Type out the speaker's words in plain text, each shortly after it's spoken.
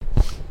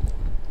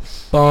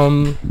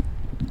Bum.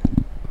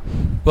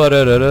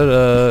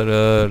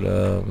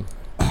 Ba-da-da-da-da-da-da.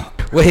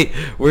 Wait,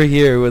 we're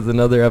here with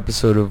another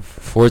episode of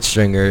Fourth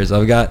Stringers.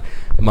 I've got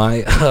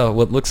my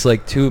what looks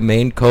like two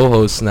main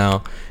co-hosts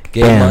now,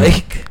 Gay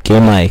Mike. Gay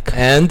Mike.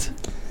 And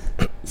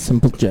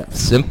Simple Jeff.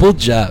 Simple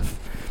Jeff.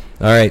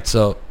 All right,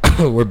 so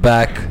we're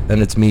back,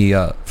 and it's me,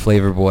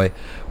 Flavor Boy.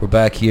 We're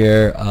back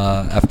here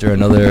after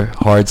another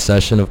hard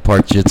session of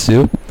Park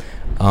Jitsu.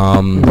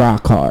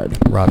 Rock hard.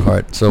 Rock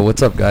hard. So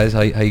what's up, guys?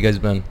 How you guys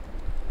been?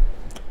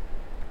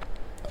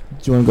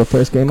 Do you want to go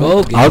first, Gay Mike?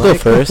 Go, Gay I'll go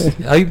Mike. first.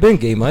 How you been,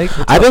 Gay Mike?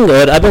 What's I've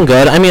up? been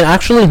good. I mean,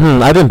 actually,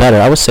 I've been better.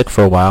 I was sick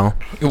for a while.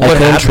 What I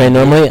couldn't happened? train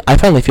normally. I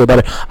finally feel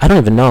better. I don't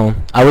even know.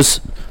 I was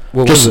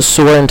What just was it?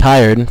 sore and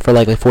tired for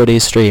like 4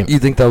 days straight. You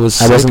think that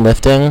was I sick? wasn't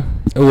lifting.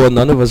 Well,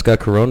 none of us got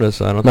corona,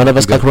 so I don't None think of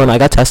us you got corona. I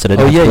got tested. I Oh,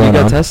 didn't yeah, have you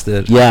corona. got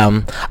tested.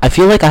 Yeah. I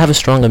feel like I have a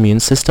strong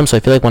immune system, so I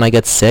feel like when I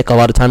get sick, a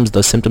lot of times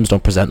the symptoms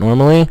don't present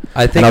normally,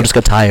 I and think I'll just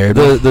get tired.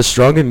 the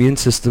strong immune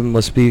system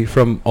must be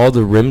from all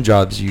the rim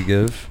jobs you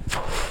give,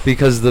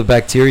 because the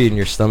bacteria in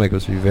your stomach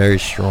must be very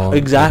strong.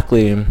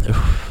 Exactly.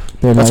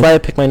 They're That's like- why I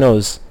pick my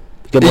nose.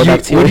 Get more What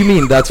bacteria. do you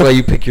mean? That's why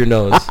you pick your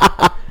nose?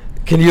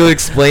 Can you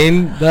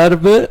explain that a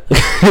bit?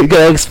 Can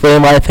I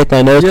explain why I pick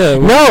my nose? Yeah.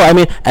 No, I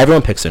mean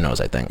everyone picks their nose.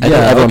 I think. I think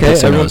Yeah, everyone okay,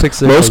 picks their everyone nose. picks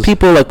their Most nose.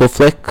 people will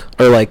flick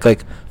or like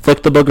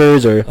flick the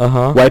boogers or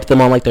Uh-huh. wipe them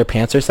on their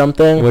pants or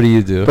something. What do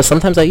you do? But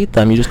sometimes I eat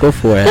them. You just go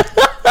for it.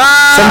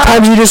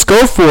 Sometimes you just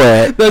go for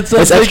it. That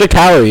sounds It's extra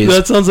calories.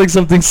 That sounds like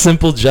something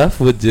Simple Jeff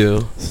would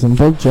do.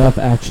 Simple Jeff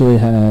actually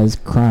has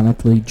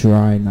chronically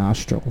dry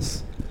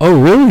nostrils. Oh,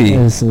 really?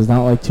 Yeah, so there's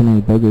not like too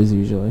many boogers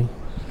usually.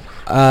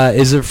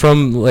 Is it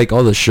from like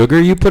all the sugar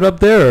you put up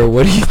there, or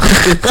what do you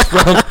think it's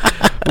from?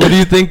 What do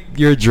you think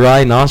your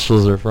dry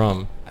nostrils are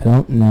from? I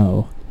don't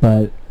know,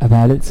 but I've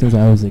had it since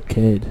I was a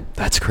kid.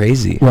 That's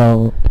crazy.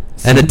 Well,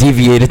 And a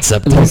deviated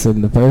septum.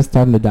 listen, the first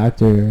time the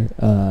doctor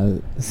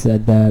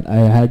said that I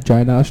had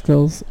dry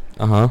nostrils,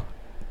 Uh-huh.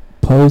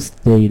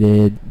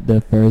 post-dated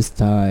the first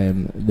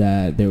time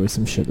that there was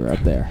some sugar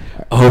up there.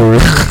 Oh, really?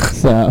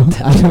 So,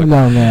 I don't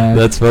know, man.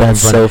 That's fucking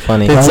That's funny. so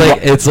funny.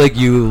 It's like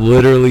you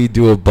literally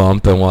do a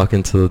bump and walk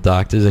into the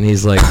doctor's, and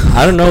he's like,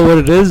 I don't know what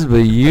it is,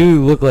 but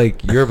you look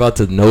like you're about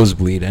to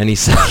nosebleed any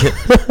second.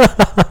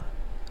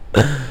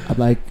 I'm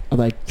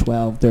like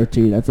 12,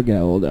 13. I forget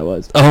how old I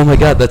was. Oh my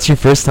god, that's your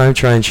first time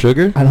trying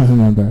sugar? I don't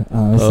remember.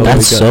 Oh So my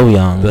That's God. so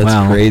young. That's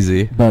wow.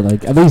 crazy. but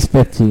like at least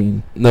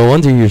 15. No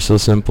wonder you're so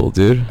simple,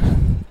 dude.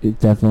 It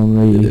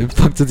definitely It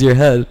fucked with your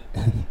head.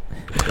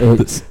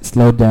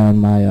 slowed down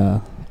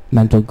my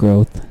mental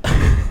growth.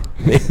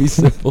 Maybe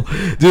simple.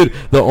 Dude,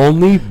 the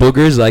only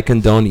boogers I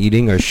condone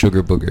eating are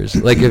sugar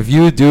boogers. Like if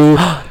you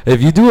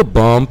do a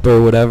bump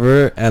or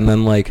whatever, and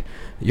then like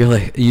you're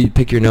like, you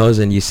pick your nose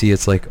and you see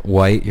it's like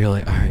white, you're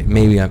like, all right,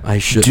 maybe I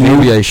should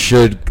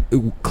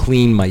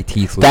clean my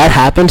teeth with That it.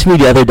 happened to me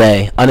the other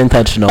day,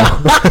 unintentional.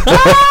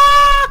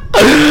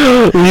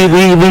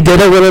 we did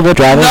a little bit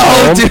driving No,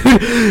 home.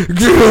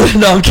 dude.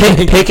 No, I'm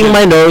kidding. Picking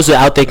my nose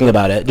without thinking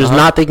about it. Just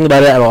not thinking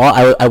about it at all.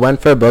 I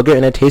went for a booger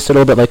and it tasted a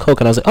little bit like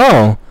Coke, and I was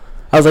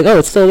like, oh,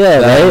 it's still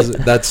there, right?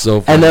 That's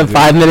so funny. And then dude.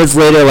 5 minutes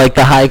later, like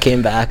the high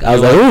came back. I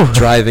was You're, like, ooh.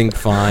 driving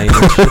fine.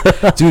 and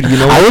shit. Dude, you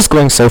know I what? was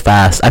going so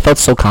fast. I felt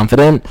so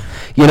confident.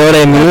 You know what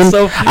I mean?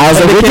 So- I was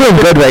and like, they we're can't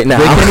doing good right now.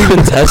 They can't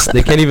even test.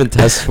 They can't even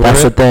test for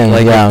That's it. the thing,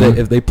 Like yeah.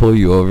 if they pull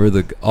you over,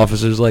 the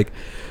officer's like,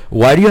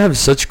 "Why do you have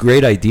such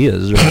great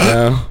ideas right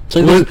now?" So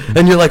you-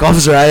 And you're like,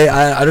 "Officer,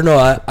 I don't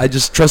know. I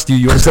just trust you.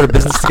 You want to start a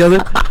business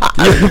together?"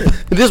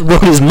 This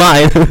road is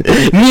mine.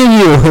 Me and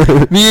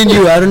you. Me and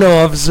you. I don't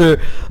know, officer.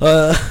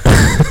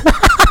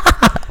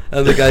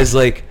 And the guy's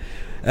like,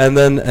 and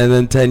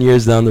then 10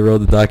 years down the road,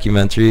 the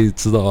documentary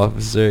to the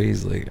officer,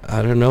 he's like,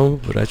 "I don't know,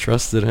 but I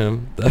trusted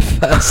him." That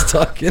fast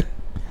talking.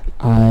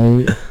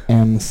 I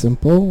am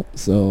simple,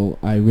 so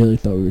I really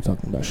thought we were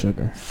talking about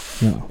sugar.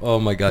 No, Oh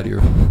my God,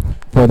 you're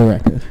for the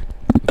record,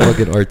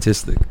 fucking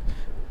artistic.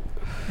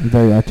 I'm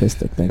very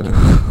artistic. Thank you.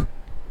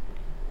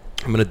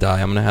 I'm gonna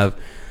die. I'm gonna have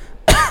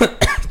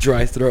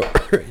dry throat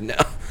right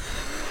now.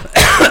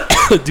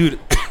 Dude,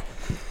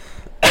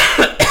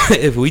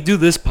 if we do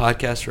this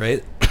podcast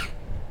right,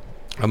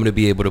 I'm gonna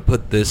be able to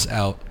put this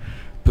out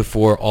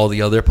before all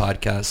the other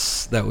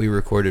podcasts that we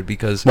recorded,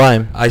 because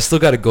Why? I still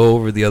gotta go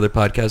over the other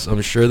podcasts.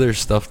 I'm sure there's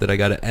stuff that I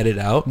gotta edit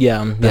out.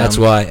 Yeah. That's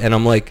why. And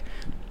I'm like,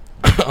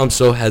 I'm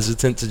so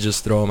hesitant to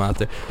just throw them out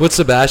there. With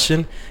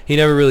Sebastian, he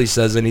never really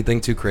says anything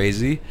too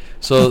crazy.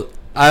 So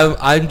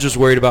I'm just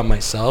worried about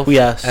myself.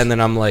 Yes. And then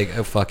I'm like,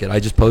 oh, fuck it. I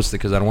just post it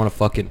because I don't want to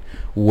fucking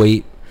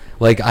wait.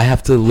 Like, I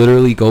have to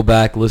literally go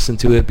back, listen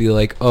to it, be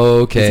like,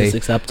 oh, okay. Is this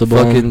acceptable?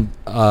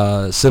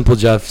 Fucking Simple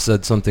Jeff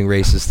said something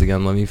racist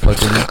again. Let me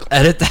fucking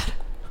edit that.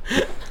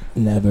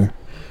 Never.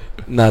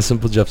 Nah,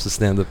 Simple Jeff's a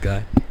stand-up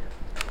guy.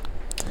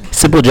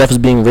 Simple Jeff is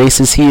being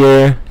racist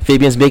here.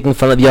 Fabian's making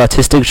fun of the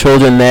autistic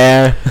children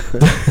there.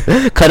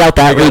 Cut out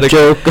that rape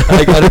joke.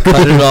 I gotta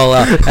cut it all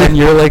out. And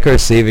you're like our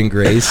saving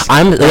grace.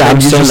 I'm You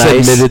so just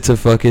nice. admitted to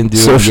fucking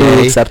doing Socially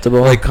gay.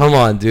 acceptable. Like, come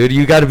on, dude.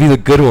 You gotta be the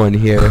good one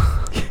here.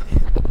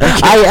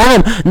 I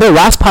am. No,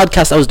 last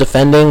podcast I was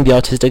defending the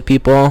autistic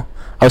people.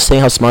 I was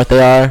saying how smart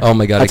they are. Oh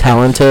my god, how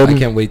talented. I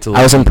can't wait to.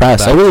 I was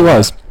impressed. I really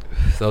was.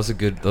 That was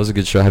a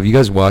good show. Have you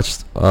guys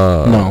watched?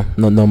 No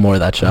more of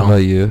that show. How about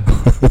you?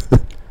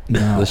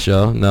 No. The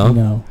show? No.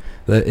 No.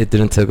 That it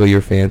didn't tickle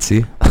your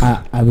fancy.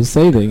 I was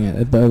saving it.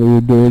 I thought we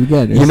would do it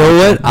again. You know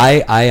what?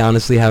 I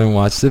honestly haven't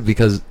watched it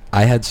because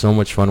I had so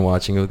much fun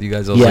watching it with you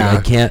guys. I was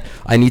like,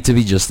 I need to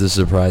be just as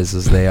surprised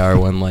as they are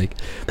when like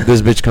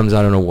this bitch comes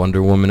out in a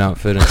Wonder Woman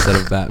outfit instead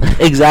of Batman.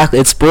 Exactly.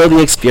 It spoiled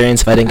the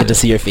experience if I didn't get to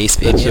see your face,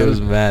 That shit Fabian.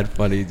 was mad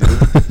funny, dude.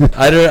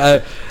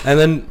 And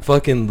then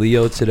fucking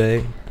Leo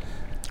today.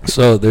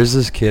 So there's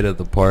this kid at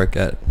the park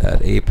at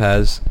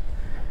APAS.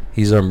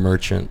 He's our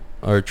merchant.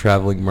 Our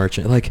traveling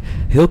merchant. Like,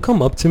 he'll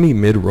come up to me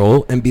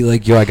mid-roll and be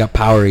like, yo, I got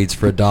Powerades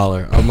for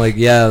 $1. I'm like,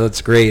 yeah,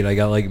 that's great. I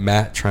got like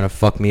Matt trying to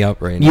fuck me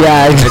up right now.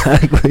 Yeah,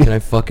 exactly. Can I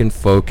fucking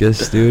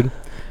focus, dude?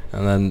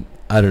 And then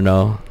I don't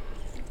know.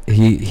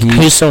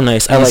 He's so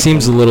nice. He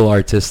seems a little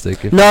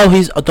artistic. No,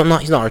 he's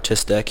not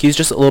artistic. He's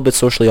just a little bit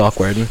socially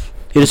awkward.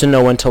 He doesn't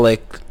know when to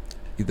like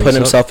put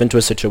himself into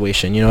a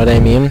situation. You know what I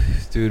mean?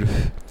 Dude.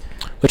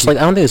 Which like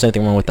I don't think there's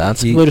anything wrong with that.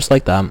 Some people are just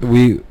like that.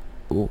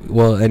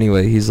 Well,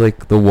 anyway, he's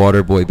like the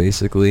water boy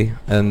basically,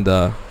 and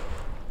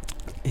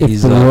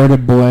if the water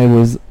boy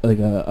was like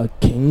a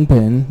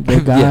kingpin,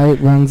 the guy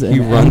runs an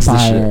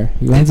empire.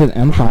 He runs an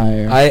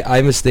empire.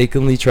 I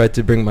mistakenly tried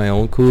to bring my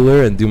own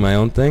cooler and do my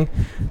own thing,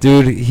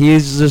 dude.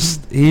 He's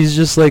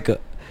just like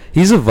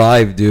he's a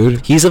vibe,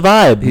 dude. He's a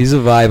vibe. He's a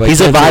vibe.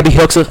 He's a vibe. He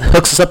hooks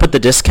us up with the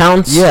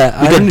discounts.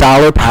 Yeah, we get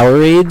 $1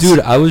 Powerades.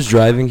 Dude, I was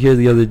driving here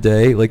the other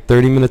day, like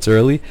 30 minutes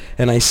early,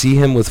 and I see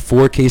him with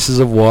 4 cases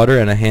of water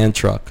and a hand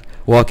truck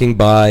walking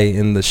by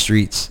in the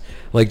streets.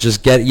 Like,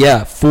 just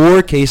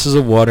 4 cases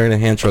of water in a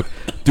hand truck,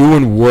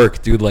 doing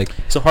work, dude. Like,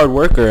 he's a hard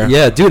worker.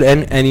 Yeah, dude,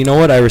 and you know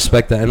what? I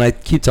respect that, and I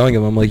keep telling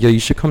him, I'm like, yo, you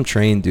should come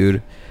train,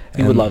 dude.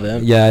 You would love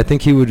him. Yeah, I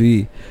think he would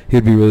be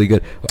really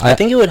good. I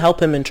think it would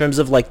help him in terms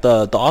of like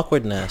the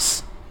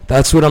awkwardness.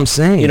 That's what I'm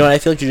saying. You know, I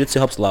feel like jiu-jitsu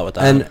helps a lot with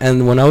that.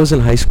 And when I was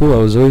in high school, I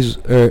was always,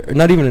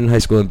 not even in high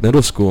school, in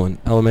middle school and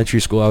elementary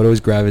school, I would always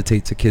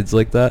gravitate to kids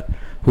like that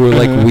who were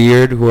like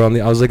weird, who were on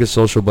I was like a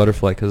social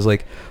butterfly because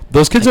like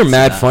those kids are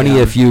mad funny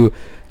if you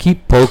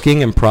keep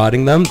poking and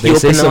prodding them. They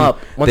say some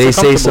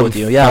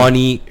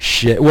funny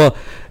shit. Well,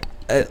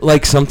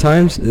 like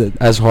sometimes,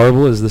 as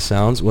horrible as this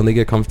sounds, when they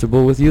get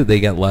comfortable with you,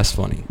 they get less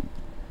funny.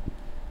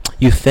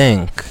 You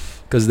think?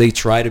 Because they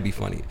try to be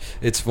funny.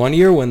 It's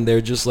funnier when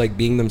they're just like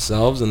being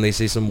themselves and they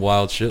say some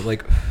wild shit.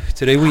 Like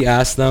today we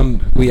asked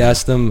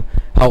them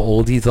how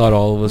old he thought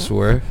all of us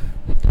were.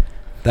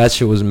 That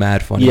shit was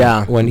mad funny.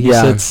 Yeah. When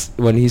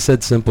he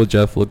said Simple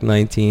Jeff looked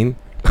 19,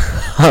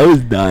 I was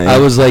dying. I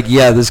was like,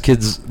 yeah, this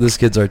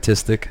kid's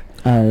artistic.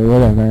 Alright,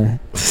 whatever.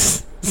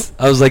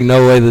 I was like,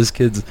 no way, this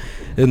kid's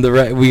in the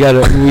right. We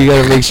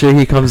gotta make sure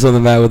he comes on the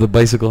mat with a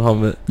bicycle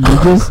helmet. You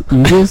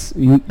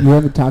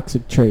have a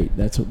toxic trait.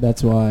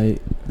 That's why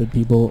the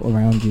people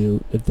around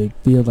you, if they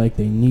feel like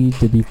they need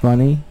to be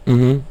funny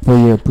for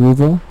your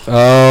approval.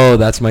 Oh,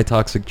 that's my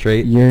toxic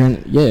trait.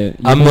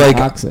 I'm like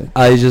toxic.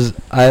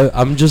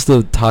 I'm just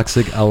a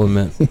toxic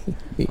element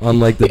on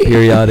like the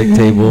periodic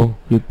table.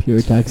 You're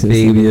pure toxic,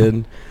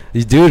 Fabian.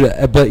 Dude,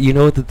 but you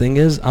know what the thing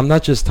is? I'm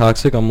not just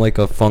toxic. I'm like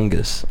a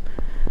fungus.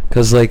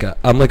 Cause like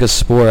I'm like a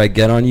spore. I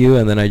get on you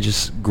and then I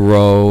just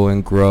grow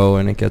and grow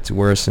and it gets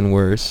worse and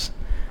worse.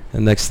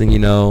 And next thing you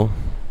know,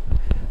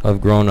 I've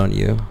grown on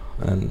you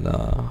and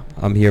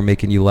I'm here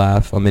making you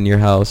laugh. I'm in your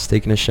house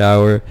taking a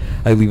shower.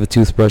 I leave a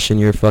toothbrush in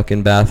your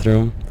fucking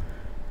bathroom.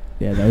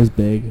 Yeah, that was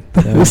big.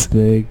 That was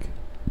big.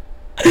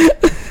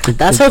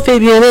 That's how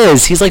Fabian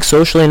is. He's like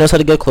socially knows how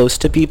to get close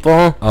to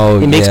people. Oh,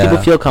 he makes people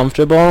feel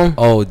comfortable.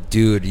 Oh,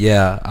 dude,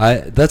 yeah.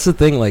 That's the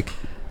thing. Like,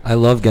 I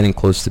love getting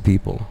close to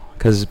people.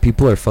 Because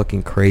people are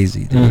fucking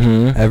crazy,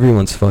 dude.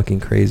 Everyone's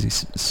fucking crazy.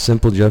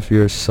 Simple Jeff,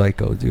 you're a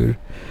psycho, dude.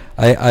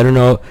 I don't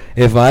know.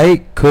 If I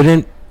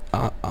couldn't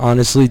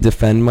honestly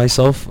defend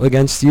myself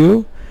against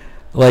you,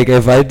 like,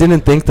 if I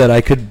didn't think that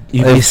I could...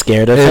 You'd be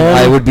scared of him?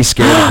 I would be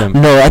scared of him.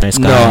 No, that's nice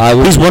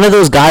guy. He's one of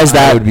those guys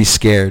that... I would be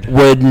scared.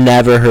 Would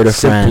never hurt a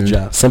friend.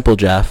 Jeff. Simple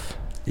Jeff.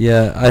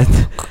 Yeah,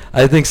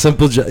 I think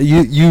Simple Jeff...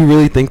 You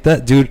really think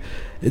that? Dude,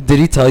 did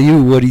he tell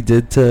you what he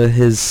did to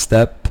his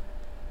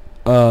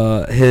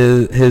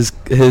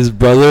his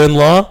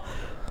brother-in-law?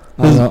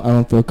 I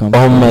don't feel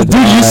comfortable. Oh my god,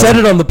 dude, you said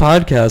it on the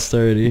podcast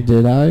already.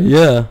 Did I?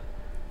 Yeah.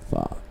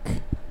 Fuck.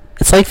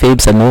 It's like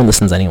Fabe said, no one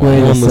listens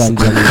anyway. No one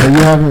listens anyway. But you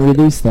haven't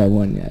released that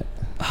one yet.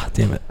 Ah,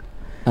 damn it.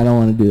 I don't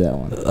want to do that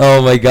one.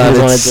 Oh my god,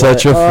 it's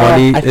such a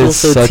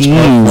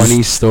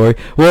funny story.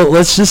 Well,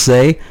 let's just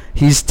say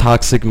he's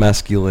toxic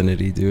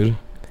masculinity, dude.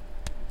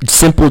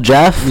 Simple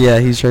Jeff? Yeah,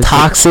 he's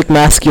toxic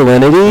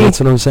masculinity? That's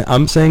what I'm saying.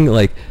 I'm saying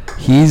like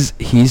he's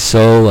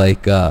so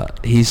like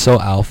he's so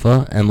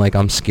alpha and like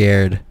I'm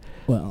scared.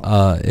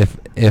 Well,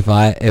 if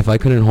I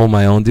couldn't hold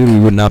my own, dude, we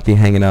would not be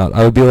hanging out.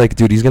 I would be like,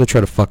 dude, he's gonna try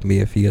to fuck me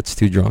if he gets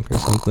too drunk or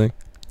something.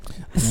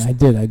 I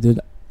did.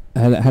 I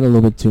had a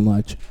little bit too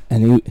much,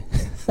 and he.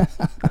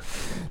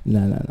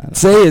 No.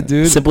 Say it,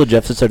 dude. Simple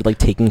Jeff just started like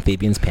taking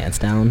Fabian's pants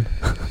down.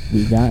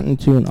 We got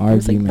into an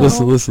was like, argument.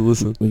 no.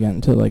 Listen. We got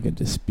into like a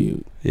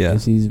dispute. Yeah.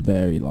 'Cause he's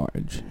very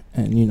large,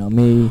 and you know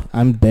me,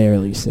 I'm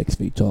barely 6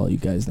 feet tall. You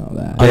guys know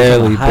that.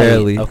 Barely, Height.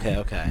 barely.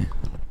 Okay.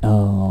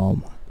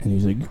 And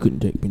he's like, you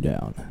couldn't take me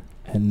down.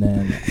 And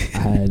then I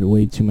had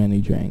way too many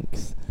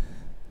drinks,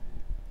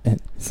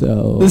 and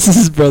so This is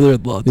his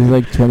brother-in-law, there's dude.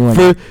 like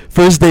 21.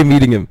 First day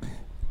meeting him.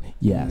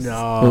 Yes.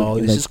 No,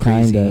 But, this like, is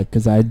crazy. Kinda,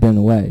 because I had been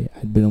away.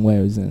 I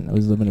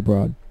was living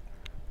abroad,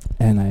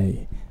 and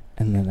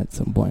then at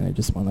some point I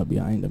just went up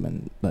behind him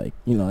and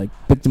like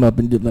picked him up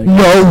and did like.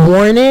 No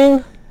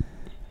warning.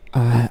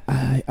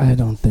 I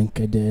don't think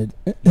I did.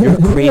 You're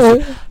crazy.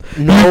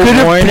 No You could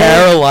have warning.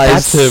 paralyzed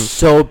That's him.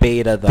 so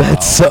beta though.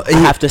 That's so- I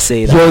have to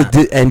say Yo,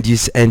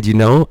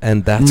 that.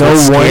 and that's no what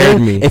scared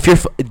warning. me. If you're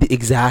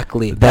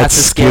exactly, That that's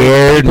the scary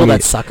scared people me.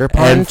 that sucker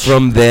And punch.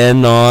 from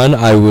then on,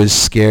 I was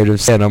scared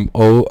of.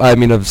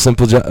 And of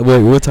Simple Jeff.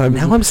 Wait, what time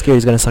is now it? I'm scared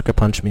he's gonna sucker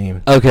punch me.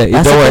 Okay,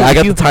 That's don't the worry. thing, I if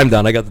got you- the time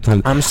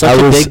down. I'm such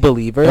I a was- big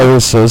believer. I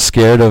was so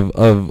scared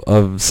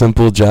of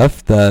Simple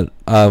Jeff that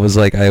I was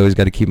like, I always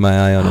got to keep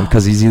my eye on him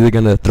because he's either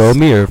gonna throw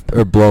me or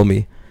blow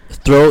me.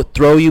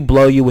 Throw you,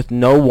 blow you with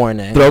no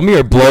warning. Throw me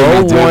or blow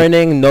no me, dude.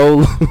 warning,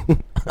 no.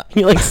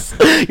 You're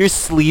like you're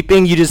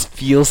sleeping. You just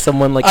feel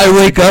someone like. I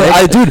wake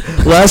up,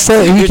 dude. Last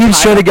time he You're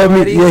keeps trying to tired get me.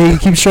 already? Yeah, he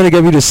keeps trying to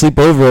get me to sleep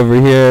over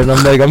here, and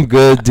I'm like, I'm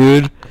good,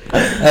 dude.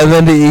 And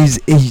then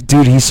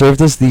he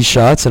served us these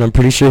shots, and I'm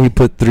pretty sure he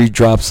put 3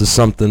 drops of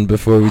something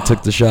before we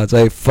took the shots.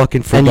 I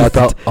fucking And you forgot.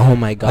 felt, oh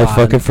my god. I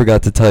fucking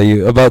forgot to tell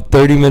you. About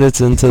 30 minutes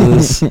into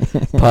this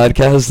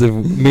podcast, if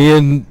me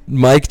and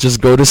Mike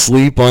just go to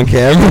sleep on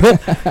camera,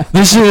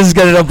 this shit is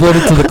getting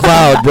uploaded to the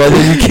cloud, brother.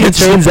 You can't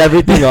turns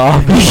everything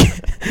off.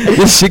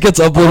 This shit gets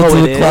uploaded Oh,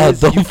 to it the cloud.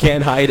 is? You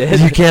can't hide it.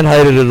 You can't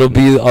hide it. It'll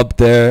be up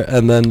there,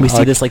 and then We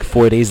see this like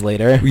 4 days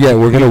later. Yeah,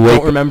 we're gonna You wake.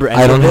 don't remember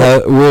any I don't of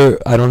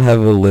it? I don't have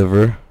a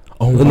liver.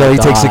 Oh No, my he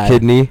takes a God.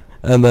 kidney,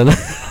 and then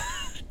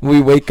we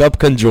wake up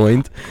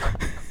conjoined.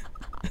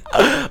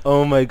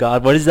 Oh my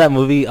god, what is that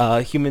movie?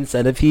 Human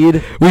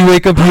Centipede. We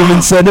wake up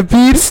human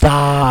centipede.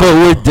 Stop. But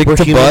we're dick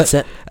to human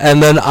butt,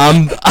 and then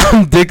I'm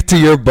dick to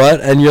your butt,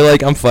 and you're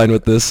like, I'm fine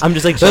with this. I'm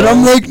just like, and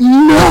I'm like,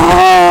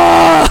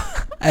 no.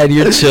 And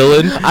you're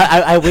chilling.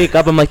 I wake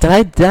up. I'm like, did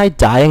I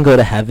die and go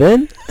to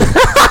heaven?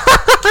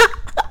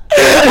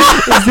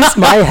 Is this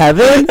my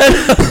heaven?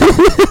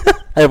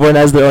 Everyone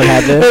has their own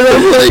heaven. And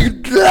I'm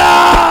like,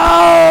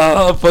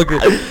 no, fucking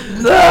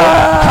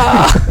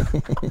no.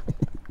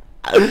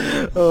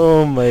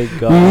 Oh my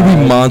god. We would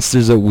be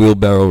monsters at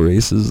wheelbarrow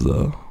races,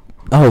 though.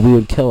 Oh, we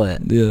would kill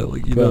it. Yeah,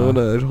 like you know when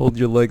I'd hold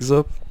your legs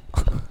up.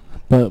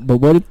 But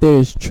what if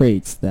there's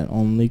traits that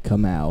only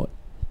come out,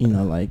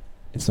 like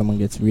if someone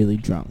gets really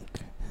drunk?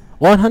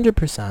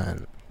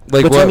 100%.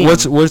 Like What do you mean?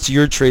 what's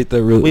your trait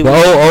that really? Wait,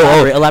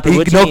 elaborate. He-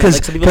 What do you no, mean? Like,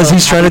 some people because are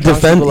he's trying to happy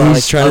drunk, defend. people are, He's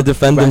like, trying to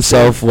defend aggressive,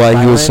 himself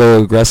why he was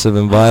so aggressive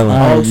and violent.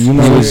 Oh, you so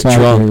know he you're- was the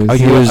drunk. fuckers.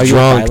 He Are was you a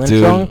drunk, violent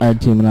dude. drunk? Are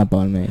teaming up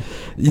on me.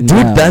 Dude,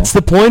 No. that's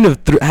the point of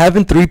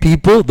having 3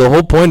 people. The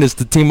whole point is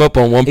to team up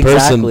on one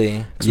person.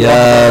 Exactly. 'Cause we all have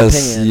our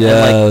Yes, opinion.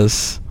 And, like,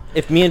 yes.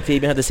 if me and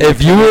Fabian had the same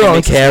If you opinion, were it on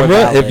makes us more camera,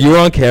 valid. if you were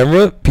on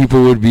camera,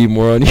 people would be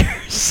more on your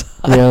side.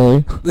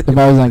 Really? If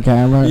I was on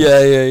camera?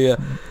 Yeah.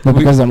 But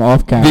because I'm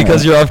off camera.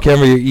 Because you're off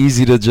camera, you're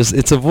easy to just.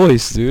 It's a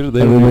voice, dude.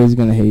 Everybody's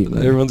gonna hate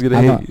me. Everyone's gonna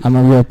I'm hate you. I'm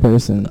a real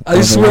person.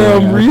 I swear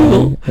I'm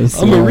real. I I'm a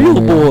swear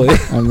real boy.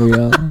 I'm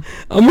real.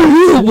 I'm a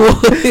real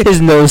boy. his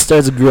nose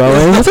starts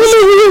growing. I'm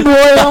a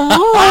real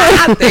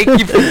boy. Thank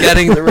you for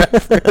getting the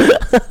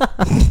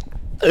reference.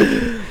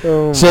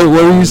 Oh So my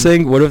what were you God.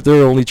 saying? What if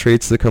there are only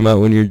traits that come out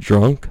when you're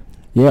drunk?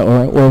 Yeah,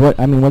 or what?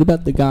 I mean, what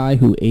about the guy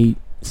who ate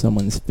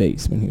someone's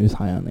face when he was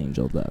high on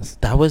angel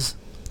dust? That was.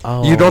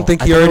 Oh, You don't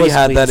think I he thought it already was-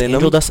 had wait, that is in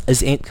angel him? Dust,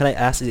 can I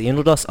ask? Is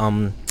angel dust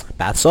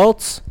bath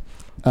salts?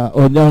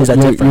 Oh no, Is that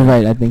you're different?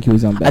 right. I think he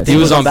was on I bad. think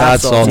He was on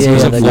bath salts. He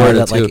was in the Florida,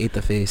 guy that too. like ate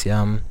the face.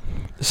 Yeah.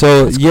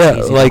 So That's yeah,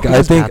 crazy. like Who I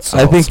does think bath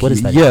salts? What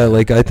is that yeah, even?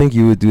 like I think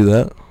you would do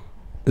that.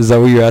 Is that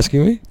what you're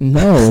asking me?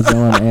 No, it's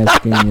not what I'm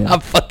asking you. I'm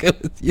fucking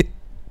with you.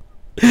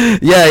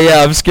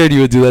 Yeah, I'm scared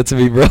you would do that to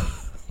me, bro.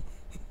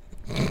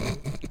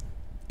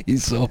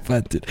 He's so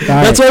offended.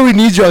 That's why we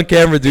need you on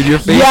camera, dude. Your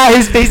face. Yeah,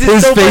 his face is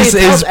His so funny. face It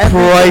tells is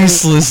everything.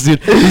 priceless, dude.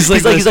 He's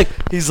like He's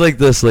like- he's like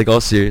this, like all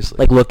seriously.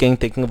 Like looking,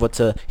 thinking of what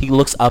to. He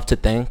looks up to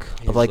think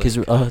He's of like his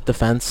like-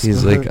 defense.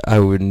 He's like, I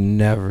would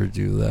never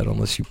do that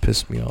unless you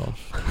piss me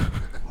off.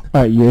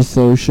 All right, you're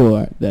so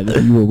sure that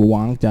if you were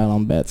wonked out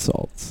on bath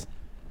salts,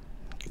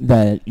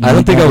 that I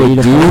don't think I would eat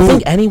a do I person-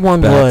 think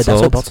anyone would. bath That's why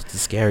salts. bath salts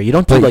is scary. You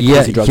don't do But like yeah,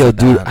 crazy drugs yo, like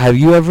dude, that. have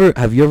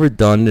you ever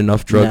done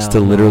enough drugs to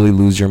No. literally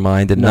lose your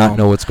mind and not No.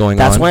 know what's going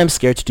That's on? why I'm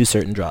scared to do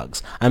certain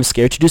drugs. I'm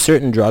scared to do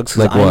certain drugs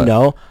because Like I what?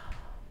 know.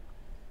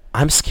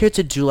 I'm scared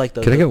to do like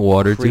the Can I get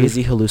water, dude?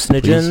 crazy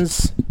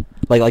hallucinogens,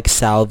 like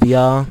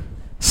salvia,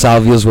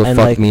 Salvia's what and,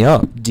 fucked like, me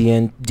up.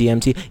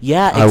 DMT.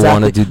 Yeah, I exactly.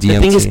 wanna do The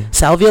thing is, DMT.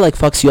 salvia like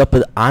fucks you up,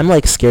 but I'm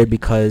like scared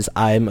because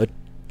I'm a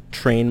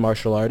trained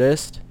martial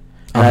artist.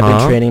 and I've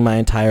been training my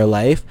entire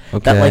life.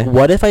 Okay. That like,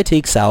 what if I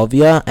take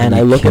salvia and I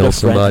you look at kill a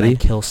friend and I somebody?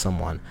 kill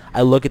someone?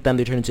 I look at them,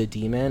 they turn into a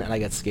demon, and I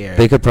get scared.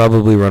 They could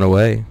probably run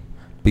away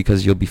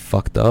because you'll be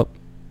fucked up.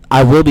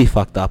 I will be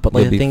fucked up, but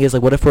like You'll the be thing is,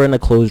 like, what if we're in a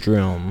closed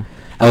room?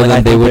 Oh, And, like, then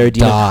I they think would they're a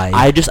demon?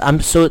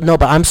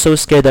 die. I'm so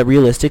scared that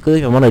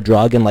realistically, if I'm on a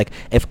drug and like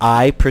if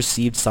I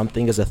perceived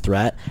something as a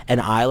threat and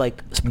I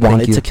like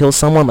wanted you. to kill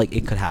someone, like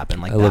it could happen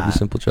like I that. love you,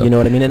 Simple Joe. You know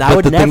what I mean? And I But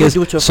would the thing never is,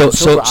 do it to a so friend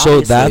sober, so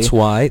that's obviously,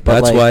 why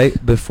but,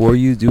 like, before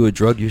you do a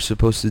drug, you're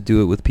supposed to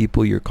do it with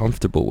people you're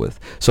comfortable with.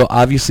 So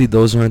obviously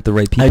those aren't the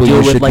right people do you it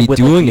with, should like, be with,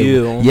 like, doing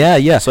you. it. Yeah,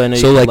 yeah. So I know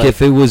So you like could,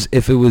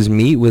 if it was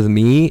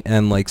me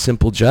and like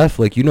Simple Jeff,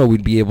 like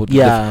we'd be able to.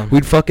 Yeah.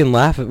 We'd fucking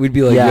laugh at. We'd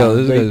be like, Yeah, yo,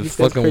 this like, guy's this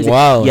fucking crazy.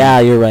 wild. Yeah,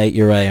 you're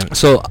right.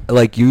 So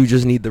like you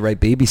just need the right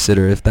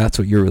babysitter if that's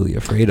what you're really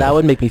afraid of. That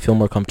would make me feel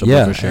more comfortable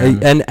yeah, for sure.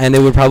 and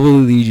it would probably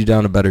lead you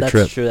down a better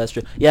trip. That's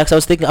true. Yeah,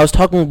 because I was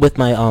talking with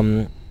my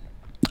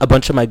a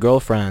bunch of my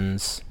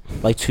girlfriends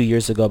like 2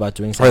 years ago about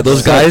doing something. Are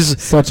those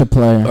guys? Such a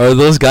player. Are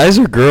those guys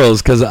or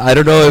girls? Because I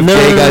don't know if No,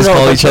 gay no, guys no,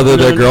 call no, each no, other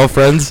no, their no.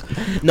 girlfriends.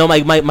 No,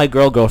 my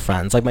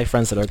girlfriends, like my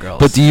friends that are girls.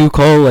 But do you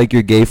call like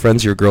your gay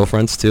friends your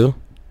girlfriends too?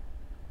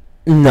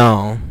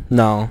 No.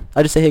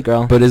 I just say, hey,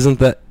 girl. But isn't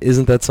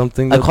that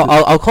something?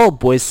 I'll call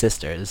boys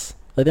sisters.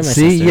 Like they're my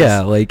see, sisters. yeah,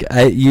 like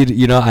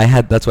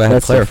that's why I had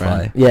to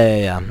clarify. different.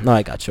 Yeah. No,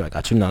 I got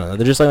you. No.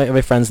 They're just like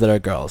my friends that are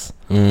girls.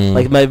 Mm.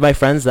 Like my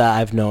friends that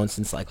I've known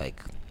since like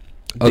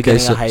Okay, beginning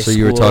so of high so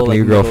you were school, talking to like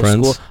your middle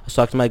girlfriends. school. I was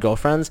talking to my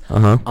girlfriends. Uh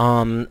huh.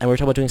 And we were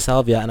talking about doing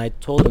salvia, and I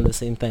told them the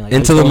same thing. Like,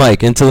 Into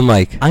the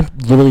mic. I'm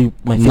literally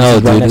my face No,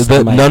 is right dude. next to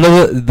the mic. None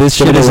of this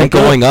Should shit I isn't lick it?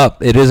 going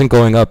up. It isn't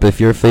going up. If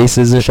your face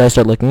isn't. Should I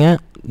start looking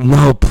at?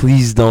 No,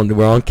 please don't.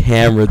 We're on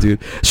camera,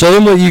 dude. Show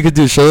them what you could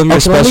do. Show them your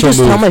Okay, let me special just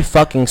move. tell my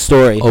fucking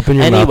story. Open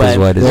your anyway, mouth as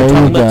wide as There you you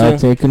talking can. about go. doing-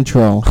 Take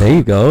control. There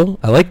you go.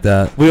 I like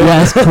that. We were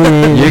Yes,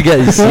 queen. You're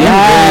getting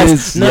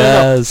Yes. No.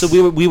 Yes. So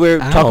we were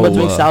talking about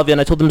doing Ow. salvia,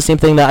 and I told them the same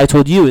thing that I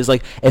told you. Is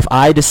like if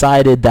I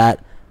decided that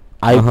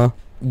I Uh-huh.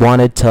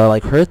 wanted to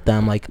like hurt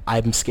them, like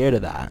I'm scared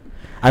of that.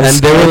 I'm And they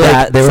scared were like-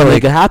 that they were something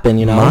like, could happen.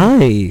 You know.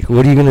 My,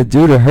 what are you gonna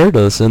do to hurt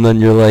us? And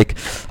then you're like,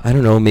 I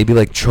don't know, maybe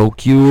like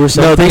choke you or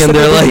something. No, they said and they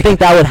they're didn't like, think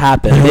that would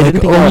happen. They they're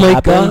didn't like, think that oh would my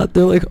happen. god.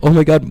 They're like, oh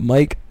my god,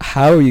 Mike,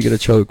 how are you gonna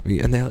choke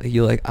me? And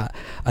you're like,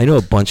 I know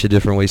a bunch of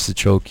different ways to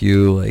choke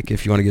you. Like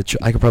if you want to get,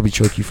 I could probably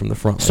choke you from the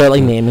front. Start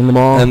like naming them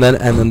all. And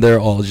then they're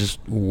all just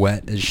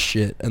wet as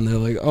shit, and they're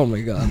like, oh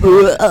my god.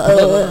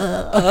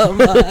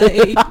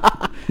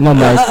 No,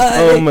 Mike.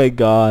 Oh my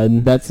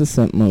god. That's a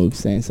simp move,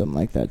 saying something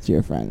like that to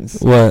your friends.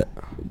 What?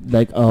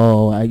 Like,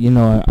 oh,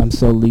 I'm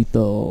so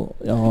lethal.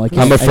 Oh, I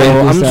can't. I'm afraid. I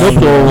can't do I'm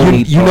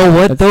salvia. so You know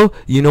what That's- though?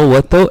 You know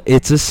what though?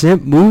 It's a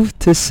simp move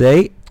to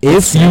say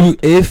if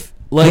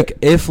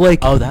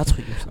Oh, that's what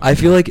you're saying. I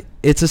feel like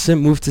it's a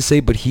simp move to say,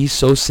 but he's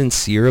so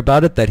sincere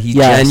about it that he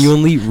Yes.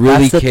 genuinely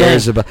really That's the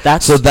cares thing. about.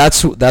 That's- So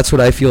that's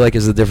what I feel like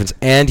is the difference,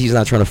 and he's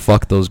not trying to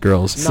fuck those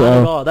girls. Not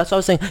So- at all. That's what I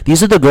was saying.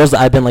 These are the girls that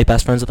I've been like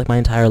best friends with like my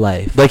entire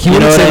life. Like, he You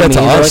know wouldn't what say I that to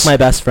mean? They're us. like my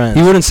best friends.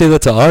 He wouldn't say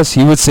that to us.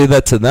 He would say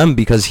that to them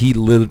because he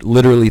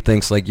literally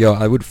thinks like, yo,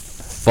 I would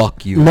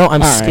fuck you. No,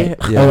 I'm All right. scared.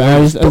 Yeah. I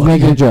was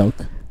making a joke.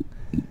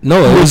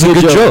 No, It it was was a a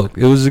good good joke.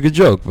 It was a good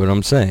joke, but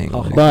I'm saying.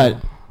 Oh. like- But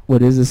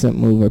what is a simp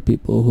move are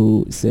people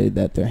who say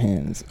that their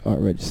hands are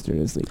registered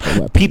as lethal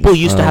weapons. People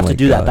used to Oh have to my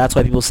do God. that. That's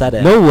why people said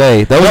it. No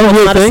way. That was No, a it's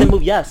real not a thing. simp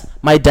move. Yes,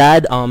 my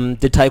dad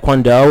did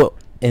taekwondo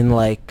in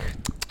like,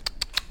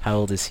 how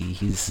old is he?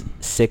 He's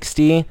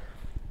 60.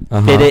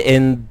 Uh-huh. Did it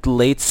in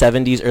late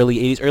 70s, early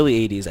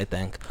 80s, I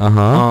think.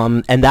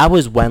 Uh-huh. And that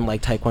was when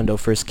like taekwondo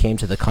first came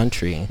to the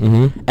country.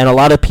 Mhm. And a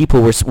lot of people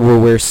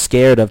were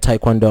scared of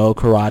taekwondo,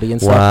 karate,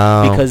 and stuff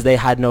Wow. because they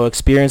had no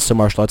experience to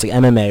martial arts. Like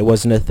MMA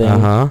wasn't a thing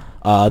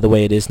Uh-huh. the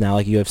way it is now,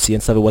 like UFC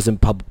and stuff. It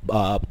wasn't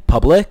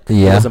public. It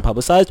Yeah. wasn't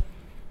publicized.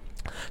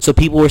 So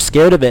people were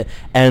scared of it,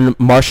 and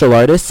martial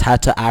artists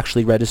had to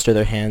actually register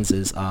their hands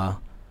as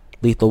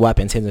lethal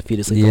weapons, hands and feet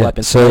as lethal Yeah.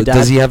 weapons. So my dad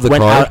does he have the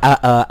went card?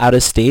 out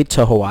of state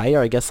to Hawaii,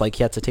 or I guess like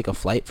he had to take a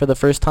flight for the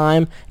first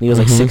time, and he was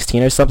like Mhm.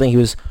 16 or something. He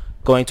was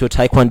going to a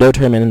taekwondo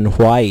tournament in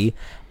Hawaii,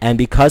 and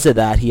because of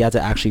that, he had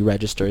to actually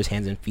register his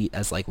hands and feet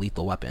as like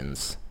lethal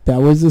weapons. That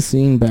was the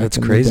scene back That's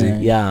in crazy. the day.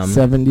 Yeah.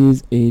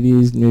 70s,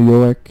 80s, New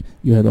York.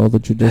 You had all the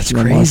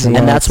traditional crazy. martial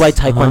And that's why arts.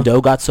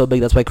 taekwondo got so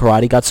big. That's why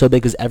karate got so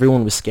big, because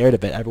everyone was scared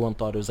of it. Everyone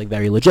thought it was like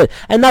very legit.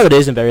 And now it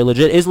isn't very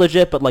legit. It is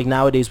legit, but like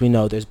nowadays we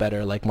know there's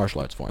better like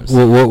martial arts forms.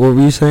 What were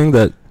you saying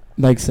that?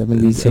 Like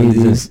 70s, 70s,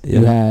 80s,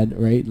 you yeah. had,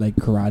 right? Like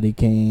karate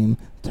came,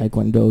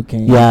 taekwondo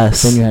came.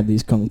 Yes. Then you had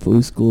these kung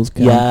fu schools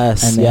come.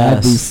 Yes, And they had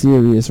yes. these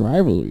serious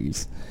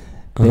rivalries.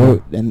 They Uh-huh.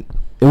 were- and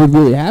it would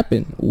really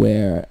happen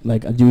where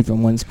like a dude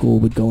from one school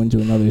would go into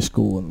another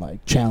school and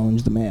like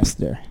challenge the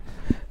master.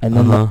 And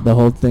then Uh-huh. the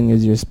whole thing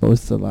is you're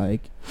supposed to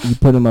like, you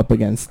put him up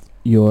against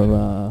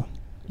your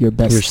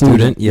best Your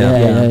student?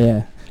 Yeah.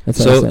 Yeah.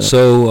 That's how I set it.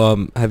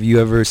 So have you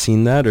ever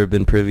seen that or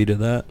been privy to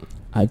that?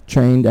 I've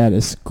trained at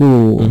a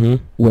school Mm-hmm.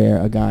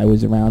 where a guy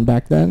was around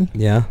back then,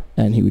 Yeah.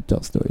 and he would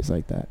tell stories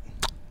like that.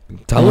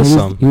 Tell And us he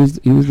was, some.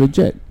 He was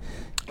legit.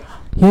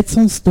 He had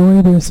some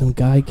story where some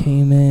guy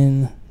came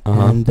in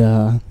and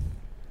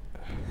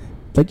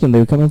like, you know, they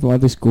were coming from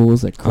other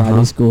schools, like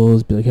karate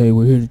schools, be like, hey,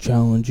 we're here to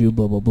challenge you,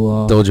 blah blah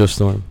blah. Dojo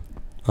Storm.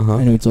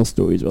 And he would tell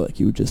stories where, like,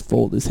 he would just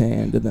fold his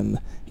hand, and then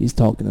he's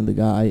talking to the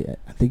guy.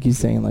 I think he's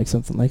saying, like,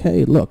 something like,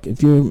 hey, look,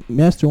 if your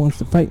master wants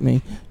to fight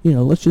me, you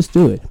know, let's just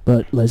do it.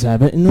 But let's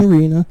have it in the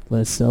arena.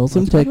 Let's sell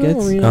some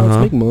tickets. Let's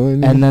make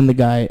money. And then the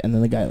guy,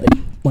 like,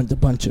 went to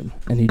punch him,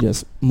 and he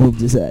just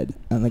moved his head,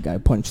 and the guy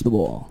punched the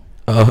wall.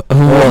 What?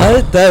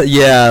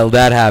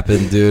 That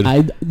happened, dude.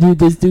 Dude,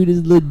 this dude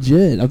is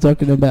legit. I'm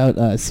talking about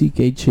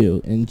CK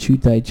Chu in Chu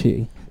Tai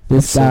Chi.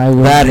 This guy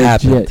was that legit.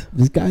 happened.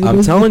 This guy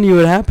I'm telling you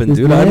it happened,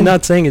 dude. man- I'm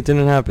not saying it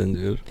didn't happen,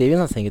 dude. David's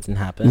not saying it didn't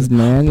happen. This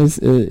man is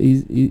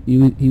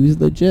he was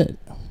legit.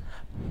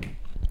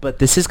 But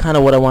this is kind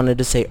of what I wanted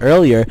to say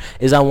earlier,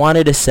 is I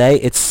wanted to say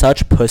it's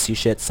such pussy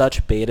shit,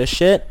 such beta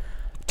shit,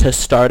 to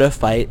start a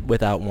fight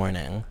without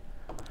warning.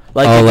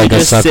 Like, Oh, if like a you're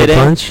just sucker sitting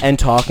punch? and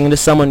talking to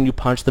someone and you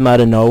punch them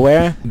out of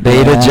nowhere.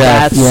 Beta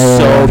Jeff. That's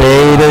so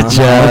Beta dumb.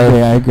 Jeff.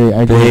 I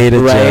agree. Beta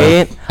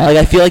Right? Jeff. Like,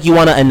 I feel like you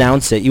want to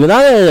announce it. You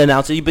not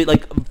announce it, but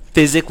like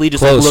physically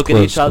just Close, like look at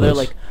close, each other,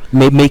 close.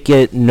 like make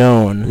it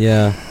known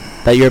Yeah.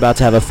 that you're about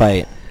to have a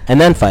fight,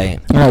 and then fight.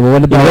 All right, well,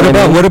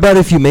 What about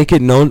if you make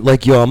it known,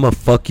 like, yo, I'm gonna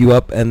fuck you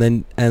up, and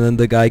then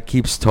the guy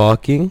keeps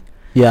talking,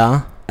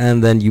 Yeah.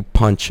 and then you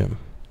punch him?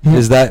 Hmm.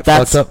 Is that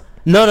That's fucked up?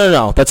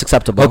 No. That's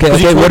acceptable. Okay.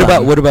 'Cause you told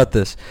them. What about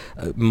this?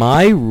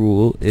 My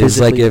rule is,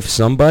 like, Physically- if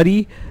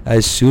somebody,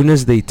 as soon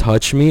as they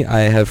touch me,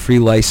 I have free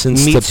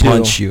license Me to too.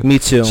 punch you. Me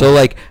too. So,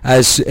 like,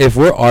 if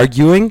we're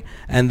arguing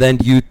and then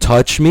you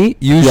touch me,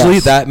 usually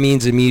Yes. that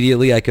means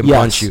immediately I can Yes,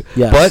 punch you.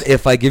 yes. But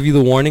if I give you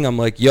the warning, I'm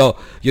like, yo,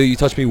 you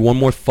touch me one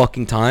more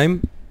fucking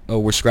time, oh,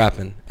 we're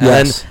scrapping.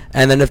 And Yes.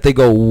 then if they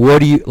go,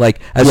 what do you,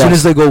 like, as soon Yes.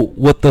 as they go,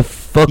 what the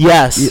fuck?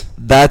 Yes.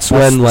 That's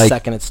when, the like,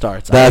 second it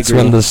starts. that's I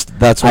agree. when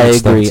that's when I it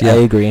agree. starts. Yeah.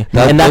 I agree.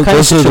 That- and that kind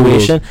of those are the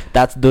rules. situation,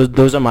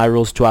 those are my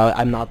rules too.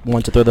 I'm not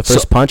one to throw the So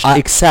first punch,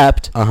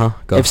 except Go.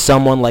 if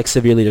someone like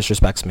severely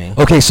disrespects me.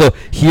 Okay, so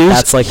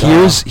That's like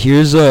here's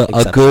a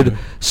good. exception.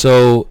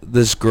 So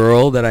this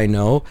girl that I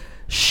know,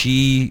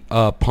 she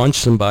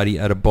punched somebody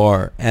at a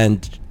bar,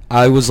 and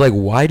I was like,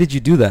 "Why did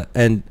you do that?"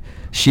 And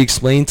she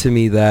explained to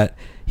me that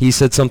he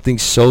said something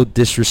so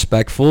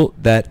disrespectful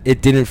that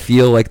it didn't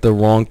feel like the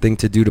wrong thing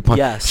to do to punch.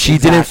 Yes, She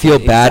didn't feel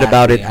exactly, bad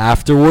about it exactly.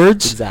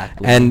 afterwards.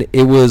 Exactly. And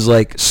it was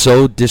like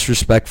so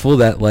disrespectful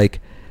that,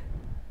 like,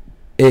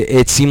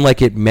 it seemed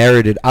like it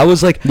merited. I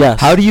was like, Yes.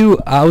 how do you?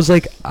 I was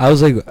like,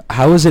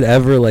 how is it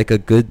ever like a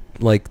good,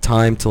 like,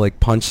 time to, like,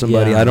 punch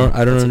somebody? Yeah, I don't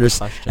that's a good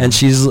understand.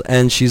 question.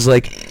 And she's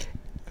like,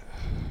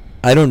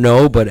 I don't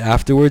know, but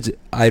afterwards,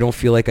 I don't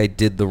feel like I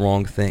did the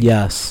wrong thing.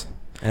 Yes.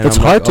 And It's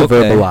I'm hard like, to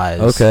okay, verbalize.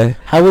 Okay.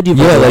 How would you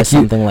Yeah, verbalize like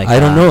something like that? I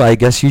don't know. I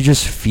guess you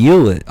just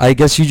feel it. I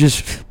guess you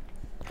just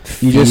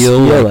You just feel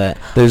like it.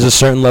 there's a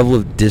certain level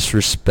of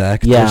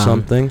disrespect or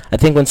something. I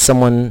think when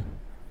someone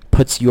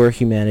puts your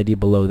humanity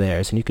below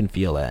theirs, and you can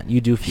feel it. You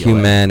do feel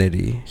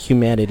Humanity. it.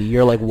 Humanity.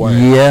 You're like worth.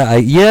 Yeah,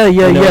 You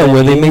know what I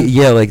Where they mean?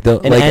 make like the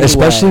In like any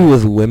especially way.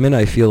 with women,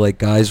 I feel like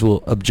guys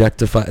will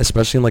objectify,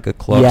 especially in like a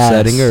club Yes.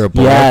 setting or a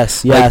bar.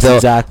 Yes, like yes, they'll,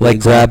 exactly, Like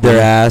grab their exactly.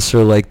 ass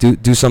or like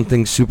do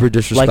something super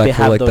disrespectful Like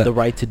they have that. the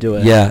right to do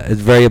it. Yeah, it's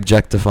very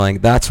objectifying.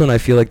 That's when I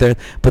feel like they're.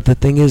 But the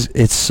thing is,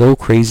 it's so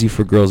crazy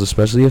for girls,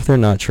 especially if they're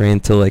not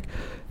trained to, like,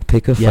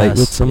 pick a fight Yes,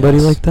 with somebody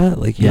yes. like that.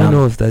 Like, you Yeah. don't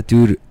know if that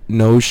dude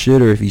knows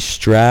shit or if he's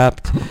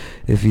strapped,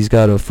 if he's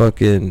got a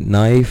fucking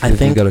knife, I if he's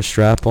think- got a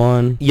strap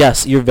on.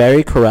 Yes, you're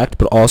very correct,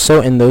 but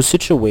also in those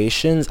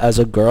situations, as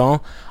a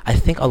girl, I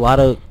think a lot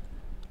of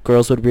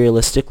girls would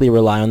realistically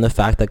rely on the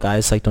fact that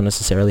guys like don't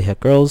necessarily hit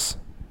girls,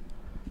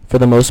 for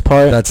the most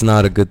part. That's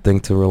not a good thing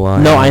to rely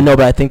on. No, I know,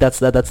 but I think that's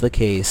the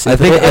case. I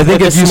think if if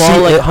a you small,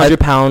 see like, it, I-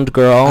 100-pound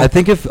girl. I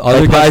think if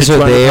other like, guys punches are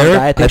 200-pound there,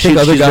 guy, I I think think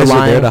other she's guys are there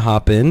relying- to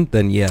hop in.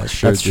 Then yeah,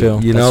 sure. That's dude. true.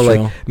 You That's know, like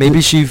true. maybe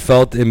she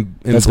felt That's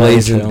very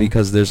emblazoned true.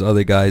 because there's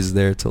other guys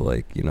there to,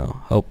 like, you know,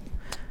 help.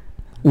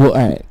 Well,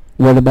 all right.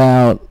 What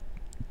about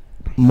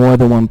more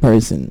than one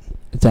person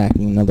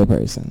attacking another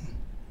person,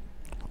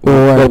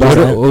 or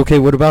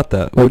What about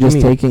that? or What do you just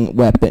mean?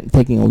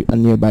 taking a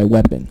nearby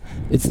weapon?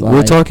 It's like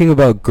We're talking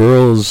about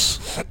girls.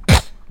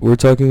 We're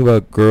talking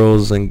about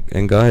girls and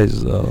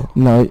guys, though.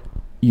 no,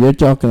 you're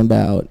talking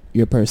about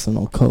your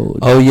personal code.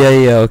 Oh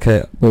yeah,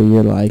 okay. Where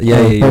you're like, Yeah,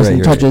 oh, yeah, a you're person right,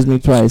 you're touches me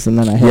twice and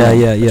then I hit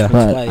Yeah, him. yeah.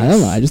 But Twice. I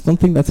don't know. I just don't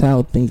think that's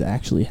how things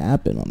actually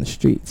happen on the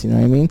streets. You know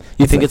what I mean?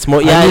 You think like- it's more?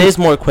 I Yeah, mean, it is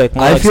more quick.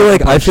 More I feel like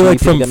second punch, you can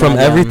from get mad,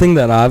 everything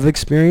that I've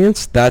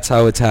experienced, that's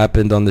how it's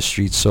happened on the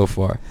streets so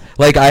far.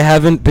 Like, I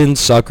haven't been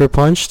sucker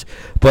punched,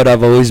 but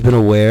I've always been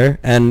aware,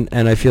 and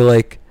I feel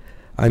like,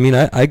 I mean,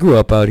 I grew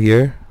up out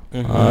here.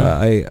 Mhm.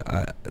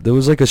 I there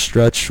was like a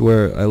stretch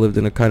where I lived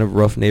in a kind of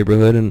rough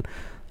neighborhood, and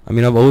I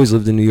mean, I've always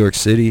lived in New York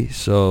City,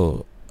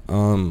 so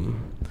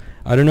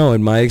I don't know.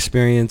 In my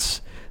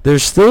experience,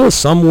 there's still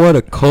somewhat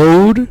a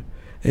code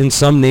in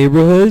some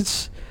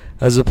neighborhoods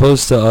as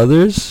opposed to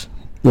others.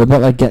 What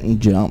about like getting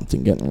jumped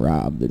and getting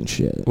robbed and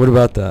shit? What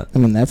about that? I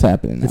mean, that's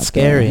happening. It's out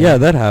there. scary. Yeah,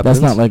 that happens.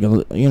 That's not like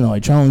I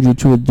challenge you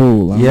to a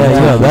duel. I'm Yeah, like,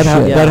 yeah, oh, that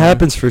shit. Yeah. that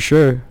happens for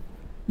sure.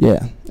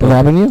 Yeah, it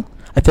happened to you?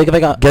 I feel like if I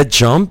got Get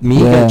jumped?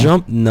 Me Yeah. get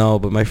jumped? No,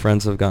 but my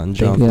friends have gotten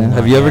jumped. Yeah.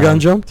 Have you ever Yeah. gotten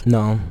jumped?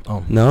 no,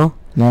 oh, No.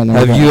 No, no.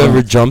 Have no, you no.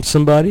 ever jumped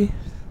somebody?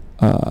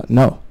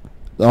 No.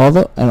 All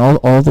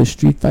the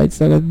street fights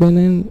that I've been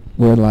in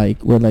were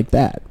like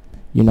that.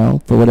 You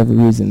know, for whatever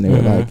reason, they were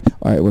Mhm. like,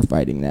 all right, we're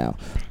fighting now,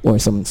 or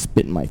someone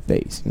spit in my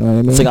face. You know what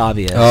I mean? it's like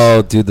obvious.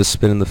 Oh, dude, the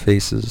spit in the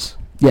faces.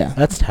 Yeah,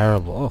 That's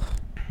terrible.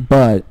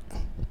 but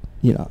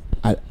you know,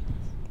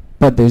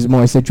 but there's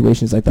more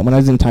situations like that. When I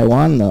was in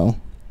Taiwan, though,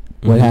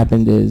 what Mhm.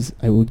 happened is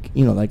I would,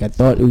 like I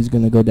thought it was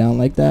gonna go down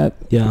like that.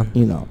 Yeah.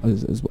 You know, I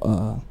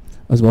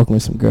was walking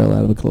with some girl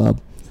out of a club,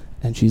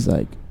 and she's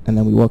like, and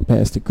then we walked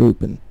past the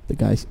group, and the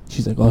guy,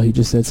 she's like, oh, he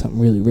just said something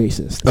really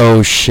racist.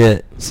 Oh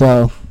shit.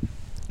 So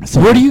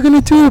What are you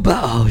gonna do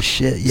about? Oh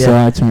shit. Yeah.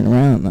 So I turn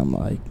around and I'm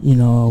like,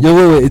 Yo,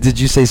 wait. Did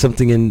you say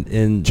something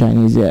in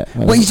Chinese, yeah.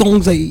 What you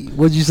don't say?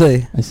 What'd you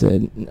say? I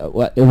said,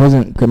 what? It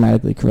wasn't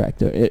grammatically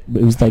correct. It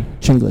was like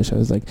Chinglish. I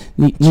was like,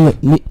 你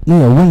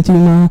有问题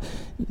吗？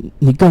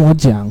你跟我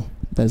讲.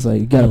 That's like,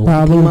 you got a 有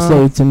problem, 问题吗？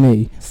 say it to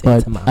me. Say But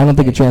it to my I don't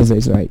think it face.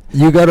 translates right.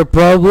 You got a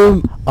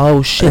problem?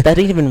 Oh shit, that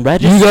didn't even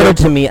gotta register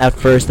to put- me at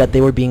first that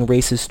they were being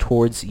racist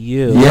towards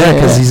you. Yeah,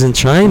 because Yeah. he's in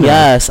China.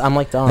 Yes, I'm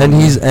like dumb. And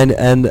he's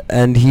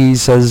and he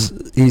says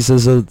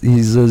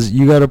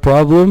you got a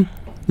problem?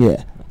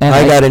 Yeah. And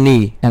I got a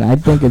knee. And I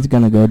think it's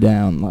gonna go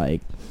down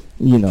like,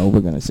 we're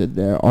gonna sit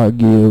there,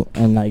 argue,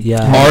 and like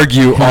Yeah.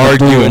 Argue have a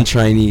duel, in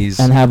Chinese.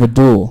 and have a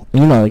duel.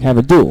 Like have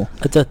a duel.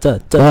 But as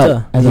He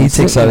I'm takes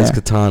sitting out his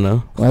there-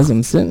 katana. Well, as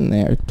I'm sitting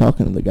there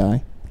talking to the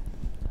guy,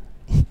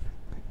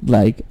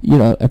 like,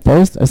 at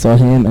first I saw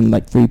him and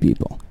like 3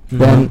 people. Mhm.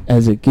 Then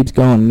as it keeps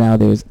going, now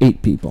there's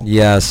 8 people.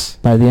 Yes.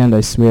 By the end,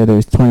 I swear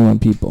there's 21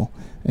 people,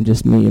 and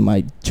just me and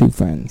my 2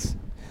 friends.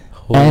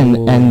 Oh.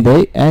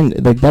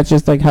 And like that's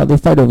just like how they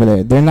fight over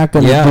there. They're not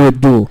gonna Yeah. do a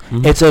duel.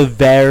 Mhm. It's a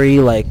very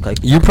like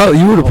You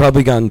would have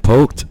probably gotten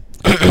poked.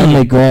 And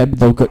they grab,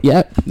 they'll go.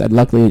 Yeah, that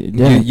luckily it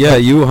didn't.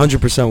 You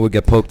 100% would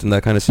get poked in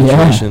that kind of Yeah,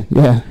 situation.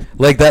 yeah.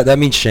 Like that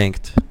means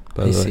shanked.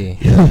 By I the way. see.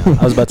 Yeah.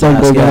 I was about to Like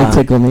ask. they're gonna Yeah.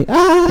 tickle me.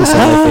 This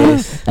on my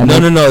face. And No,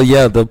 they- no.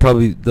 Yeah, they'll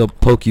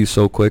poke you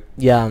so quick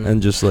Yeah.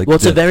 and just like. Well,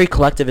 it's a dip. very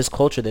collectivist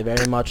culture. They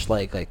very much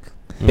like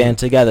Mm. band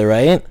together,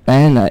 right?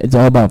 And it's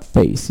all about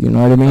face. You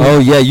know what I mean? Oh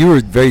yeah, you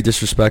were very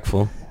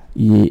disrespectful.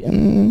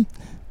 Yeah.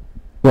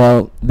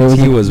 Well, there was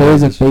He a, was there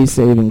was a racist. face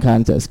saving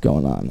contest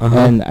going on, Uh-huh.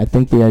 and I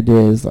think the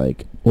idea is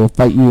like we'll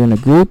fight you in a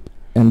group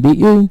and beat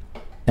you,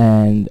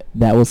 and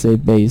that will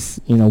save face.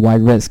 Why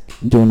risk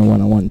doing a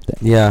one-on-one thing?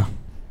 Yeah.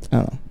 I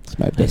don't know. It's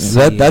my opinion.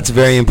 see. That's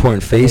very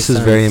important. Face is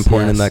makes very sense,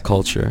 important in yes. that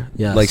culture.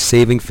 Yes. Like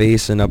saving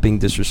face and not being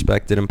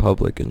disrespected in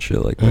public and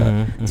shit like that.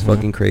 Mhm, It's mhm.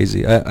 fucking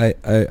crazy. I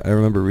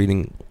remember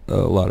reading a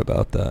lot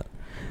about that.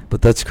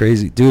 But that's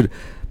crazy. Dude,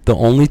 the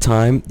only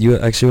time you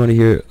actually want to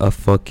hear a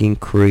fucking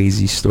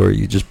crazy story,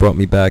 you just brought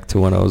me back to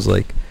when I was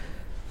like,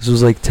 this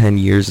was like 10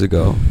 years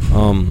ago.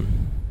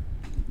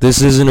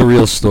 This isn't a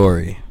real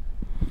story.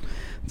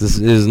 This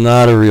is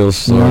not a real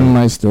story. None of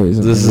my stories.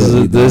 Have This been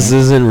really this bad.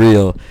 isn't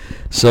real.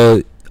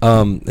 So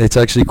it's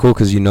actually cool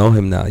because you know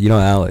him now. You know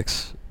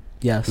Alex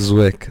Yes.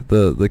 Zwick,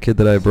 the kid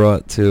that I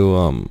brought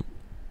to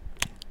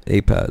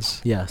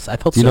APAS. Yes. I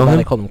felt Do you so know bad. him?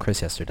 I called him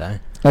Chris yesterday.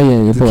 Oh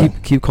yeah, you're full.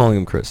 Keep calling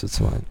him Chris. It's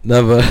fine.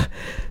 No, but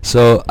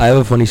so I have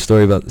a funny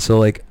story about. So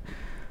like,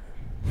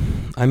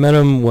 I met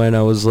him when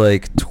I was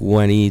like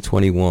 20,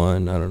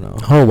 21. I don't know.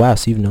 Oh wow,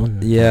 so you've known.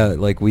 Yeah,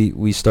 like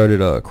we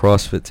started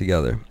CrossFit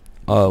together.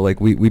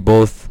 Like we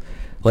both,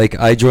 like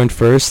I joined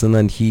first and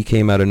then he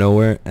came out of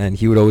nowhere and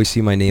he would always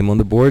see my name on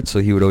the board, so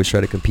he would always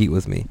try to compete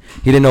with me.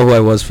 He didn't know who I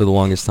was for the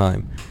longest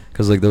time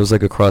because like there was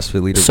like a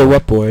CrossFit leaderboard. So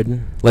what board?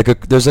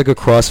 There's like a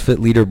CrossFit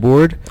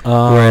leaderboard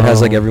where it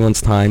has like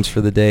everyone's times for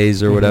the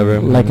days or whatever.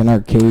 Mhm. Like an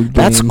arcade game.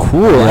 That's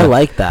cool. Yeah. I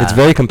like that. It's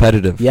very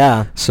competitive.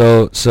 Yeah.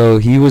 So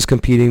he was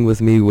competing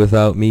with me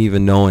without me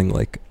even knowing,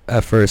 like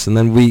at first, and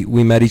then we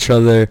met each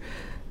other.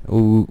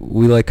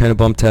 We like kind of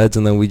bumped heads,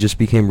 and then we just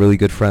became really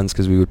good friends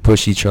because we would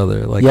push each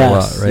other like yes,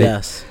 a lot, right?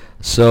 Yes.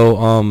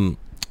 So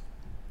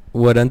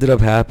what ended up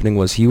happening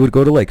was he would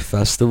go to like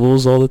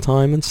festivals all the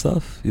time and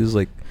stuff. He was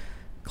like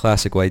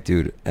classic white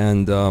dude,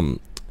 and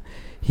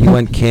he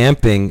went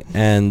camping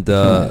and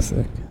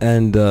Classic.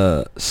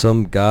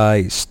 some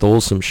guy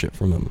stole some shit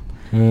from him.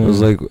 Mm. It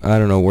was like, I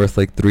don't know, worth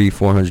like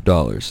 $400.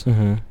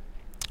 Mm-hmm.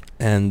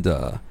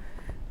 And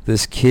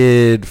this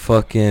kid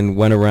fucking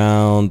went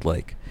around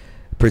like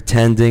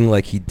pretending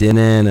like he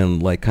didn't,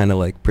 and like kind of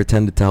like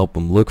pretended to help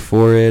him look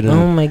for it. And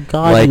Oh my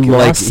god! like you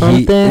lost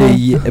something.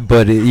 yeah.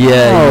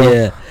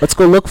 Oh, let's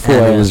go look for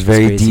And it. it was That's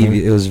very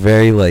crazy. it was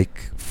very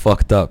like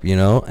fucked up,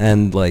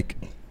 and like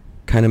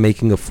kind of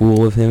making a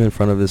fool of him in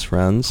front of his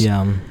friends.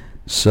 Yeah.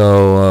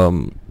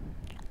 So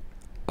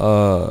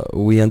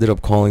we ended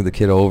up calling the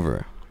kid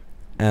over,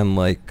 and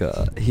like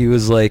he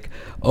was like,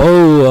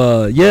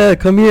 oh yeah,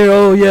 come here,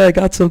 oh yeah, I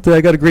got something,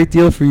 I got a great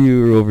deal for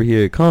you over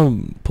here,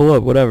 come pull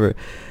up, whatever.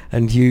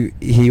 And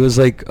he was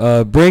like,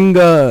 bring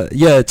yeah,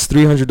 it's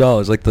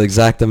 $300, like the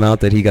exact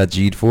amount that he got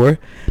G'd for.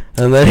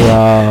 And then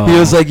Wow. he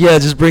was like, yeah,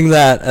 just bring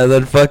that. And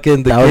then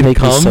fucking the That would kid make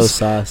me comes, so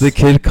sus. the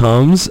kid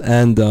comes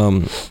and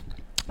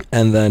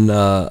And then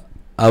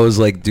I was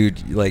like,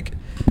 dude, like,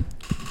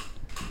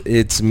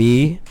 it's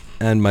me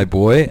and my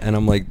boy, and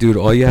I'm like, dude,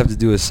 all you have to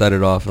do is set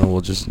it off, and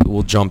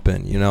we'll jump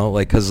in, you know,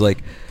 like, cause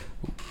like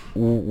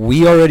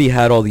we already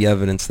had all the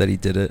evidence that he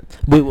did it.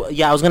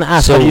 Yeah, I was gonna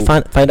ask. So how did you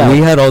find out? we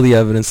had all the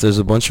evidence. There's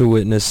a bunch of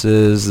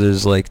witnesses.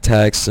 There's like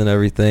texts and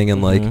everything,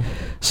 and like, Mhm.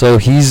 so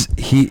he's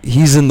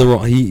in the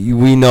wrong.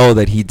 We know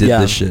that he did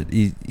Yeah. this shit.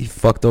 He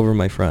fucked over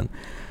my friend.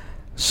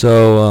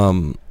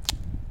 So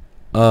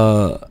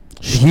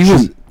he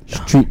was.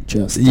 Street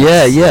justice.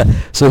 Yeah.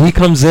 So he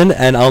comes in,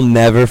 and I'll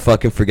never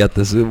fucking forget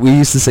this. We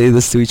used to say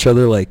this to each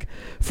other like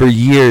for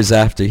years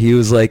after. He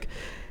was like,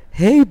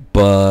 "Hey,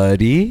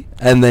 buddy,"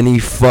 and then he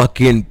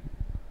fucking,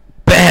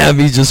 bam!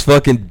 He just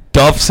fucking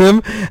duffs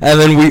him, and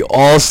then we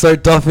all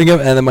start duffing him,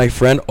 and then my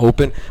friend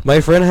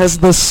has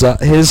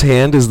his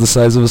hand is the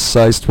size of a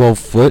size 12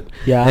 foot,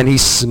 Yeah. and he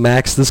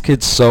smacks this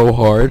kid so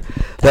hard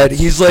that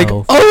he's so like,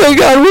 funny. "Oh my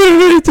god, what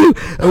did I do?"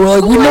 And we're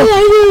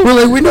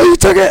like, we know you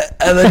took it,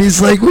 and then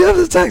he's like, "We have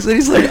the text," and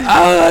he's like,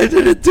 "Oh, I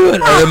didn't do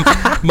it," and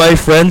then my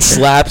friend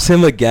slaps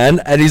him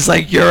again, and he's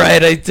like, "You're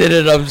right, I did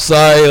it, I'm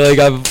sorry, like,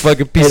 I'm a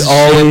fucking piece It of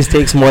always shit."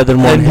 takes more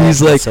than one. And hit. he's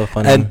That's like, so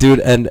funny. and dude,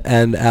 and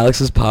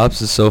Alex's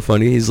pops is so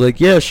funny. He's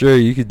like, "Yeah, sure,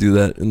 you could do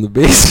that in the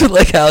basement."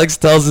 Like Alex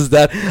tells his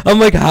dad. I'm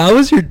like, "How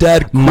is your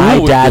dad cool My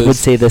with dad this?" would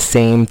say the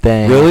same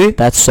thing. Really?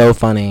 That's so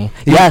funny.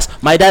 He- Yes,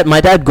 my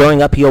dad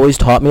growing up, he always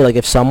taught me, like,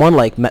 if someone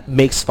like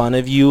makes fun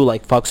of you,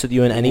 like fucks with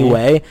you in any Mhm.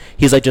 way,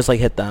 he's like, just like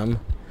hit them.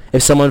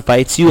 If someone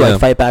fights you, Yeah. like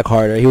fight back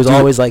harder. He was Dude-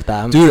 always like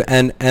that. Dude,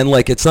 and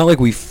like, it's not like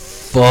we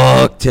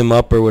fucked him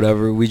up or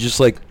whatever. We just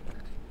like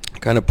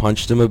kind of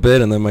punched him a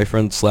bit, and then my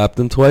friend slapped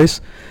him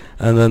twice,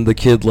 and then the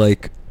kid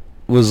like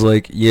was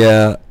like,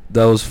 "Yeah,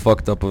 that was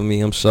fucked up of me.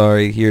 I'm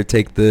sorry. Here,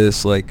 take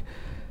this. Like,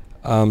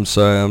 I'm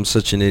sorry. I'm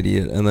such an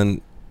idiot." And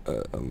then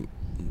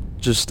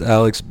just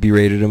Alex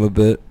berated him a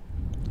bit,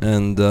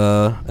 and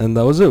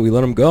that was it. We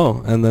let him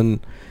go, and then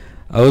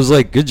I was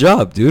like, "Good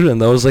job, dude,"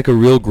 and that was like a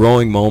real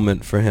growing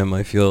moment for him.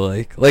 I feel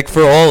like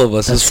for all of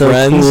us That's as so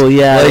friends. cool.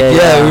 Yeah, like,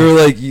 yeah. we were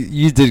like,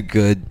 you did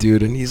good,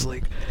 dude," and he's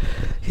like,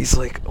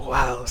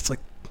 "Wow, it's like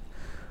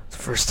the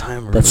first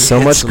time." I That's really so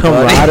hit much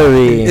somebody."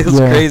 camaraderie. It was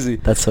Yeah. crazy.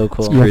 That's so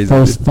cool. Your crazy,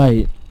 first dude.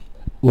 fight.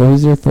 What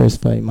was your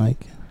first fight,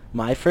 Mike?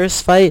 My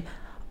first fight,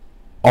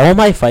 all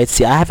my fights.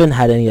 See, I haven't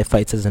had any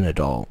fights as an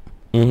adult,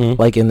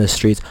 Mm-hmm. like in the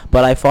streets.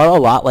 But I fought a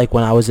lot, like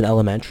when I was in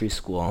elementary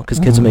school, because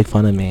kids would Mhm. make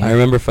fun of me. I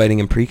remember fighting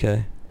in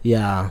pre-K.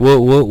 Yeah.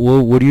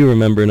 What do you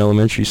remember in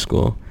elementary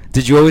school?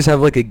 Did you always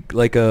have like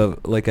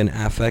an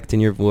affect in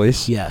your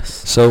voice?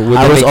 Yes. So would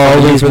I they was make fun of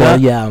you always for more,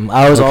 that? yeah.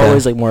 I was Okay.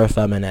 always like more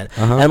effeminate,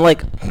 Uh-huh. and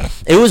like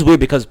it was weird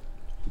because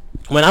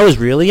when I was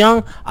really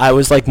young, I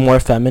was like more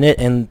effeminate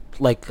in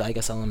like I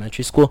guess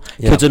elementary school.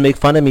 Yeah. Kids would make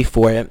fun of me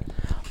for it,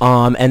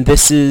 and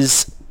this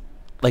is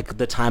like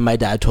the time my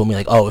dad told me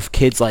like, oh, if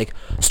kids like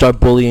start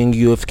bullying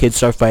you, if kids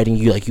start fighting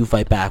you, like you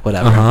fight back,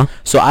 whatever. Uh-huh.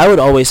 So I would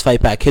always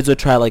fight back. Kids would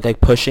try like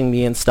pushing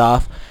me and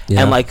stuff,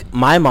 Yeah. and like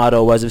my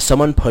motto was if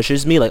someone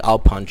pushes me, like I'll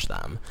punch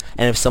them,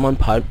 and if someone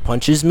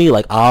punches me,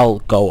 like I'll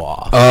go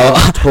off.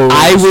 I'll totally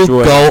I will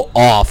destroy go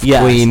off,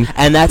 Yes. Queen.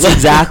 And that's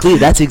exactly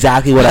what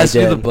I Pass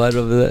me the did. butt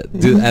over that,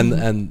 dude,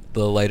 and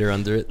the lighter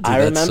under it. Dude, I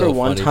that's remember so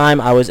one funny.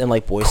 time I was in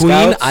like Boy Queen,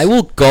 Scouts. I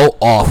will go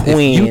off. If you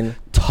Queen.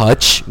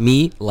 touch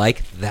me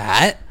like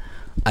that,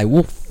 I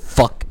will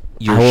fuck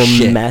your I will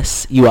shit.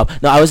 mess you up.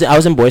 No, I was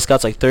in Boy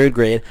Scouts like 3rd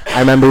grade. I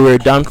remember we were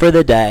done for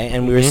the day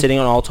and we were Mhm. sitting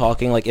and all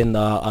talking like in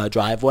the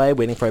driveway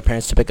waiting for our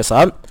parents to pick us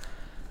up.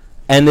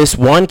 And this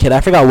one kid,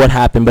 I forgot what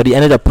happened, but he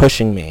ended up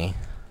pushing me.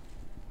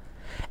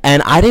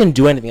 And I didn't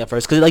do anything at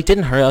first because it like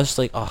didn't hurt. I was just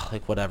like, oh,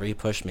 like whatever, he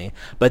pushed me.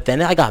 But then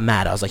I got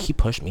mad. I was like, he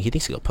pushed me. He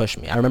thinks he'll push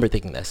me. I remember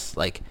thinking this,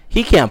 like,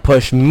 he can't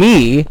push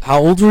me. How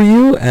old were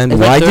you, and It's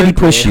why like did he 3rd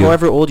push grade, you?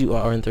 However old you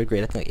are in 3rd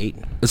grade, I think like 8.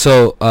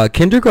 So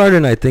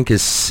kindergarten, I think,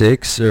 is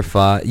 6 or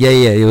 5. Yeah,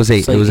 it was 8.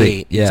 It's like it was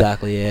 8. Yeah.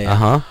 Exactly. Yeah. Uh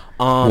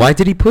huh. Why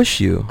did he push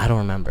you? I don't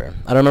remember.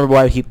 I don't remember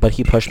why but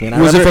he pushed me. And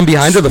I Was it remember from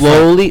behind or the front?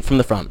 slowly from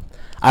the front.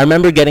 I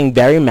remember getting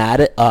very mad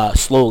at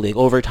slowly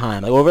over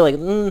time, like over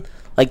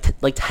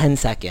like 10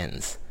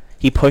 seconds.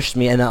 He pushed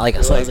me, and then like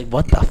so I was like,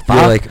 what the fuck?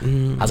 You're like, I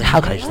was like,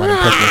 how could I just let him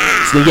push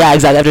me? So yeah,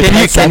 exactly. After 10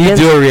 Can seconds,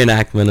 you do a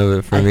reenactment of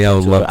it for me? I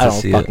would love I to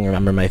don't see fucking it.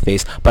 remember my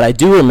face, but I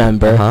do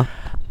remember. Uh-huh.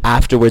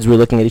 Afterwards, we were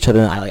looking at each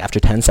other, and I like after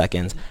 10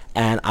 seconds,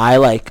 and I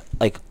like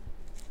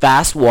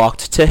fast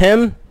walked to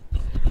him.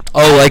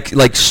 Oh,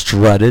 like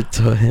strutted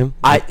to him.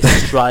 I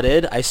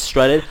strutted.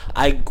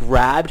 I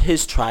grabbed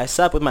his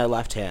tricep with my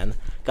left hand,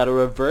 got a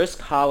reverse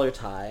collar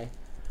tie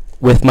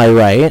with my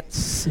right,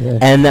 Sick.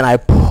 and then I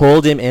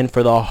pulled him in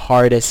for the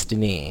hardest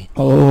knee.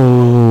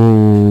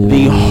 Oh.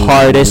 The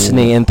hardest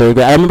knee in 3rd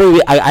grade. I remember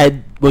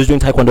I was doing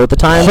taekwondo at the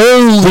time.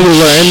 Holy we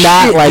learned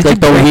that shit, like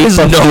did the you break week his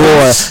before.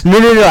 nose?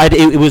 No.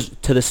 It was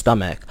to the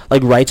stomach,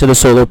 like right to the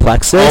solar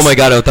plexus. Oh my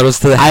god, I thought it was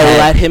to the I head.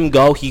 let him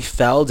go. He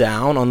fell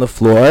down on the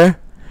floor.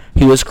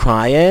 He was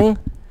crying,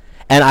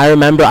 and I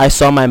remember I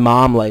saw my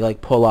mom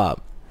like pull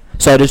up.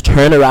 So I just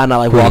turned around and I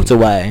like walked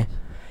away.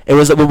 It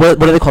was what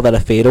do they call that? A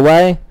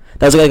fadeaway?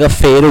 That was like a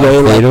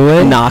fadeaway, fadeaway?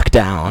 like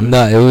knockdown.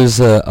 No, it was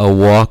a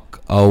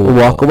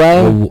walk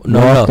away?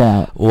 Walk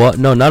out. What?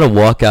 No, not a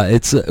walkout.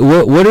 It's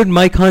what did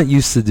Mike Hunt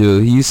used to do?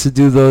 He used to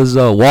do those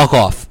walk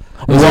off.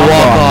 It was a walk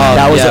off.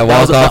 That was Yeah, a,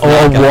 that was a, walk-off, or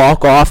a knockout.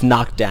 walk off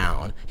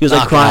knockdown. He was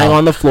like Knock crying out.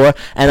 on the floor,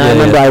 and I Yeah,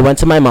 remember yeah. I went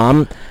to my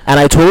mom and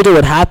I told her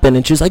what happened,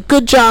 and she was like,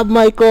 "Good job,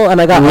 Michael," and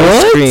I got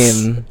ice What?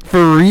 cream.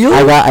 For real?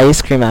 I got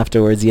ice cream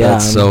afterwards. Yeah,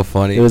 That's so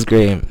funny. It was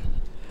great.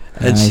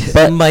 And Nice.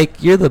 but Mike,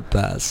 you're the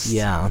best.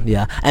 Yeah,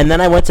 yeah. And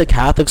then I went to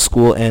Catholic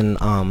school in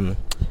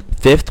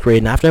 5th grade,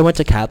 and after I went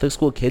to Catholic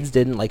school, kids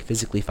didn't like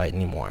physically fight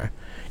anymore.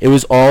 It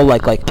was all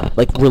like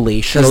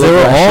relational. Because they were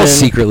all aggression.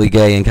 secretly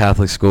gay in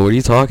Catholic school. What are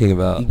you talking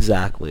about?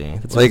 Exactly.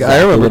 That's Like, I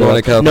exactly remember what it going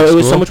was. to Catholic No, it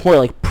was so school. much more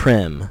like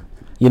prim.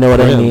 You know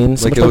what I Prim. mean?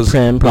 So Like much it more was,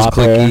 prim, it was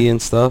proper. cliquey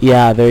and stuff.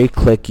 Yeah, very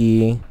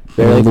cliquey,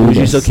 very like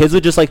bougie. So Elitist. kids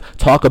would just like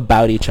talk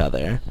about each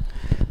other.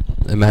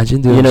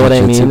 Imagine doing You know what I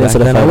jiu-jitsu mean? back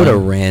Instead of then. I would have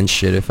fighting. ran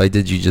shit if I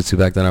did jiu-jitsu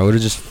back then. I would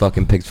have just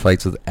fucking picked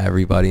fights with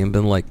everybody and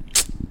been like,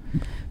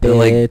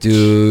 Bitch.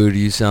 dude,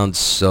 you sound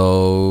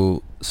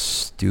so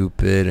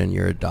stupid and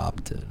you're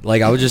adopted.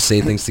 Like, I would just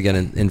say things to get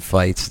in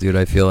fights, dude.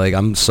 I feel like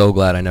I'm so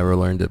glad I never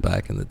learned it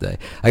back in the day.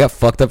 I got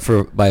fucked up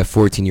by a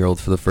 14-year-old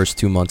for the first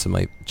 2 months of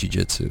my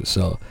jiu-jitsu.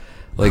 So,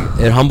 like,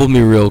 it humbled me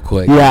real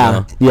quick. you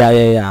Yeah, know?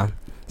 yeah.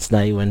 So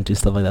now you wouldn't do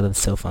stuff like that. That's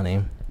so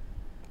funny.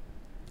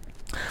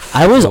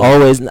 I was Cool.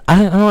 always,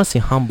 I don't want to say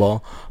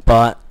humble,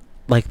 but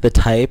like the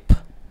type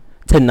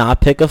to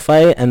not pick a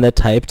fight and the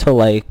type to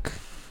like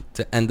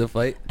To end a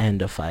fight.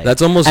 end a fight.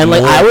 That's almost And, more,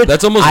 like, I would-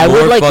 that's almost I would,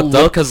 more like, fucked up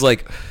look- because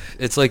like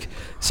it's like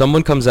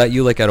someone comes at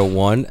you like at a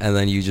 1 and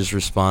then you just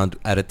respond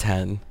at a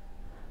 10.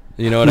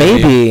 You know what I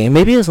mean?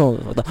 Maybe it's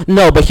not,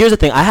 no, but here's the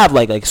thing. I have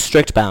like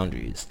strict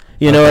boundaries.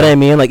 You know what Okay. I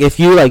mean? Like if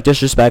you like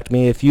disrespect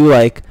me, if you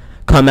like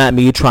come at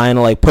me trying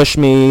to like push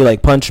me,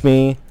 like punch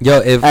me Yo,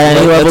 if at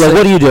any level, let's like say-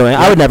 what are you doing?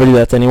 I would never do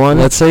that to anyone.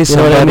 Let's say You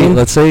know what I somebody mean?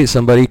 let's say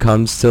somebody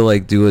comes to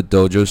like do a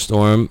dojo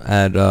storm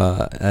at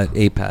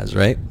APAS,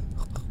 right?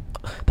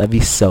 That'd be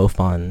so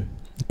fun.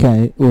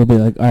 Okay, we'll be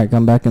like, all right,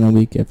 come back in a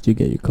week after you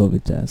get your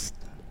COVID test.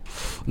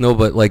 No,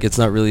 but like it's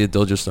not really a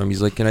dojo storm.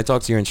 He's like, "Can I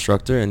talk to your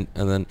instructor?" And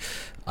then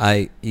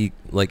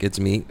it's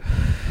me.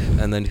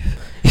 And then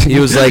he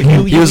was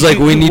like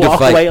we need to walk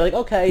fight. away, you're like,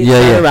 okay, Yeah,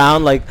 turn yeah.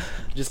 around, like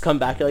just come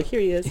back. You're like, here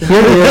he is.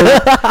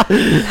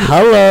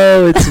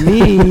 Hello, it's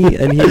me.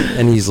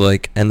 And he's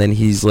like, and then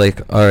he's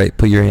like, all right,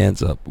 put your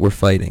hands up. We're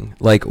fighting.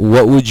 Like,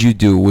 what would you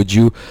do? Would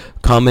you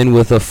come in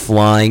with a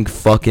flying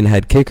fucking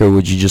head kick, or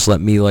would you just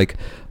let me like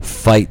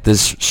fight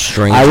this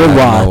stranger? I would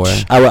out of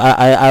watch. nowhere?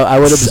 I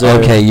would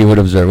observe. Okay, you would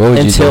observe. What would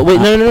Until you do?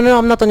 wait, no,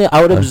 I'm not done yet.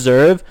 I would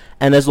observe,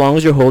 and as long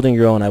as you're holding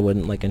your own, I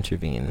wouldn't like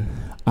intervene.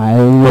 I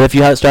But would, if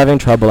you start having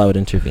trouble, I would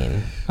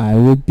intervene. I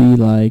would be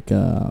like,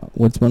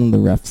 what's one of the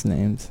refs'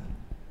 names?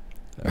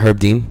 Herb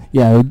Dean?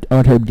 Yeah, I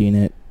would Herb Dean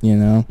it. You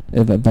know,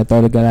 if I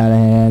thought it got out of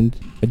hand,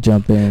 I'd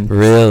jump in.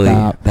 Really?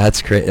 Stop.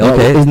 That's crazy. Well,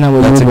 Okay, isn't that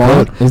what that's you a would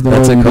code. want? Isn't that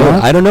That's what a you code.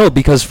 want? I don't know,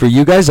 because for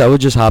you guys, I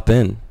would just hop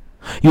in.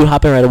 You would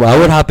hop in right away. I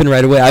would hop in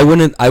right away. I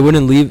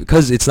wouldn't leave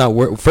because it's not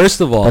work. First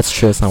of all, That's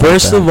true. It's not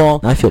First worth of that.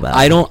 all, I feel bad.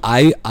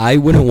 I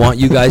wouldn't want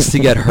you guys to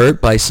get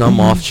hurt by some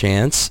off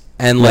chance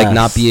and like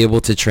not Yes. be able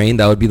to train.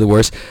 That would be the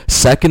worst.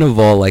 Second of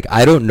all, like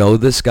I don't know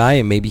this guy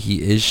and maybe he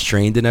is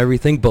trained and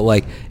everything, but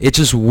like it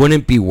just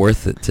wouldn't be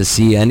worth it to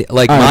see any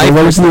like All right, my but what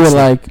if first you were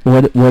instinct- like,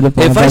 what if one if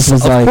of I us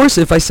was of like, course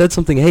if I said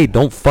something, hey,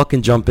 don't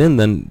fucking jump in,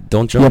 then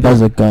don't jump yeah, in. but I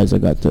was like, guys, I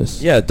got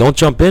this. Yeah, don't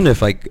jump in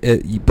if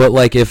but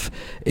like if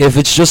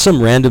it's just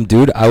some random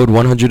dude, I would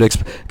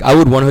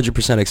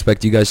 100%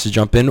 expect you guys to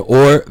jump in,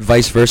 or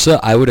vice versa.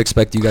 I would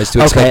expect you guys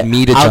to expect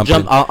me to jump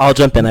in. I'll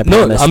jump in. I No,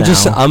 promise. I'm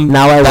just now. I'm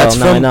now I will. that's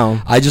Now I from-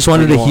 know. I just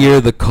wanted to Now you hear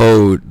won't.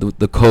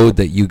 the code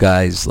that you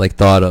guys like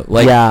thought of.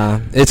 Like yeah.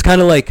 it's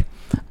kind of like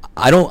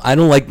I don't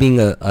like being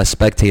a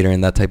spectator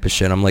in that type of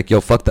shit. I'm like,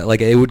 yo, fuck that.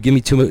 Like it would give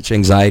me too much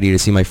anxiety to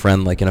see my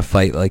friend like in a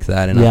fight like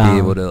that and not Yeah. be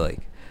able to like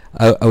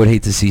I would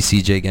hate to see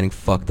CJ getting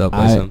fucked up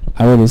by some.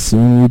 I would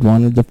assume you'd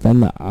want to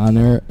defend the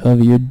honor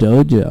of your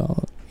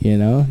dojo. You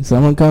know,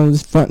 someone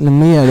comes fronting to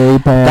me at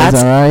APAS,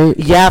 That's- all right?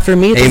 Yeah, for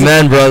me, it's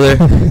Amen, brother.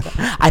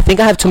 I think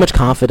I have too much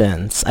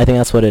confidence. I think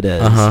that's what it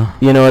is. Uh-huh.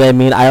 You know what I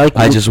mean? I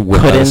just whip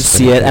out a couldn't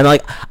see spinning it, and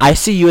like I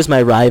see you as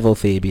my rival,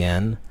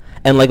 Fabian,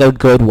 in like a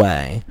good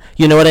way.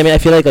 You know what I mean? I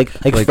feel like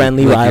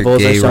friendly like your rivals are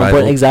gay so rival?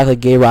 important. Exactly,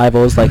 gay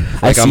rivals. Like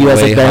I Like, see I'm you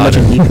as way like very much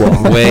an hotter.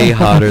 equal. Way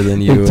hotter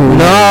than you. It's a-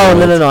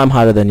 No. I'm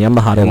hotter than you. I'm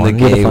the hotter In the one.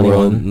 You're the gay funny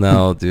world, one.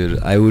 no, dude.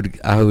 I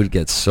would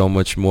get so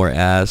much more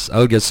ass. I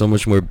would get so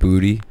much more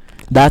booty.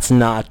 That's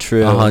not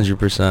true.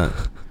 100%.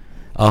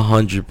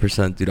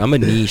 100%, dude. I'm a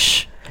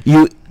niche.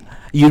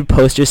 You'd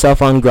post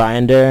yourself on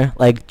Grindr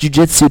like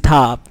jujitsu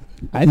top.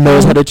 I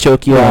Knows know. how to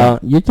choke you Yeah, out.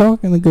 You're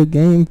talking a good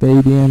game,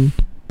 Fabian.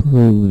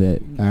 Prove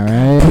it, all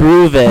right?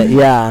 Prove it.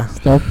 Yeah.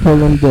 Stop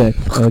pulling dick,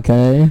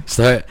 okay?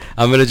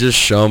 I'm gonna just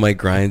show my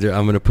grinder.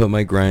 I'm gonna put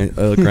my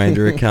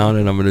grinder account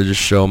and I'm gonna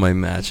just show my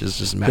matches.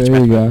 Just match.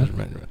 There you go.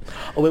 match.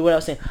 Oh wait, what I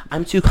was saying?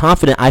 I'm too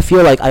confident. I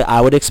feel like I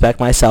would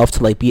expect myself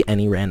to like be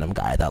any random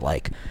guy that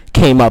like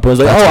came up and was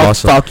like, That's oh,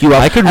 awesome. I'll fuck you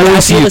up. I could And really I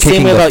see feel you the same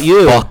kicking way the about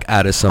you. fuck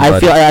out of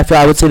somebody. I feel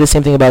I would say the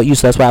same thing about you.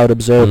 So that's why I would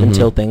observe Mhm.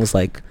 until things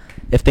like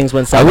if things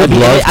went south. I would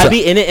love I'd to-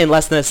 be in it in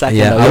less than a second.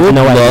 Yeah, though. I You would have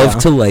no love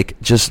idea. to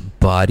like just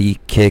body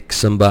kick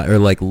somebody or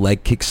like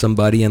leg kick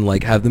somebody and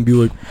like have them be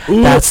like,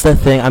 "Ooh, That's the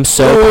thing. I'm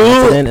so ooh,"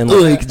 confident and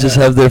like just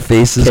have their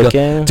faces go.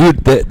 kicking. Dude,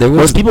 there was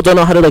Most people don't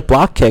know how to like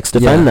block kicks,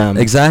 defend Yeah, them.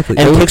 exactly.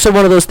 And There kicks are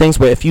one of those things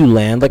where if you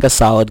land like a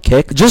solid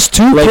kick, just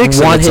two like kicks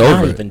and one it's hit,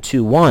 not over. even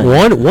two, one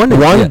One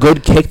yeah.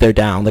 good kick, they're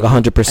down like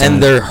 100%.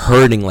 And they're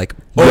hurting like,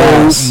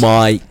 Yes. oh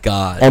my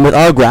god. And with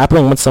our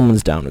grappling, once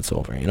someone's down, it's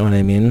over. You know what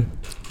I mean?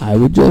 I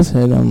would just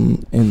hit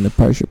him in the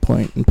pressure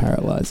point and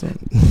paralyze him.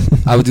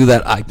 I would do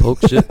that eye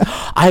poke shit.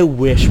 I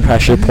wish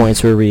pressure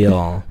points were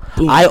real.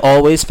 I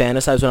always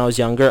fantasized when I was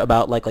younger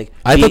about like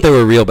I thought they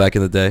were real back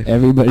in the day.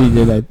 Everybody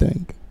did, I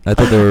think. I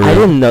thought they were real. I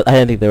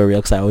didn't think they were real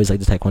because I always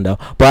liked the Taekwondo.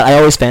 But I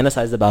always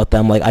fantasized about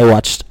them. Like I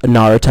watched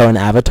Naruto and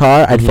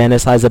Avatar. I'd Mhm.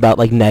 fantasize about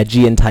like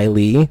Neji and Ty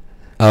Lee.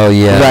 Oh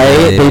yeah. Right?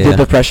 yeah, They yeah. did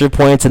the pressure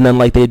points and then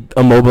like they'd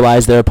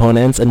immobilize their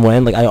opponents and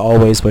win. Like I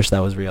always wish that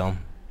was real.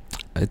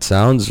 It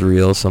sounds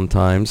real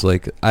sometimes.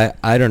 Like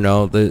I don't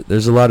know.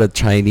 There's a lot of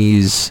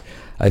Chinese.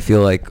 I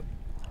feel like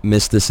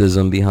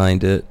mysticism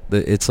behind it.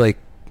 It's like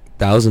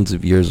thousands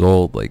of years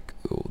old. Like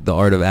the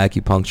art of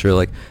acupuncture.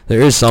 Like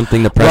there is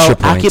something to pressure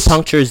points.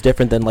 Acupuncture is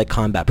different than like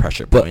combat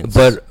pressure points.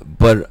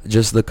 But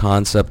just the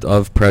concept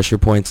of pressure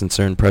points and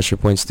certain pressure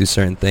points do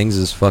certain things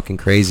is fucking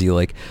crazy.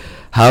 Like,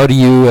 how do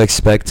you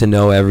expect to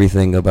know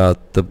everything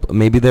about the?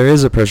 Maybe there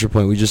is a pressure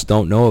point we just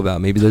don't know about.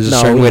 Maybe there's a No,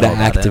 certain we way to know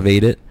about it.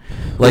 activate it. We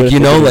Like would've you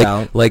know, figured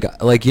it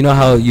out. like you know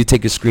how you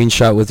take a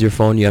screenshot with your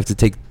phone. You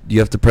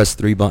have to press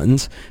 3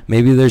 buttons.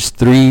 Maybe there's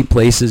 3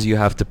 places you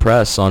have to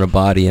press on a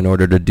body in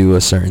order to do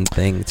a certain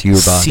thing to your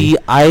body. See,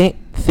 I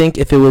think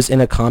if it was in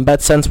a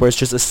combat sense where it's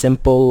just a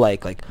simple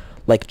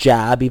like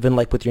jab, even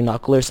like with your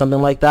knuckle or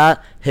something like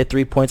that, hit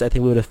 3 points, I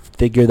think we would have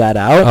figured that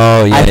out.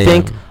 Oh, yeah, I yeah.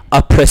 think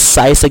a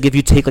precise, like if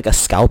you take like a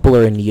scalpel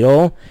or a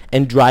needle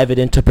and drive it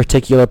into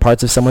particular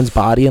parts of someone's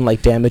body and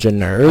like damage a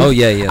nerve. Oh,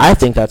 yeah. I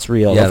think that's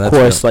real. Yeah, of that's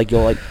course, real. like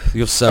you'll like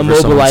You'll sever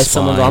immobilize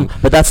someone's spine. arm,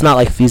 but that's not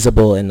like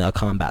feasible in a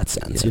combat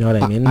sense. Yeah. You know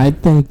what I mean? I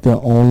think the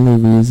only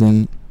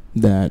reason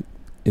that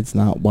it's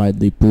not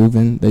widely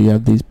proven that you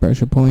have these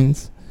pressure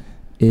points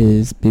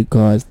is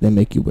because they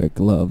make you wear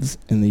gloves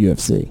in the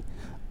UFC.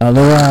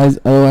 Otherwise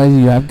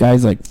you have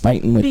guys like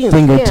fighting with Being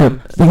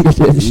fingertip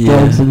strokes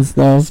Yeah. and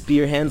stuff.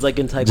 Spear hands like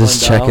in Taekwondo.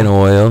 Just checking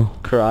oil.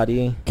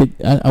 Karate.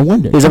 I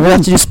wonder. Does everyone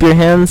have to do spear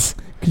hands?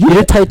 Could You you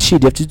did Tai Chi. Do you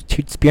have to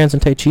do spear hands in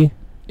Tai Chi?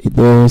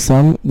 There are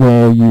some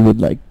where you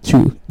would like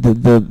chew.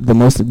 The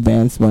most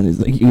advanced one is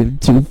like you have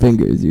 2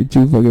 fingers. Your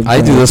 2 fucking. I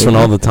do pointer this one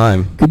all fingers. the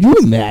time. Could you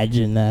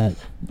imagine that?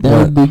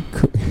 That would be.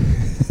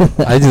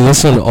 I do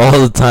this one all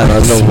the time. I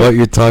don't know what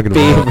you're talking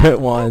about.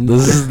 Favorite one.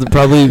 This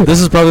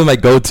is probably my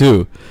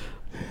go-to.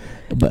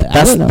 But I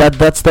That's don't know.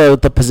 that's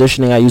the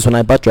positioning I use when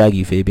I butt drag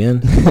you,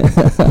 Fabian.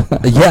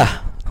 Yeah.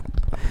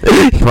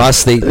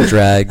 Prostate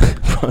drag.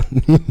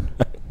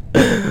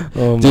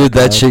 Oh my Dude,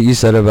 that God. shit you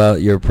said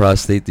about your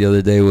prostate the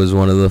other day was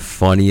one of the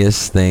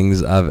funniest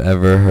things I've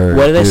ever heard.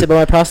 What did I dude. say about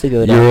my prostate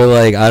the other You day? were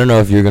like, I don't know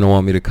if you're gonna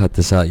want me to cut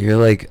this out. You're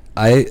like,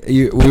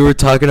 we were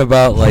talking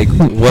about like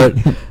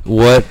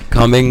what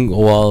coming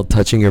while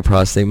touching your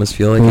prostate must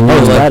feel like. And Oh, you're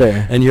it's like,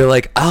 better. And you're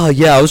like, oh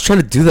yeah, I was trying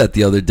to do that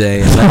the other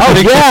day. And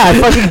Oh yeah,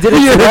 I fucking did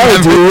it You today,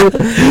 remember?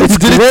 dude. It's You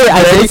did it great.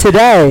 I did it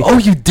today? today. Oh,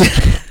 you did.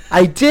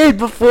 I did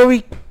before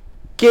we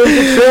came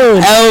to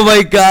film. Oh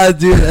my god,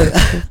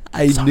 dude.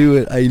 I knew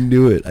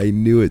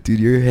it, dude.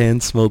 Your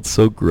hand smelled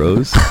so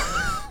gross.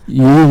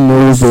 You were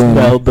moving.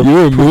 Smelled the You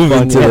were poop moving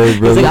on today, you.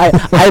 brother.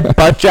 It's like I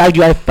butt dragged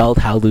you. I felt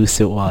how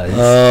loose it was.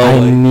 Oh I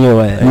my- knew You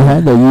it.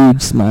 had a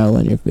huge smile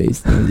on your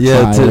face. the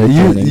Yeah, entire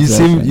you training you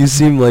session.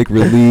 seem like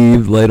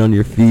relieved, light on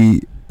your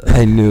feet.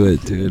 I knew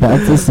it, dude.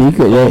 That's a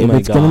secret. Oh Yeah, my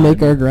it's gonna God.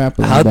 make our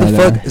grappling How the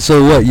better. fuck?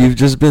 So what? You've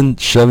just been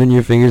shoving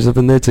your fingers up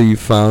in there till you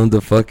found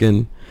the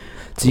fucking.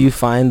 Do you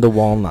find the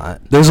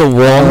walnut? There's a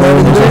walnut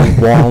in There's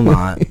a there.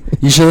 walnut.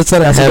 You sure that's not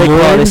That's a what they call it.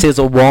 They hemorrhoid? say it's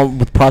a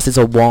with prostate's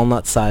a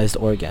walnut-sized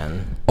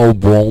organ. A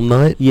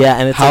walnut? Yeah,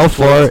 and it's How like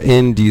far close-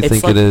 in do you it's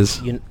think like, it is?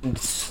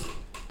 It's a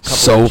couple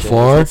So inches.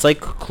 far? It's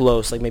like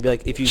close, like maybe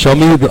like if you Show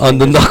me on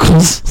the fingers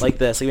knuckles. like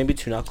this, like maybe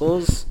 2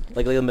 knuckles,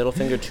 like the middle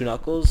finger, 2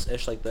 knuckles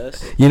ish, like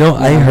this. You know,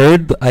 I Yeah.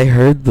 heard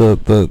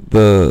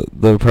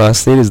the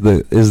prostate is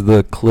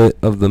the clit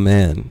of the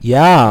man.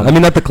 Yeah. I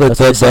mean, not the clit, That's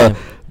what they say.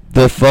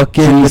 the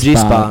fucking The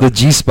G-spot. the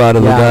G spot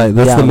of Yeah, the guy.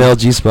 That's yeah. the male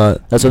G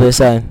spot. That's what they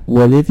say.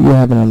 What if you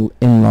have an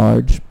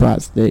enlarged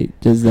prostate?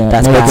 Does that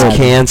That's make bad. That's it,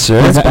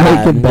 cancer. does That's that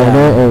make bad, it better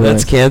yeah. or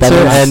That's worse? cancer,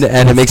 is-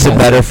 and it makes it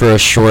that's better bad. for a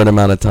short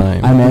amount of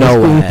time. I'm No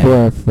asking way.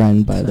 for a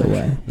friend, by the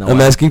way. No I'm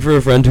way. asking for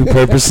a friend who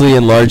purposely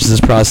enlarged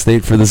his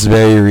prostate for this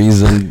very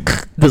reason.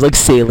 There's like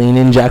saline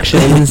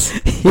injections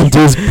into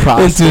his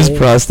prostate. Into his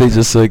prostate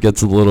just so it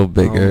gets a little Oh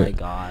bigger. my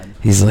god.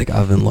 He's like,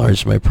 I've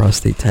enlarged my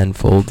prostate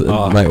tenfold, and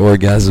Oh. my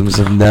orgasms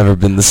have never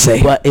been the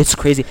same. But it's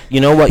crazy.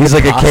 You know what? He's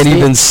your like, I can't prostate-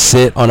 even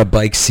sit on a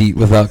bike seat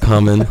without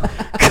coming.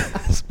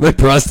 'Cause my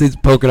prostate's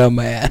poking out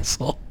my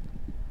asshole.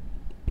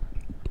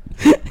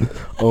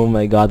 Oh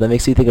my god, that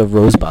makes me think of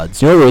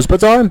rosebuds. You know what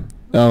rosebuds are?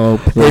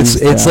 Oh,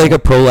 please. It's like a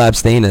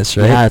prolapsed anus,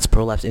 right? Yeah, it's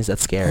prolapse anus.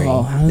 That's scary.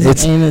 Oh, how does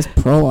It's- anus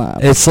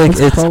prolapse? It's like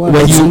What's it's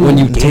prolapse when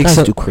you mean? take guys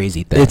some. do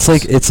crazy things.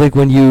 It's like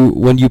when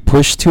you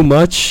push too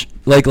much.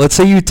 Like let's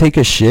say you take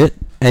a shit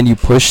and you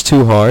push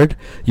too hard,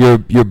 your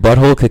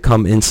butthole could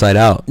come inside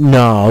out.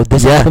 no,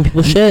 this Yeah. happens when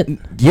people shit.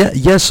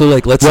 Yeah. So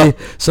like, let's Well, say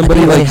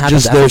somebody I think when it like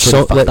happens, just they're that's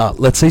so. pretty fucked up.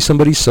 Let's say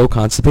somebody's so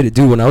constipated,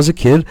 dude. When I was a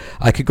kid,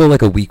 I could go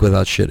like a week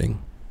without shitting.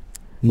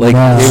 Like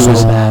No.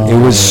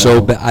 it was so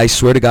bad. I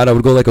swear to God, I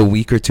would go like a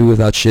week or two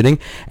without shitting,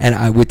 and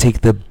I would take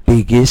the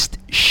biggest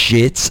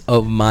shits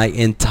of my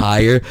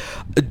entire,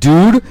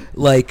 dude.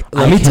 Like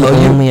let I me can tell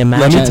you, only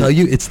imagine.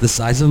 it's the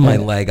size of my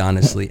leg,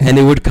 honestly, and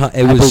it would it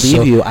I was believe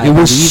so you. I it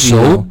was believe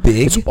so you.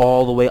 big, It's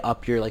all the way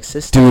up your like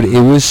system. dude.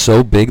 It was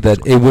so big that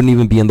it wouldn't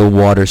even be in the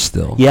water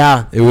still.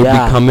 Yeah. It would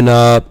yeah. be coming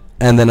up,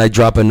 and then I'd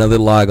drop another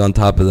log on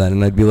top of that,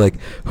 and I'd be like,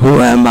 "Who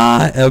am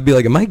I?" And I'd be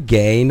like, "Am I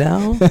gay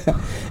now?"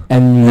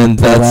 And you And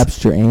that's-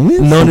 prolapsed your anus?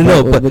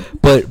 No,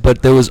 What-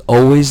 but there was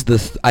always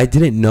I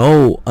didn't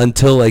know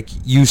until like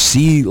you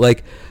see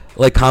like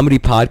comedy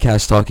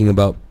podcasts talking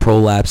about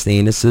prolapsed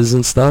anuses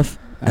and stuff.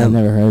 I've And,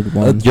 never heard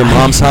one. Your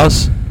mom's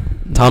house,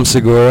 Tom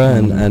Segura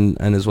Mhm.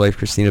 and his wife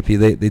Christina P.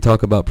 They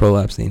talk about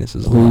prolapsed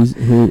anuses a lot.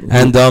 Who?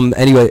 And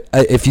anyway,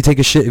 if you take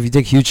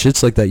huge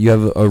shits like that, you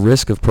have a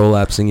risk of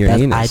prolapsing your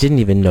anus. I didn't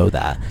even know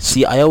that.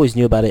 See, I always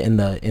knew about it in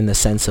the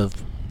sense of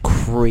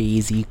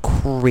crazy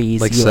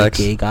Like sex?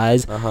 gay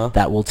guys Uh-huh.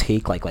 that will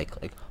take like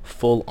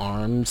full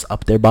arms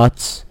up their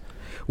butts.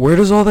 Where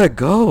does all that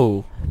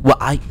go? Well,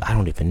 I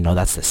don't even know.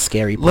 That's the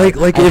scary part.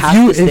 Like I if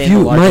have to stay if in the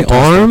you large my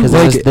intestine, arm 'cause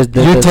like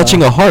there's you're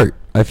touching a heart.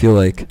 I feel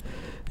like,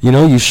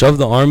 you shove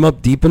the arm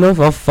up deep enough,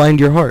 I'll find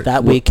your heart.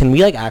 That way, can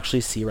we like actually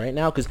see right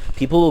now? Because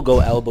people will go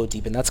elbow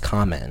deep, and that's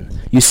common.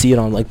 You see it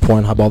on like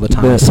Pornhub all the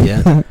time. I see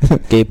it.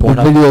 Gay The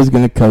Pornhub. video's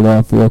gonna cut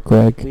off real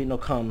quick. Wait, no,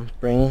 come.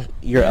 Bring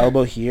your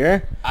elbow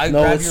here. I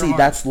No, grab let's your see. heart.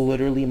 That's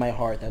literally my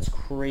heart. That's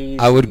crazy.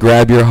 I would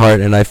grab your heart,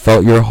 and I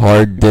felt your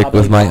hard dick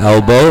with my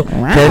Probably elbow.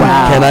 not.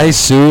 Can I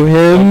sue Like,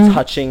 him?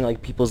 touching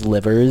like people's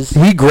livers.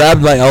 He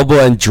grabbed my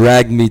elbow and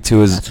dragged me to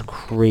his. That's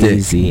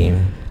crazy.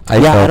 I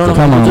yeah, I felt don't know it.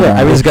 how Come people do it. on,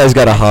 I guys. This guy's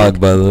got a hog,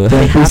 by the way.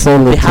 Don't be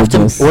so they have to.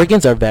 litigious.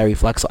 Organs are very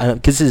flexible.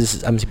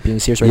 Because I'm being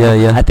serious right Yeah,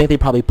 now. yeah. I think they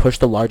probably push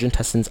the large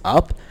intestines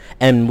up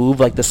and move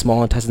like the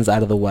small intestines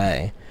out of the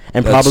way,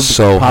 and That's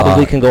probably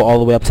hot. can go all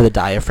the way up to the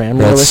diaphragm.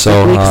 That's so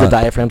realistically, because the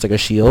hot. diaphragm's like a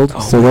shield.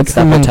 So what's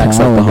the that protects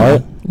like the mentality?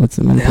 heart. What's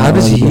the mentality How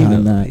does he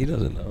behind know? that? He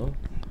doesn't know.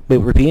 Wait,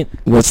 repeat.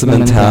 What's the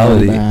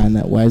mentality? behind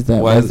that? Why is that?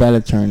 Why Why is- is that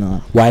a turn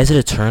on? Why is it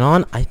a turn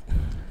on? I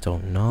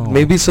don't know.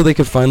 Maybe so they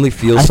could finally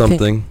feel I think-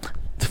 something.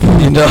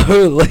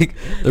 Like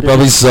they're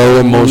probably so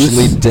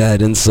emotionally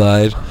dead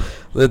inside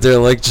that they're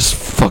like, just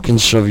fucking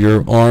shove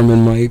your arm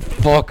in my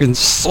fucking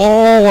soul.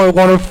 I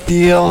want to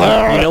feel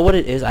it. You know what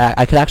it is?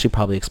 I could actually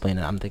probably explain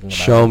it. I'm thinking about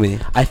Show it. me.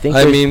 I think I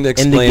there's- mean, in the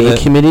explain gay it.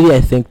 community,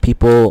 I think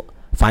people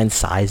find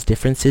size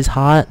differences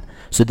hot.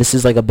 So this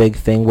is like a big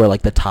thing where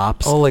like the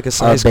tops Oh, like a are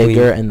size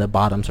bigger queen. and the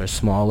bottoms are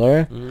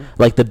smaller. Mhm.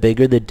 Like the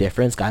bigger the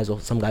difference,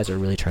 some guys are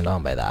really turned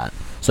on by that.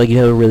 So like you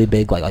have a really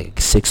big like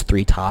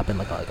 6'3" top and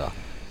like a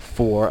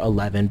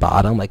 4'11"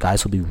 bottom. Like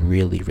guys will be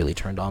really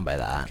turned on by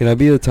that. Can I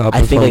be the top? I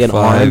if think I'm like an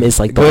 5? arm is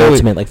like the Wait, wait.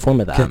 ultimate like form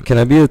of that. Can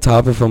I be the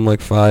top if I'm like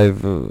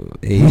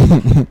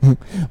 5'8"?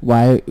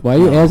 Why are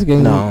you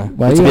asking? No,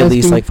 Why it's are you at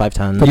least asking? like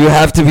 5'10". You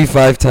have to be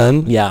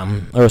 5'10". Yeah,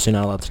 or else you're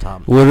not allowed to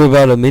top. What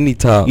about a mini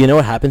top? You know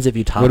what happens if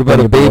you top? What about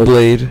when a you're below-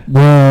 Beyblade?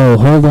 Whoa,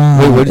 hold on.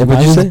 Wait, what'd If you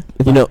I was- say?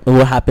 if You I- know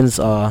what happens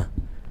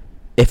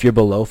if you're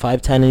below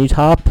 5'10" and you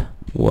top?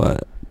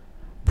 What?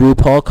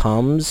 RuPaul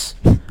comes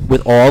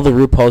with all the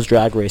RuPaul's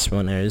Drag Race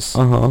runners,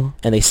 Uh-huh.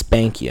 and they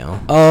spank you.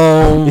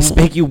 Oh. They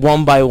spank you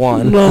one by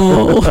one.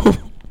 No.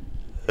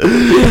 I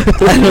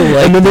don't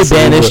like and then they this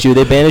banished anymore.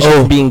 you. They banished you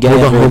from being gay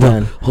hold on, ever hold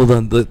again. on, hold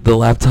on. The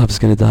laptop's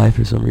gonna die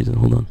for some reason.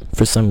 Hold on.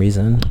 For some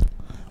reason. I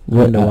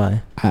What- don't know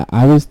why.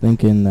 I was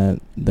thinking that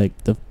like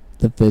the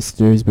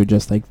fisters were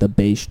just like the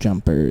base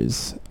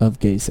jumpers of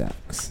gay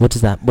sex. What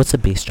is that? What's a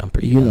base jumper?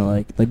 You even? know,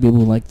 like people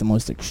who like the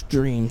most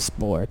extreme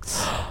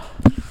sports.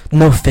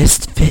 No,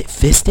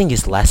 fisting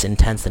is less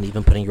intense than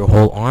even putting your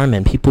whole arm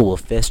in. People will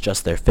fist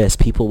just their fist.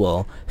 People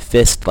will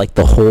fist like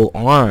the whole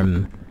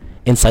arm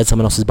inside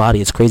someone else's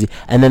body. It's crazy.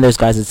 And then there's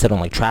guys that sit on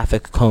like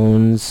traffic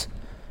cones.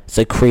 It's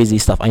like crazy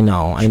stuff. I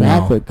know.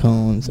 Traffic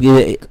cones. Yeah,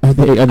 Are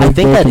they I think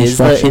for that is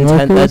the construction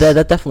intent. workers?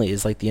 That definitely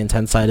is like the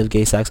intense side of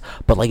gay sex.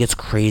 But like, it's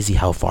crazy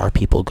how far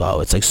people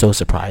go. It's like so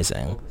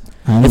surprising.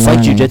 I'm It's like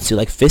learning. jujitsu.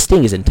 Like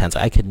fisting is intense.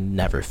 I could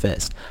never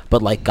fist,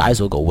 but like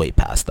guys will go way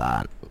past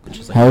that. Which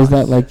is, like, How is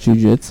that nice. like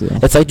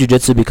jujitsu? It's like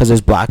jujitsu because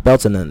there's black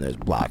belts and then there's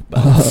black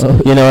belts.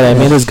 Oh. You know what I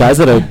mean? There's guys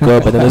that are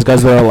good, but then there's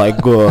guys that are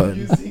like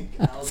good.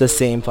 It's the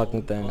same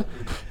fucking thing.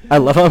 I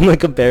love how I'm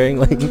like comparing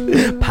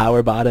like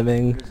power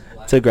bottoming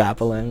to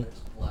grappling.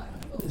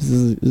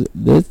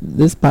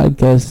 This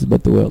podcast is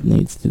what the world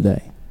needs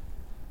today.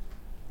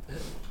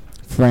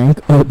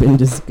 Frank, open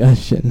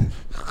discussion.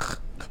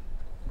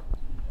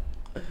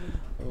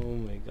 Oh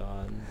my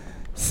god.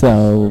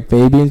 So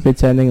Fabian's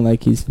pretending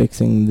like he's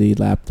fixing the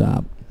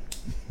laptop.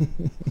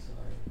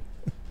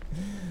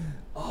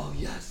 Oh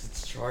yeah.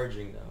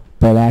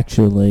 but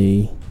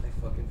actually,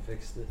 I fucking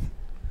fixed it.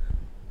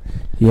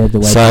 you had to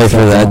wipe Sorry for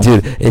yourself that,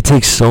 off. dude. It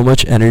takes so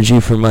much energy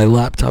for my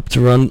laptop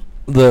to run.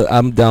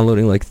 I'm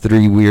downloading like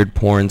 3 weird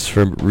porns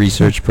for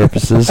research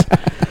purposes.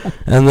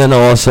 And then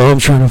also I'm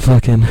trying to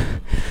fucking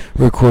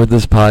record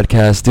this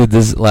podcast. Dude,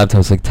 this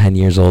laptop's like 10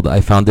 years old.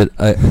 I found it.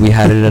 We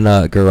had it in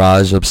a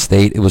garage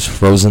upstate. It was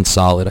frozen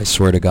solid, I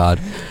swear to God.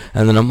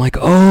 And then I'm like,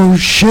 oh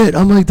shit.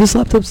 I'm like, this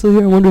laptop's still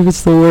here. I wonder if it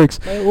still works.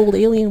 My old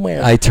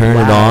Alienware. I turn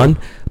it on.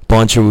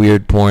 Bunch of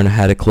weird porn.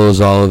 Had to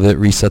close all of it.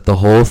 Reset the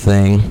whole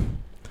thing.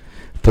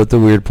 Put the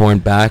weird porn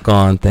back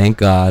on. Thank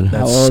God.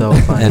 That's How so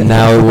old- funny. And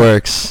now it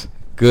works.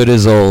 Good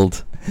as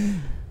old.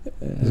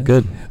 It's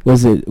good.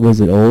 Was it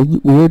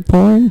old weird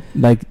porn?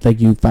 Like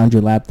you found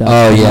your laptop?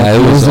 Oh like yeah, it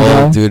was years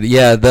ago? old, dude.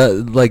 Yeah,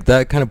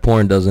 that kind of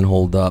porn doesn't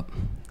hold up.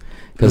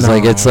 Cause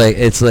like it's No. like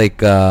it's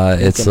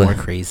Get more like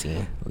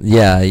crazy.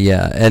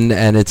 yeah, and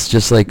it's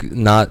just like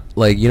not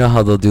like, you know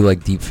how they'll do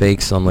like deep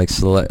fakes on like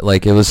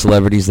like it was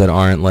celebrities that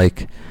aren't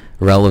like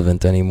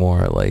relevant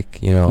anymore, like,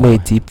 you know.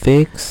 Wait, deep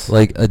fakes?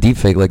 Like a deep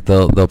fake, like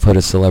they'll put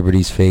a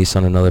celebrity's face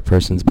on another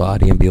person's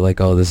body and be like,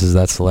 oh, this is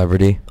that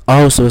celebrity.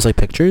 Oh, so it's like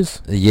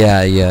pictures?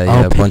 Yeah,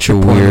 Oh, a bunch picture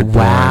of porn. weird porn,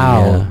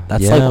 Wow, yeah.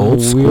 that's Yeah, like old I'm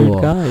a school.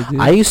 weird guy, dude.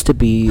 I used to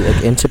be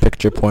like into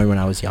picture porn when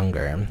I was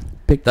younger.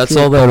 That's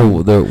all that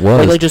there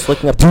was. Like just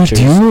looking up Dude, pictures.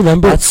 do you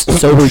remember? That's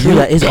so true.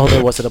 That is all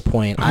there was at a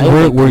point.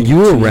 Were like, you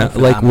too young around? for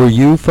Like, that. were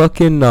you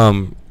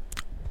fucking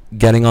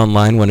getting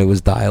online when it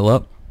was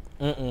dial-up?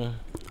 Mm-mm.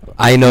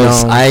 I know,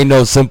 No. I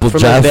know. Simple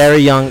From Jeff. a very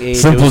young age.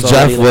 it Simple was Jeff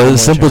already, like, more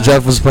was Simple traumatic.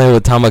 Jeff was playing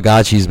with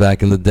Tamagotchis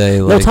back in the day.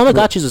 No, Like,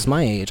 Tamagotchis was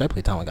my age. I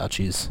played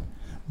Tamagotchis.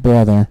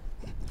 brother.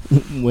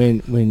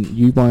 When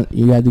you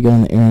had to go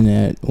on the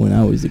internet when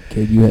I was a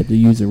kid, you had to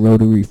use a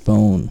rotary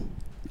phone.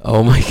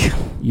 oh my god!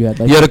 You had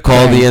like You had to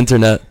call the crank.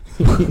 internet.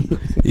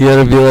 You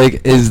had to be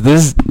like, is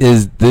this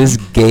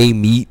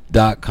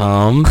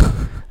gaymeat.com?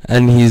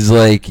 And he's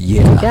like,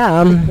 yeah.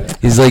 Yeah.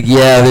 He's like,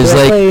 yeah. There's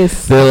Great like,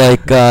 place. they're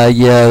like,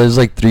 yeah. There's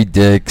like 3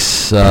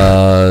 dicks.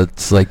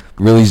 It's like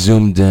really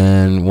zoomed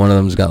in. One of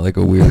them's got like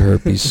a weird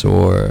herpes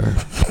sore.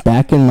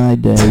 Back in my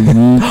day,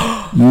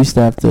 you used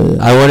to have to.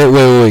 I want it.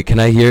 Wait. Can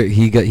I hear?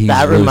 He's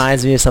That really-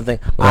 reminds me of something.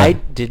 What? I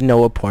didn't know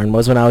what porn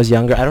was when I was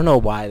younger. I don't know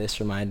why this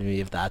reminded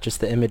me of that.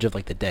 Just the image of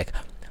like the dick.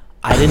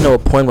 I didn't know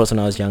what porn was when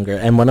I was younger.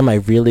 And one of my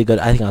really good,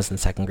 I think I was in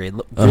 2nd grade,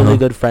 really Uh-huh.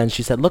 good friends,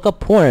 she said, look up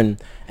porn.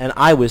 And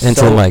I was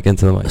Into the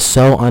mic.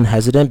 so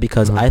unhesitant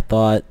because Uh-huh. I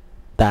thought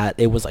that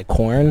it was like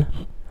corn.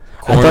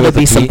 Corn I thought with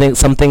it'd a be P?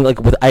 something like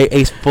with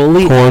I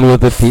fully Corn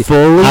with a P.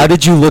 fully How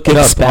did you look it up?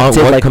 On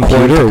expected what like corn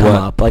computer to or come what?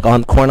 up, like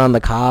on corn on the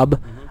cob.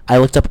 I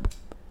looked up.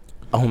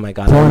 Oh my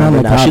god! I Porn on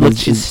remember the now. cob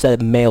She is-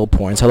 said male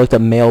porn, so I looked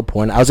up male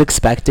porn. I was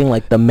expecting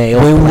like the male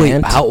Wait.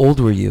 plant, How old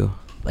were you?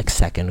 like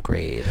 2nd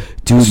grade.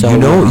 Dude, So you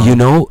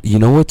wrong.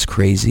 know what's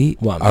crazy?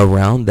 What?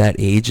 Around that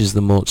age is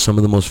some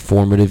of the most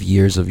formative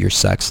years of your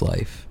sex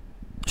life.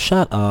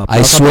 Shut up! I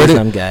Don't tell swear me to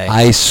I'm gay.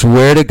 I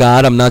swear to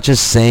God, I'm not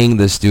just saying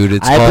this, dude.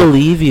 It's I called,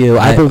 believe you.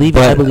 I believe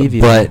you. I believe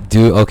you. But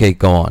dude, okay,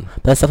 go on.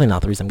 That's definitely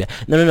not the reason I'm gay.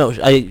 No.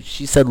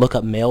 She said look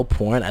up male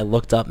porn. I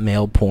looked up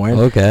male porn.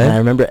 Okay. And I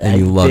remember. And I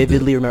you loved it.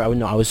 vividly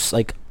remember. I was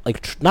like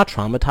not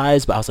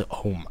traumatized, but I was like,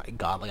 oh my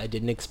god! Like I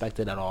didn't expect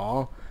it at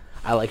all.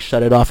 I like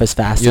shut it off as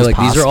fast You're as like,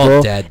 possible. these are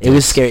all dead It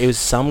was dicks. scary. It was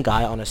some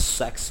guy on a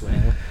sex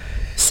swing,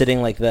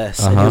 sitting like this,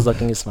 and he Uh-huh. was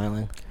looking and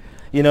smiling.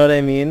 You know what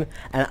I mean?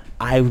 And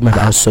I remember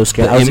I was so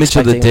scared. The I was image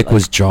of the expecting, dick like,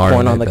 was jarring,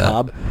 Porn I on the bet.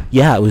 cob.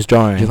 Yeah, it was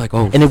jarring. You're like,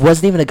 oh, and it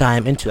wasn't even a guy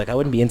I'm into. Like I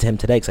wouldn't be into him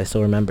today because I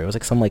still remember. It was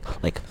like some like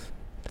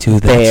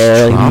Dude, that's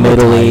fair, like, traumatizing.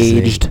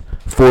 middle-aged,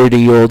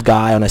 40-year-old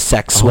guy on a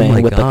sex Oh swing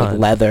my with like God.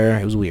 leather.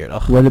 It was weird.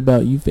 Ugh. What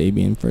about you,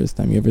 Fabian? First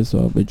time you ever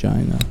saw a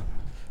vagina?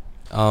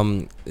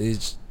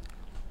 It's,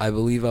 I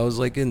believe I was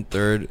like in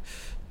third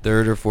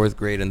or 4th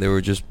grade, and they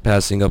were just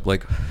passing up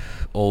like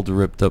old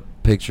ripped up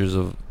pictures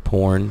of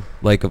porn,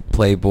 like of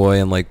Playboy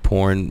and like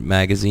porn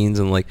magazines,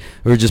 and like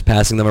we were just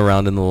passing them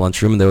around in the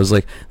lunchroom, and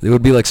there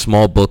would be like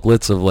small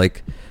booklets of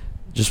like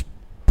just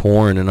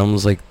porn, and I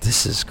was like,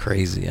 this is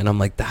crazy, and I'm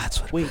like,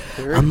 that's what Wait,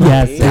 I'm like,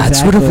 Yes,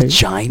 that's what a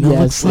exactly. vagina Yes,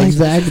 looks like.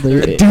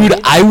 exactly.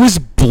 Dude, I was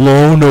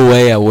blown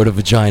away at what a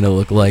vagina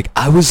looked like.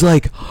 I was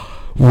like,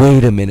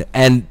 wait a minute.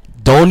 And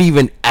don't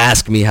even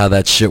ask me how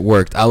that shit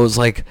worked. I was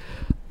like,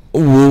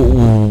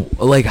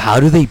 like, how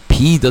do they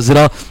pee? Does it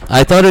all?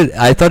 I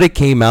thought it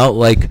came out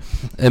like,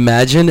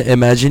 imagine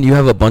you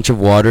have a bunch of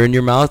water in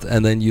your mouth,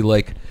 and then you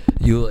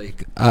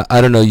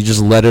I don't know, you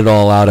just let it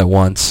all out at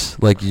once.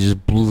 Like you just,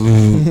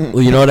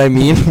 you know what I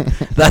mean?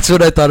 That's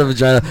what I thought of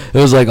vagina. It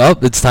was like, oh,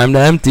 it's time to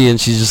empty, and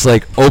she just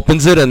like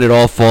opens it, and it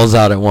all falls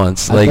out at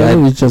once. I Like thought it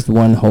was just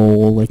one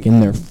hole, like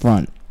in their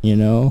front. You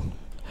know.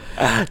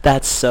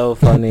 That's so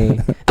funny.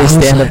 I They was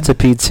stand like- up to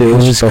pee too. it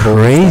was just the whole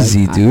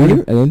crazy, time. dude.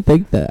 I didn't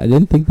think that. I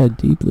didn't think that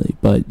deeply,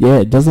 but yeah,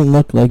 it doesn't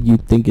look like you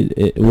think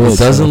it would. It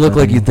doesn't look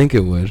like you think it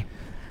would,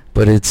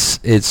 but it's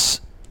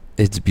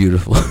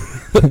beautiful.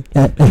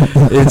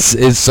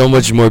 It's so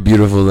much more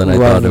beautiful than I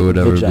thought it would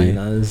ever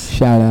vaginas.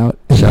 Shout out.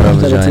 Shout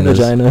out Shout out to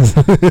vaginas.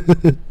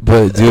 vaginas.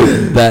 But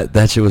dude,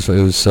 that shit was,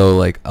 it was so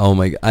like, oh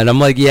my god. And I'm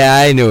like, yeah,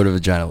 I knew what a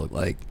vagina looked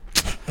like.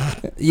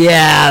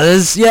 Yeah,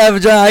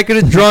 vagina. I could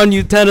have drawn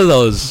you 10 of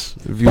those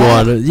if you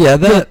wanted. Yeah,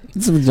 that.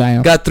 It's a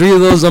vagina. Got 3 of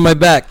those on my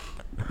back.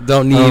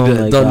 Don't need Oh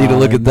my to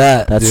look at God.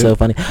 that. That's dude. so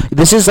funny.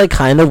 This is like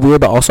kind of weird,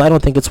 but also I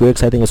don't think it's weird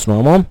because I think it's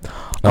normal.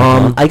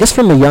 Uh-huh. I guess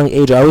from a young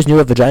age, I always knew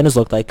what vaginas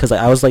looked like because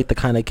I was like the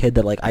kind of kid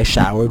that like I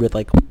showered with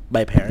like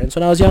my parents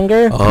when I was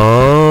younger.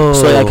 Oh.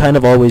 So like, I kind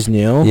of always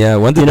knew. Yeah.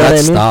 When did You know that what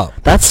I mean?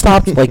 stop? That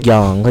stopped like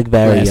young, like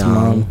very Last young.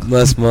 month.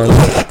 Last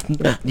month.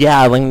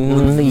 Yeah, like a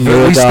year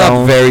We ago.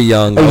 stopped very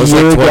young. I A was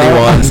year like ago.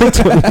 I 21. was like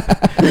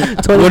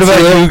 22. What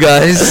about you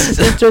guys?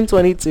 I turned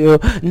 22.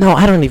 No,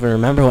 I don't even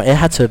remember when. It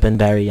had to have been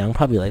very young,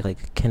 probably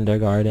like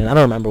kindergarten. I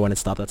don't remember when it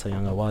stopped. That's how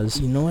young I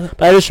was. You know what?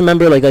 But I just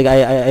remember like I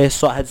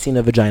had seen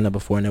a vagina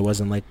before and it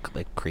wasn't like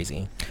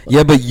crazy.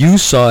 Yeah, but you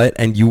saw it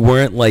and you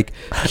weren't like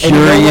And you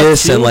know what,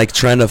 curious and too? like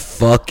trying to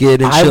fuck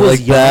it and I shit was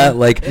like that. young.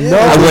 Like No,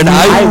 when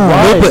I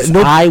no, was. but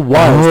no, I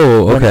was.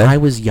 Oh, When okay. I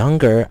was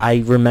younger, I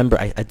remember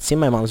I'd seen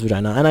my mom's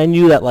vagina, and I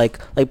knew that like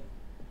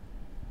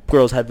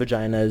girls had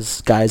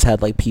vaginas, guys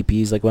had like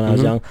peepees, like when I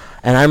was Mhm. young.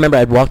 And I remember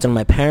I'd walked in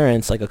my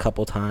parents like a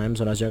couple times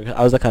when I was younger.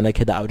 I was the kind of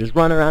kid that I would just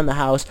run around the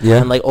house Yeah.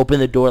 and like open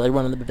the door, like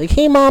run on the like,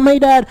 hey mom, hey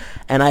dad,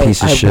 and I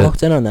Piece of shit.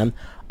 walked in on them.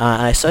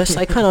 I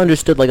kind of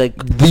understood like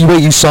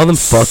Wait, you saw them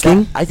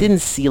fucking? I didn't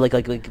see like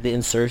the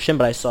insertion,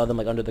 but I saw them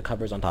like under the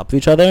covers on top of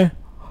each other.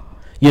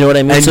 You know what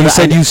I mean? And you that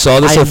said you saw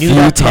this I a knew few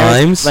that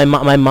parents- times?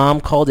 My mom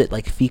called it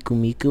like fiku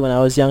miku when I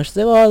was young. She's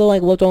like, oh,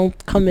 like look,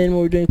 don't come in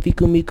when we're doing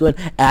fiku miku,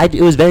 and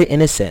it was very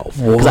innocent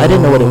because I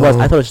didn't know what it was.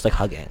 I thought it was just like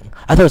hugging.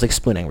 I thought it was like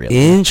spooning, really.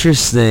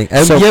 Interesting.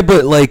 So- Yeah,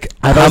 but like,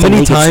 I thought it how was a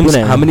many naked times?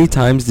 spooning. How many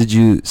times did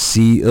you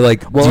see?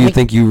 Like, Well, do you like-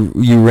 think you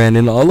ran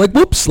in all like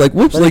whoops, like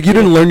Like, you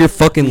didn't learn your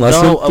fucking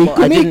lesson? No,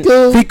 I didn't.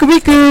 Fiku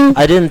miku.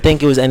 I didn't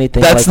think it was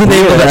anything. That's like, the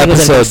name weird. of the I think it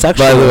was anything episode,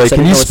 by sexual. the way. I Can didn't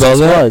you know what spell sex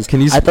that? was.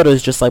 Can you I thought it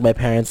was just like my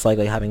parents like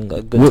having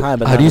a good time.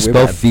 But How not do you a weird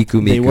spell vibe.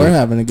 fiku They miku? were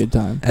having a good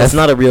time. It's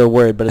not a real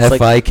word, but it's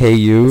like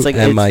Fiku it's like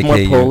it's more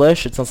Miku.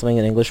 Polish. It's not something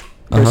an English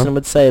person Uh-huh.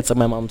 would say. It's like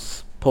my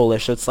mom's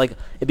Polish, so it's like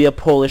itid be a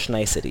Polish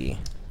nicety.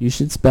 You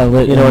should spell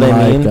it. You know in what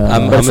I like, mean?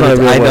 I'm But it's not a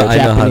gonna- real I know- word. I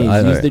know how to-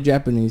 Japanese. Use I- the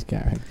Japanese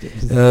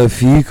characters.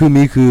 Fiku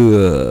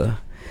miku.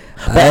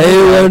 But I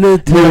anyway,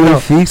 wanted to no.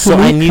 fiku So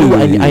I knew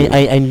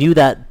miku. I knew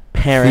that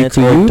parents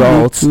Fiku or you,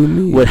 adults fiku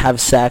me. would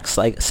have sex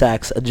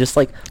just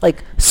like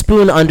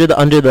spoon under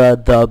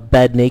the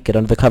bed naked,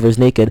 under the covers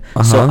naked.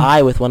 So Uh-huh.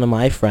 I with one of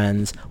my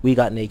friends, we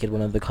got naked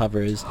one of the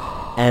covers,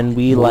 and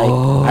we like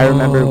I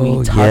remember Whoa,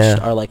 we touched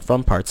yeah. our like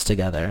front parts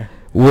together.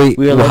 Wait,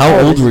 We were like, how oh,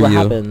 old this is were what you?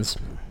 happens.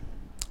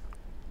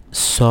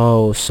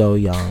 So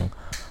young.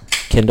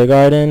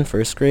 Kindergarten,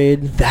 first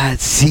grade.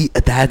 That's so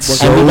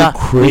And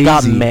crazy. we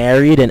got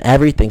married and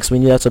everything, because we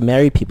knew that's what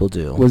married people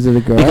do. Was it a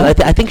girl? Because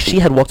I think she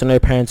had walked on her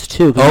parents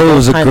too. 'cause we Oh, it both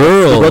was a kinda-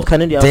 girl. We both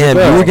kind of knew. Damn,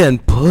 you were getting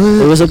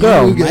pushed. It was a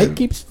girl. You were Mike getting-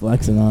 keeps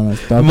flexing on us.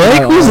 Talking Mike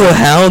about was all- a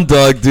hound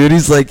dog, dude.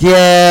 He's like,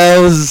 yeah, I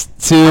was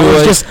too. I was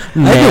like, just I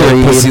know what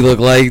married. pussy look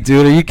like,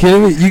 dude. Are you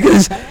kidding me? You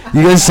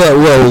guys saw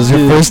what? It was your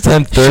Dude, first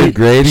time third she-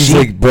 grade. He's she-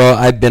 like, bro,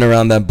 I've been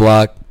around that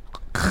block.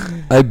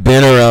 I've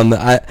been around the.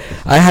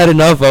 I had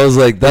enough. I was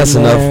like, that's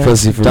Been enough there,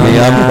 pussy for done me.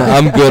 that.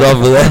 I'm good off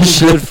of that I'm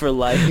shit. good for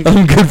life.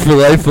 I'm good for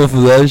life off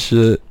of that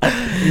shit.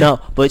 No,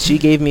 but she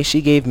gave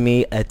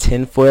me a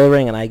tinfoil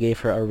ring, and I gave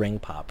her a ring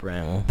pop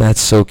ring.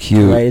 That's so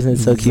cute. Right? Isn't it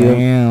so cute?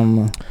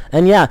 Damn.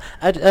 And yeah,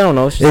 I don't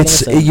know. It's just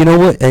It's innocent. you know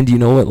what, and you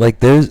know what, like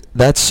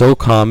that's so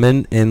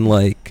common in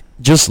like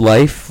just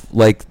life,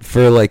 like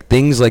for like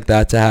things like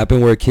that to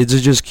happen where kids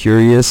are just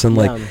curious and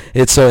like Yeah.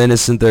 it's so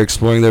innocent, they're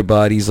exploring their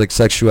bodies, like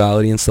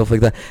sexuality and stuff like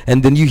that.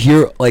 And then you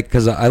hear like,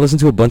 because I listen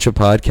to a bunch of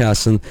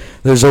podcasts and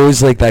there's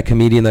always like that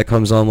comedian that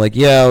comes on like,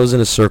 yeah, I was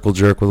in a circle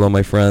jerk with all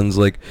my friends,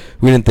 like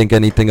we didn't think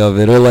anything of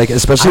it, or like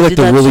especially I like did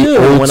the that really too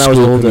old when I was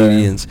school older.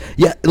 comedians.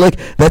 Yeah, like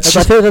that's I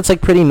just feel like that's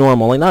like pretty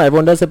normal. Like not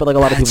everyone does it, but like a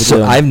lot of people so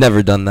do. I've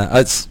never done that.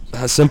 It's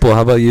simple.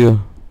 How about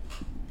you?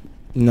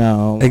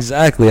 No.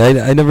 Exactly.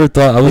 I never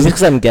thought I was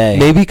because I'm gay.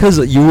 maybe because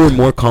you were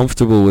more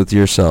comfortable with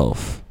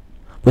yourself,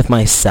 With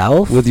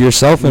myself. and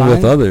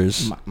with My-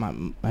 others.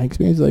 My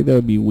experience like that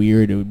would be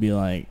weird. It would be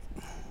like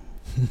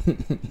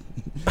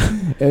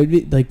it would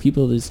be like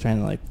people just trying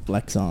to like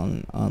flex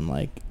on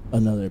like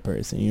another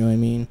person. You know what I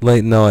mean?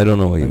 Like, no, I don't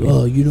know what you Like, mean.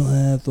 oh, you don't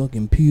have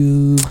fucking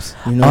pubes.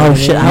 You know Oh, what I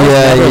shit, mean? I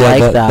was never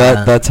like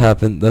that. That's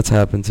happened. That's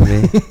happened to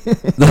me.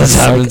 That's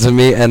happened to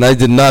me, and I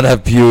did not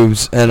have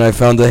pubes, and I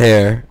found a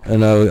hair,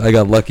 and I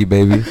got lucky,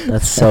 baby.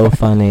 That's so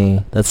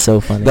funny. That's so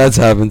funny. That's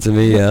happened to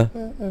me. Yeah.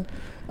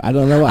 I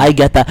don't know. I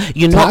get that.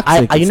 You know,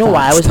 Toxic, you know it's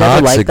why I It's was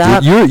never like toxic,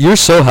 that. dude. You're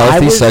so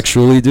healthy was-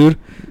 sexually, dude.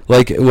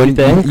 Like when You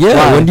think? yeah,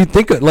 Why? when you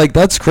think like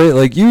that's great.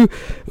 Like you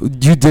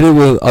did it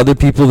with other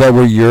people that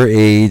were your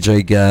age, I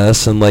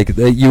guess, and like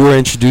you were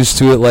introduced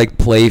to it like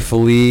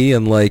playfully,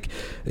 and like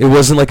it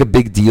wasn't like a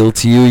big deal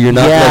to you. You're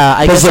not. Yeah, like,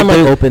 I guess 'cause, I'm like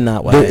there- open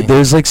that way.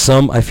 There's like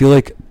some. I feel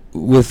like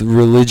with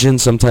religion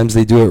sometimes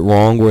they do it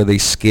wrong where they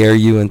scare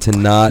you into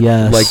not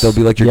Yes. like they'll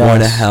be like you're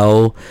going to Yes.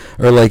 hell,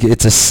 or like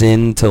it's a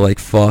sin to like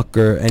fuck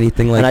or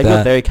anything like and I grew up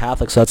that. very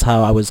Catholic, so that's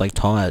how I was like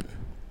taught.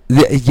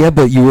 Yeah,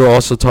 but you were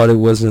also taught it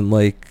wasn't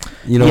like,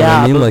 you know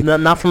yeah, what I mean? but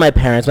Like, not from my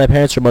parents. My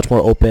parents are much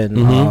more open.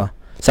 Mhm.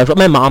 sexual.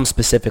 My mom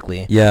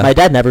specifically. Yeah. My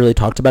dad never really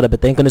talked about it,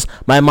 but thank goodness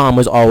my mom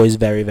was always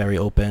very, very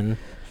open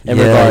in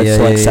Yeah, regards yeah,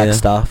 to like yeah, sex yeah.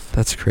 stuff.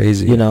 That's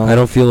crazy. You know? I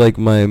don't feel like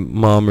my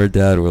mom or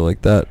dad were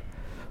like that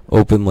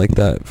open like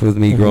that with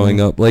me Mhm.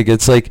 growing up. Like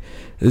it's like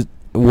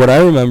what I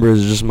remember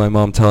is just my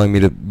mom telling me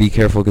to be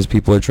careful because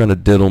people are trying to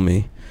diddle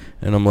me,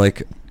 and I'm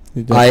like,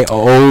 I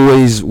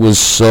always was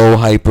so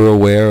hyper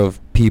aware of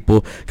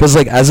people because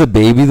like as a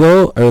baby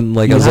though, and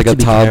like You as have like a to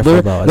be careful,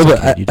 toddler, though, as no, a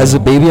but kid, you as a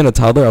don't. baby and a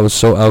toddler, I was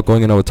so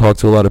outgoing and I would talk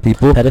to a lot of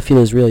people.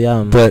 Pedophilia is real,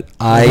 yeah. But Hey,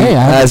 I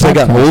have a as I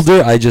got podcast.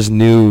 older, I just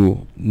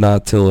knew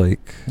not to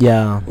like.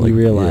 yeah, Like, you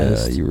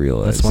realized. Yeah, you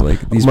realize That's why-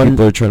 like these when-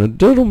 people are trying to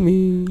diddle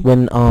me.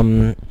 When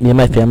me and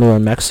my family were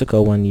in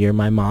Mexico one year,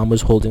 my mom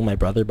was holding my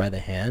brother by the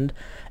hand,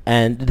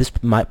 and this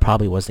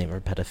probably wasn't even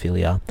for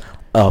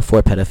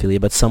pedophilia,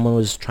 but someone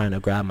was trying to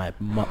grab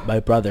my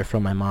brother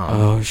from my mom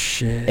Oh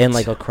shit. in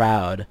like a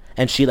crowd,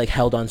 and she like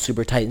held on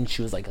super tight, and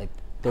she was like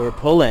they were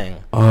pulling,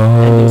 oh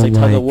and it was like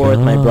tug my of war with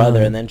my brother,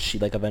 God. and then she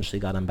like eventually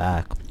got him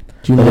back.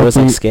 Do you But know it was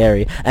if like you-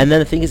 scary. And then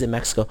the thing is, in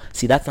Mexico,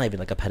 see, that's not even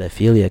like a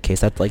pedophilia case.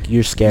 That's like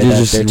you're scared You're that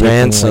just they're taking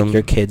ransom. like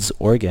your kid's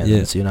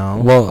organs. You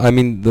know, Well, I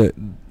mean the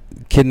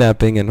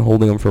kidnapping and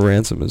holding them for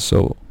ransom is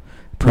so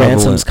prevalent.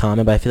 ransom's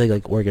common, but I feel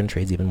like organ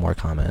trade's even more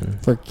common.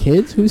 for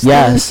kids who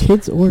Yes.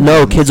 kids organs?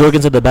 No, kids'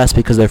 organs are the best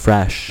because they're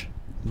fresh.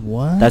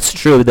 What? That's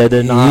true.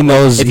 They're not. He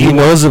knows. if He you-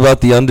 knows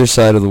about the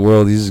underside of the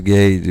world. He's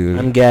gay, dude.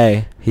 I'm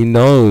gay. He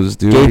knows,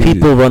 dude. Gay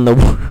people run the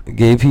world.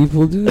 Gay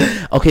people, dude.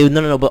 Okay,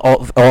 no. But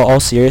all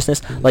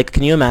seriousness, like,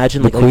 can you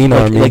imagine The like Queen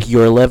Army. like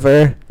your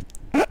liver?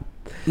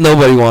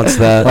 Nobody wants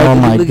that. Oh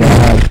my Like-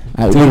 god.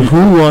 Dude,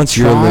 who wants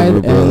your tried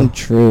liver, bro? and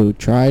true.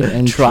 Tried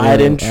and Tried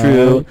true. and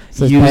true. alright?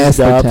 So pass Used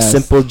the up. test.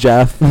 Simple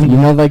Jeff. You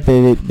know, like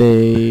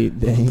they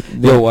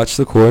Yo, watch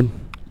the cord.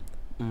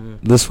 Mm.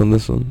 This one.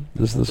 Just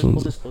this Just one.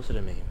 hold this closer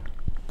to me.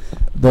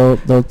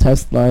 they'll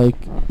test like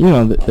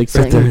like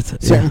certain there, it's-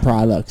 certain yeah.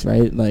 products,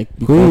 right? Like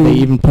before Ooh. they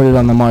even put it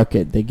on the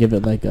market, they give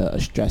it like a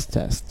stress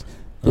test.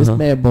 This Uh-huh.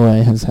 bad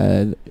boy has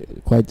had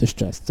quite the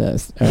stress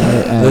test. All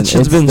right, and That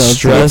shit's it's been still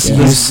stressed.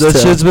 taken. That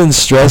shit's been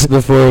stressed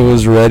before it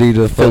was ready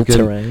to fucking.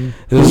 Filtering.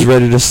 It was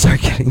ready to start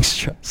getting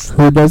stressed.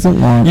 Who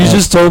doesn't want? You a-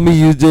 just told me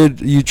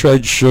you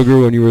tried sugar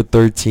when you were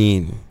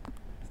 13.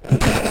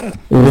 it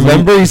was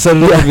Remember you said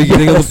it at the Yeah,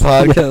 beginning yes, of the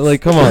podcast? yes.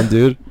 Like, come on,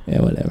 dude. Yeah,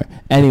 whatever.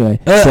 Anyway,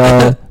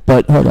 so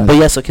but hold on. But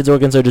yeah, so kids'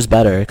 organs are just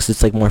better because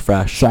it's like more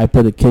fresh. Should I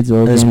put a kid's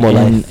organ There's more in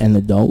life. an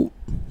adult?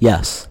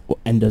 Yes.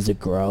 And does it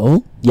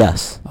grow?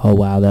 Yes. Oh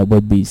wow, that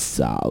would be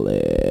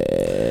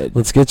solid.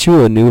 Let's get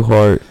you a new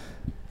heart.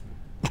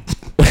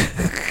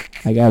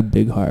 I got a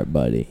big heart,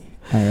 buddy.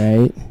 All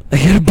right. I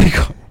got a big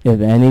heart. If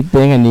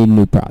anything, I need a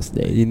new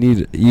prostate. We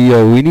need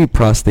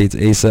prostates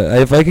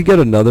ASAP. If I could get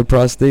another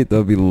prostate,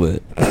 that'd be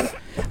lit.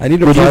 I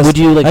need a Would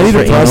you like I need for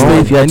a anal prostate.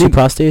 if you had I two need,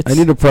 prostates? I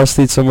need a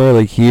prostate somewhere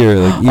like here,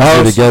 like easier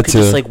oh, to so you get could to.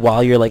 just like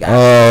while you're like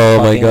Oh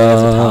my fucking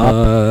as a top,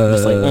 god.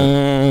 just like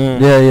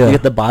Yeah, yeah. You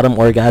get the bottom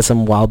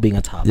orgasm while being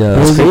a top. Yeah,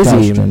 That's Here's a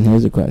crazy. question.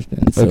 Here's a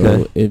question. So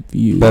Okay. if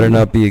you Better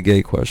not be a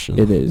gay question.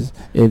 It is.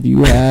 If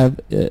you have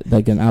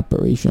like an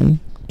operation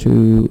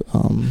to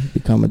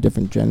become a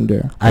different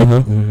gender, Uh-huh.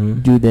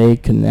 do they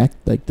connect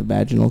like the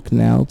vaginal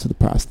canal to the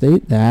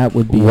prostate? That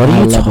would be What are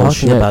you high-level talking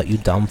shit. about, you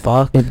dumb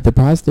fuck? If the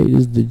prostate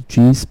is the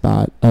G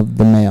spot of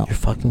the male, You're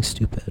fucking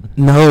stupid.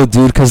 No,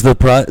 dude, because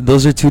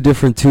those are two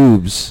different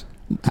tubes.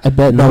 I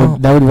bet No.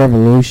 that would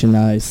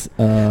revolutionize.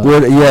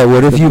 What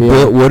if the you field.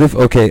 built? What if?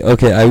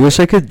 Okay. I wish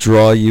I could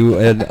draw you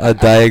a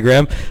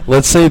diagram.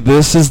 Let's say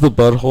this is the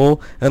butthole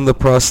and the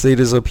prostate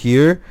is up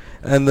here,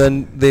 and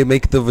then they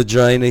make the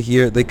vagina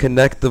here. They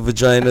connect the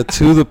vagina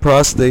to the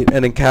prostate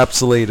and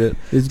encapsulate it,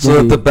 It's so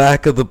gonna that the be-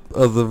 back of the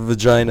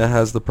vagina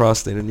has the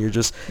prostate, and you're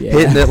just Yeah.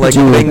 hitting it like a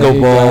Dude, bingo there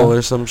you ball go.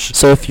 or some shit.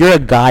 So if you're a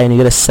guy and you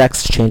get a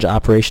sex change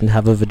operation to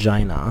have a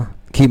vagina,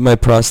 Keep my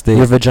prostate.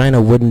 your vagina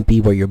wouldn't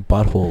be where your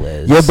butthole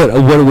is. Yeah, but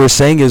what we're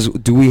saying is,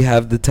 do we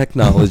have the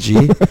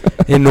technology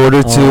in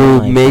order to Oh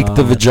my make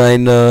the God.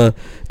 vagina,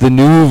 the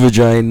new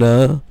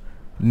vagina,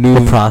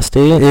 the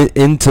prostate.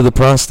 into the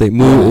prostate,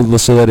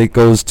 move so that it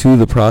goes to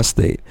the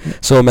prostate.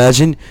 So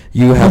imagine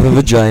you have a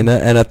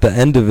vagina, and at the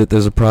end of it,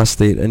 there's a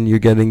prostate, and you're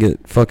getting it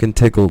fucking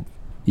tickled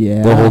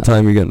Yeah. the whole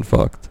time you're getting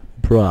fucked.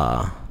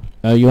 Bruh.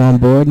 Are you on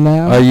board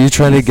now? Are you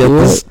trying to get Do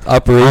this it.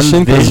 operation?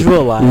 I'm 'Cause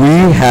visualizing.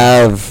 we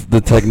have the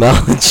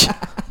technology.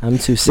 I'm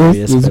too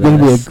serious. This is for gonna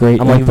be a this.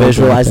 great I'm like infographic.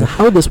 visualizing.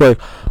 How would this work?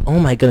 Oh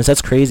my goodness,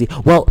 that's crazy.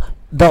 Well,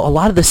 a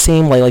lot of the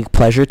same like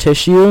pleasure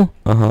tissue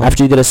Uh-huh.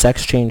 after you get a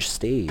sex change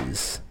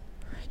stays.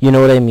 You know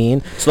what I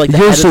mean? So like the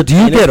Yo, head so of the do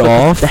you penis get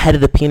off? The head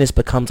of the penis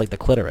becomes like the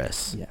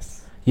clitoris.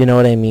 Yes. You know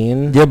what I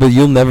mean? Yeah, but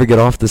you'll never get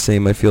off the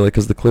same, I feel like,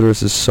 because the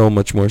clitoris is so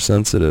much more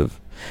sensitive.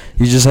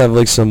 You just have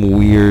like some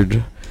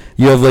weird.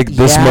 You have like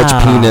this much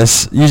Yeah.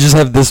 penis. You just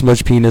have this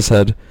much penis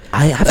head.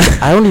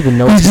 I don't even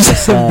know You what to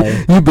just say.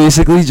 have, you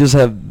basically just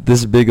have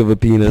this big of a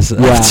penis.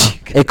 Yeah, after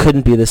you it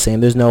couldn't be the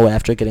same. There's no way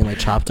after getting like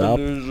chopped up.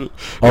 And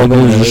All then there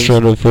you're just is-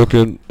 trying to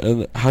fucking.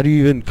 And how do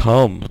you even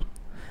come?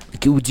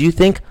 Do you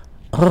think?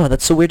 Oh,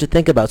 that's so weird to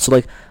think about. So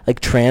like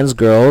trans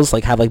girls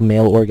like have like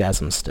male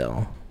orgasms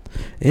still.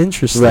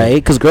 Interesting. right?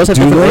 Because girls have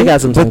Do different they?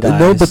 orgasms than But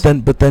guys. no,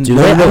 but then Do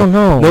no, they? I no, don't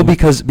know. no,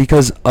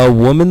 because a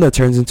woman that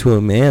turns into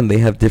a man, they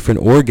have different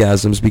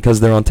orgasms because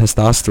they're on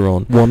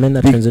testosterone. woman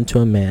that Be- turns into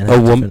a man a has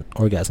wom- different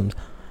orgasms.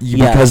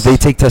 Because they Yes.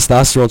 take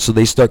testosterone, so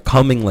they start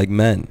coming like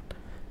men.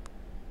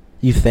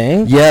 You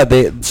think? Yeah,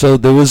 so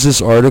there was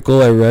this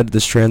article I read.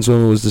 This trans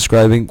woman was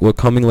describing what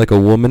coming like a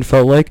woman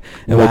felt like,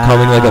 and what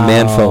coming like a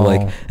man felt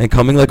like. Wow. And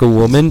coming like a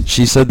woman,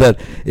 she said that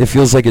it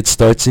feels like it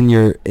starts in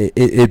your,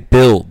 it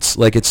builds,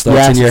 like it starts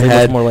Yes, in your it's like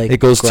head, more like it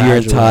goes to your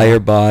gradual. entire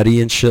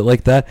body and shit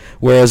like that.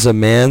 Whereas a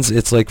man's,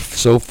 it's like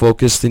so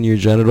focused in your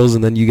genitals,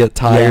 and then you get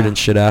tired Yeah. and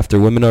shit after.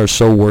 Women are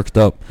so worked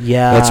up.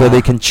 Yeah. That's why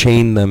they can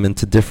chain them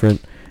into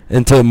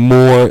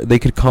more. They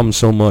could come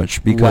so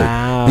much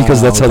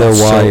because that's how they're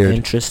so wired.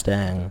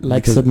 interesting.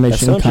 Like Because-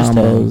 submission That's so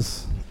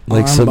combos.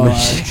 Like armbar,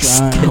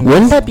 submission- giant-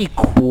 Wouldn't that be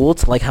cool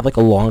to like have like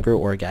a longer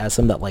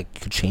orgasm that like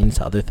could change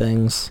to other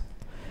things?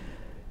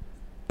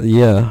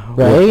 Yeah.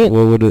 Right?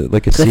 What would it,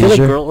 like a 'Cause I feel like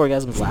seizure? girl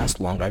orgasms last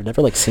longer. I've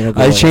never like seen a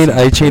girl. I chain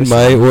orgasm in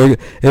my person.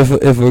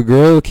 if a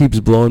girl keeps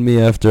blowing me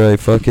after I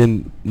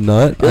fucking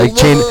nut, I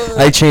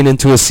chain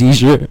into a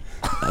seizure.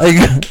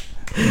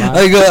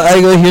 I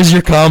go here's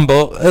your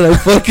combo, and I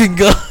fucking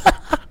go.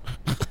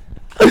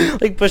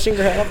 like pushing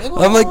her head up.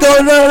 I'm like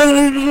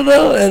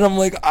no, and I'm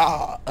like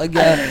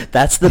again.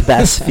 That's the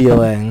best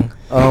feeling.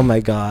 Oh my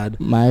god.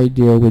 My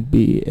idea would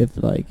be if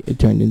like it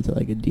turned into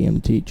like a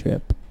DMT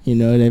trip. You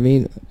know what I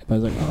mean? If I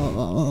was like,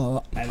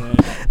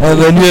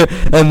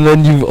 And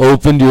then you've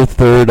opened your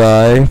third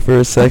eye for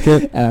a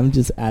second. and I'm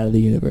just out of the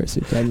universe.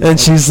 And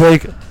she's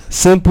like,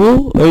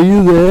 "Simple, are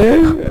you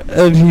there?"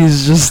 And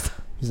he's just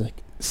he's like,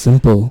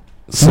 simple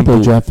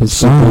Jeff is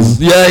simple. gone.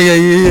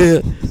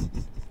 Yeah.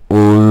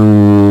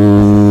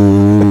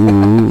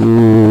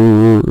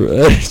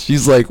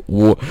 She's like,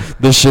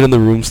 the shit in the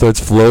room starts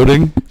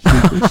floating.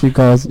 she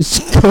calls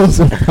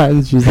her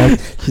friends.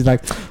 She's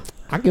like,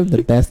 I give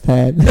the best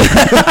head.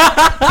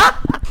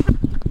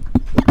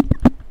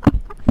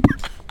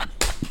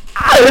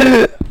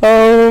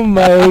 Oh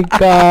my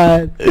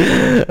god.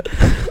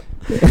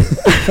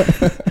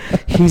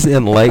 He's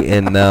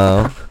enlightened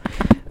now.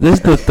 This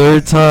the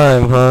third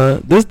time, huh?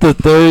 This the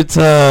third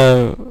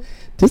time.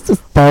 Just to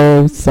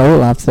throw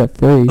soul offset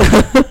free.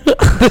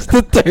 This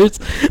the third.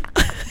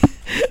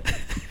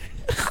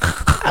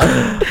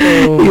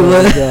 Oh He my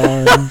let-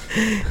 god.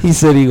 He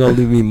said he gonna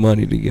leave me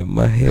money to get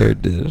my hair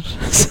did.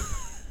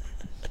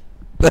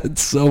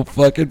 That's so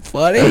fucking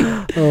funny.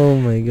 Oh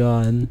my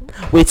god.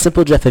 Wait,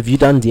 Simple Jeff, have you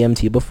done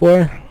DMT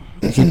before?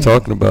 Keep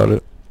talking about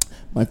it.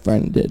 My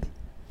friend did.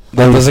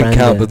 That Your doesn't friend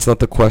count. did. That's not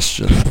the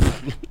question.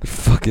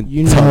 Fucking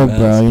You know, dumbass.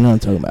 bro. You know what I'm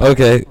talking about.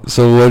 Okay,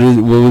 so what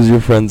was your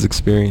friend's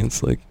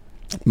experience like?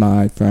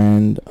 My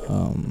friend,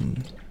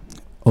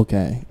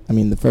 okay. I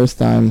mean, the first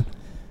time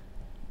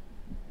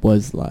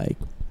was like,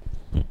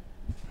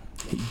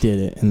 he did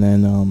it, and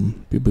then,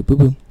 boop, boop, boop,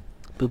 boop.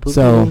 Boop, boop,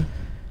 So- boop.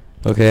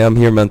 Okay, I'm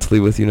here mentally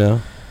with you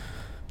now.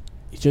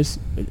 It's just,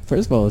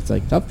 first of all, it's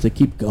like tough to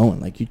keep going.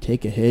 Like, you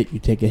take a hit.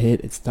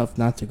 It's tough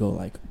not to go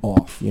like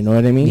off. You know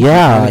what I mean?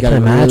 Yeah, You I gotta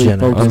can imagine.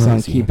 Really focus on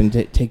Honestly. keeping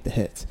take the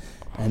hits,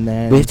 and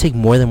then We have to take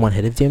more than one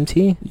hit of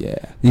DMT? yeah.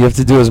 You have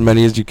to do as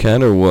many as you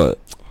can, or what?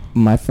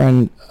 My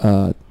friend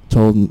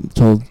told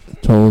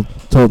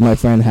my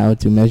friend how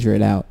to measure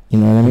it out. You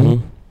know what I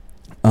mean?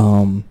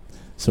 Mhm.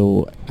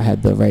 So I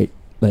had the right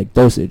like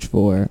dosage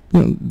for.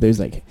 There's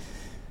like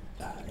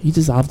he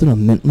dissolved it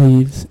on mint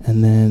leaves,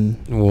 and then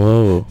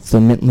Whoa. so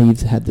mint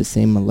leaves had the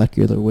same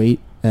molecular weight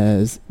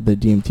as the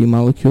DMT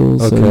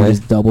molecules. So Okay. you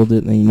just doubled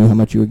it, and you knew how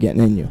much you were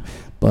getting in you.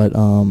 But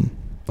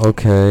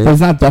Okay. it's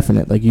not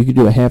definite. Like you could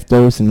do a half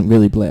dose and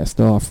really blast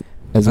off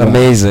as well.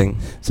 Amazing.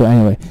 So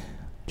anyway,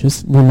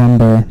 just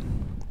remember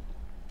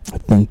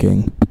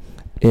thinking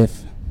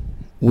if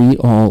we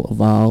all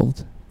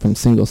evolved from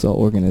single cell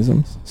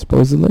organisms,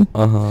 supposedly,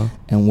 Uh-huh.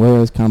 and we're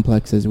as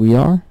complex as we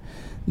are,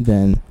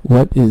 then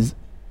what is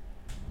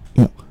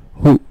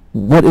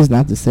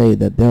not to say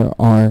that there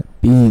are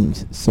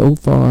beings so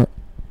far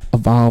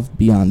evolved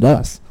beyond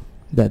us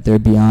that they're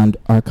beyond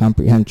our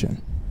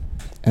comprehension.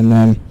 And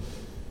then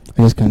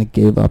I just kind of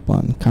gave up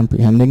on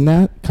comprehending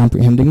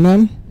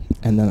them,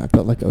 and then I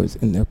felt like I was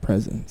in their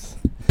presence.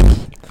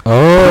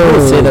 Oh,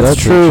 would say that's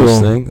true.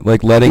 interesting.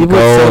 Like letting People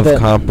would say go of that-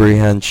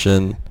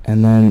 comprehension.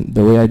 And then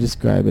the way I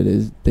describe it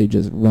is they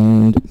just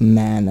rained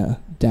mana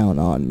down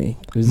on me.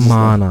 It was just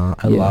Mana.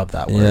 I yeah. love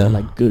that Yeah. word.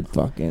 like good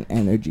fucking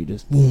energy,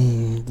 just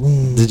boom,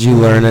 boom. Did you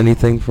learn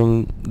anything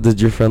from? Did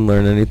your friend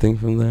learn anything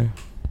from there?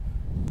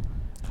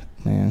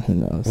 Man, who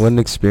knows? What an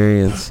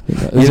experience. Who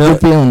knows? You It's a know-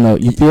 good feeling though.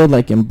 You feel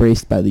like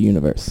embraced by the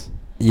universe.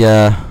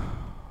 Yeah.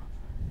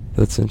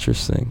 That's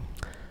interesting.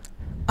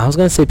 I was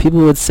gonna say people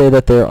would say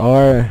that there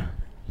are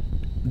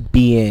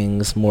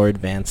beings more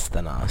advanced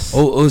than us. See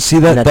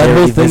and that that that they whole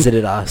already thing.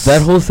 visited us.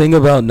 That whole thing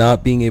about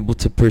not being able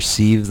to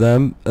perceive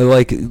them,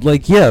 dude,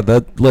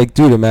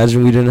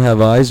 imagine we didn't have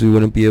eyes, we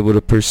wouldn't be able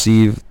to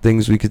perceive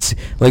things we could see.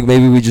 Like,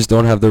 maybe we just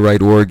don't have the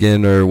right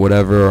organ or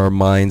whatever, our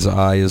mind's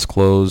eye is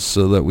closed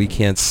so that we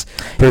can't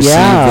perceive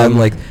them.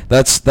 Like,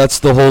 that's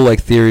the whole,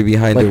 like, theory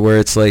behind it, where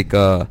it's like,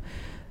 the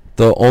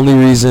only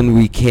reason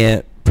we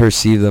can't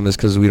perceive them is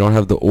because we don't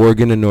have the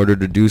organ in order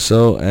to do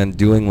so, and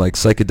doing, like,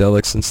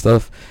 psychedelics and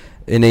stuff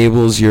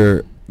enables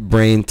your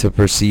brain to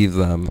perceive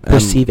them,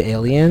 perceive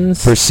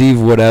aliens,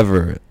 perceive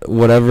whatever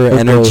The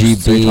energy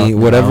ghosts you're being,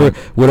 talking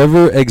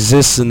whatever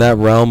exists in that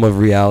realm of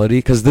reality.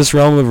 Because this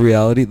realm of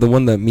reality, the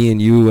one that me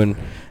and you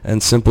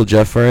and Simple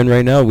Jeff are in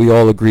right now, we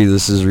all agree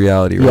this is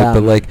reality, right? Yeah.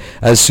 But like,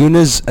 as soon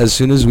as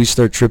we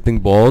start tripping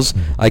balls,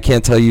 I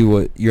can't tell you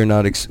what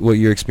what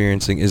you're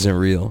experiencing isn't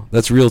real.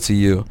 That's real to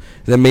you.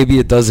 Then maybe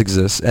it does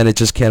exist and it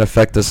just can't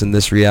affect us in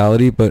this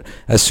reality. But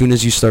as soon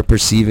as you start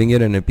perceiving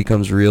it and it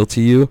becomes real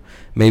to you,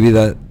 maybe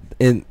that,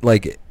 in,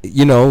 like,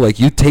 you know, like,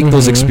 you take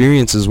those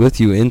experiences with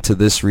you into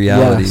this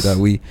reality that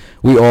we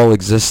all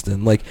exist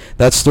in. Like,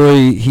 that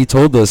story he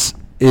told us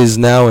is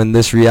now in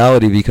this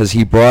reality because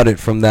he brought it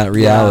from that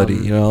reality.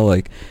 You know,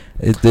 like,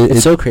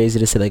 it's so crazy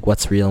to say, like,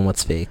 what's real and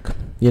what's fake.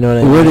 You know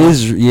what I mean? What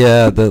is,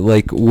 yeah, the,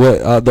 like,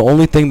 what the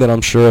only thing that I'm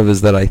sure of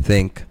is that I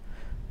think.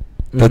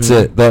 That's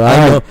it.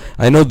 That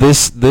I know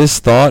this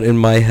thought in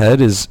my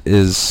head is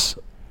this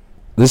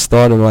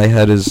thought in my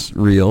head is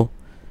real,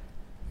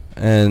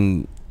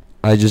 and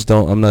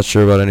I'm not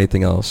sure about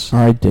anything else.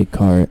 All right,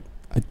 Descartes.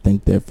 I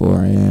think, therefore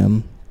I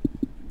am.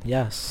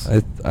 Yes.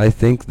 I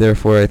think,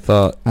 therefore I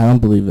thought. I don't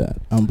believe that.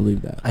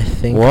 I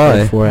think, Why?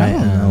 therefore I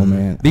don't am. know,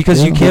 man.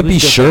 Because you can't be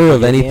sure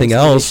of anything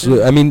else.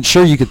 I mean,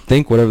 sure, you could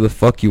think whatever the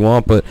fuck you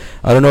want, but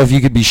I don't know if you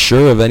could be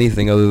sure of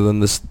anything other than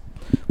this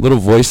little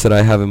voice that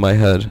I have in my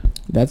head.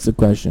 That's the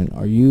question.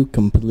 Are you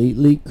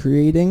completely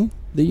creating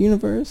the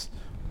universe,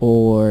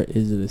 or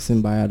is it a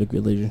symbiotic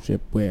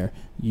relationship where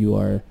you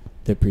are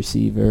the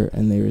perceiver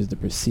and there is the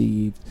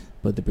perceived,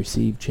 but the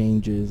perceived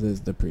changes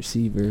as the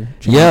perceiver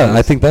changes? Yeah,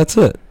 I think that's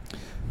it.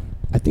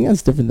 I think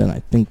that's different than I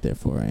think,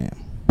 therefore I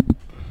am.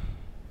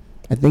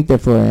 I think,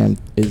 therefore I am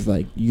is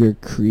like you're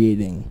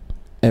creating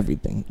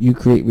everything. You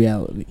create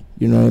reality.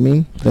 You know what I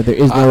mean? That there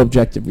is no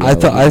objective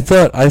reality.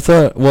 I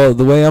thought, well,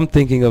 the way I'm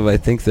thinking of I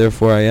think,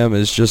 therefore I am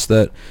is just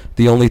that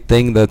the only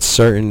thing that's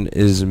certain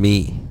is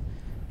me.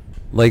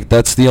 Like,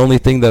 that's the only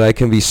thing that I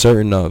can be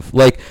certain of.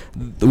 Like,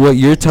 what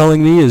you're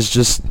telling me is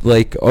just,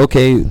 like,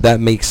 okay,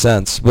 that makes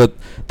sense. But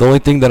the only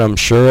thing that I'm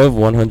sure of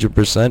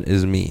 100%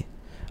 is me.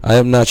 I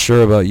am not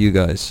sure about you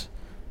guys.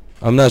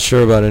 I'm not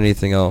sure about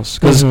anything else.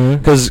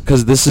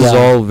 Because this is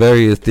all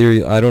very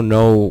ethereal. I don't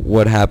know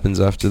what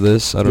happens after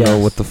this. I don't know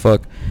what the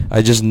fuck.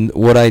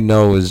 What I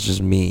know is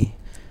just me.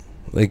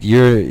 Like,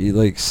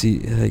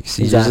 CJ's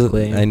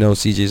Exactly. I know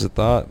CJ's a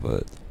thought,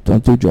 but...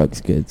 Don't do drugs,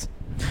 kids.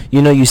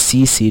 You know, you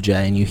see CJ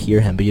and you hear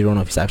him, but you don't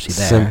know if he's actually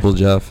there. Simple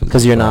Jeff.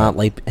 Because you're not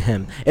like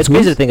him. It's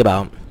crazy to think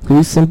about.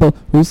 Who's Simple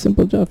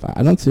Jeff?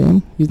 I don't see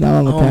him. He's not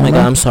on the camera. Oh my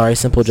god, I'm sorry,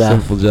 Simple Jeff.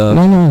 Simple Jeff.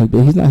 No,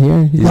 but he's not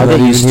here. He's I'll not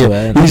get used even to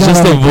here. it. He's He's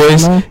just not a on the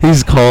voice. camera.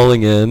 He's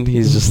calling in.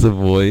 He's just a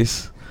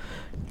voice.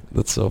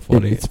 That's so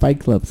funny. It's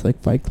Fight Club. It's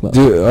like Fight Club.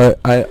 Dude,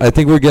 I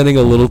think we're getting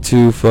a little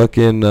too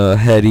fucking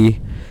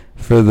heady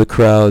for the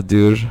crowd,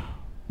 dude.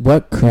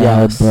 What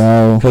crowd, Yes.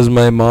 bro? Because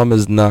my mom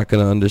is not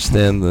going to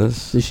understand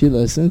this. Does she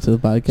listen to the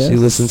podcast? She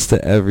listens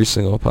to every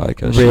single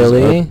podcast.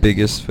 Really? She's our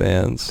biggest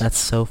fans. That's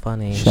so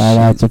funny. Shout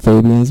out to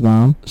Fabian's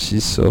mom.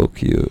 She's so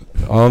cute.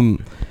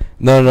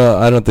 No,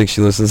 I don't think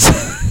she listens.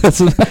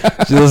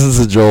 She listens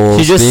to Joel Osteen.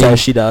 She just says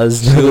she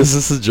does. She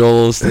listens to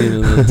Joel Osteen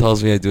and then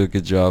tells me I do a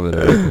good job at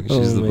everything.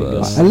 She's Oh the my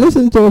best. I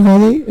listened to it,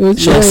 homie. It was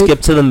She'll great.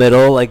 skip to the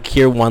middle, like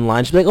hear one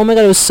line. She'll be like, "Oh my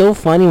god, it was so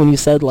funny when you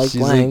said like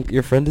She's blank." like,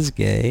 your friend is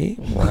gay?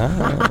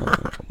 Wow.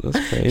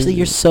 That's crazy. She's like,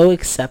 "You're so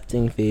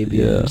accepting,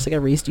 Fabian." Yeah. She's like, "I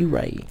raised you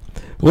right."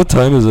 What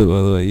time is it,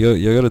 by the way?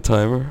 You got a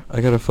timer?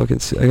 I gotta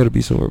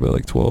be somewhere by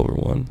like 12 or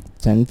 1.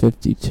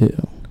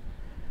 10:52.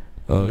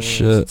 Oh So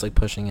shit. it's like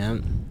pushing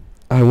it.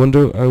 I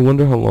wonder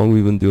how long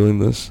we've been doing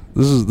this.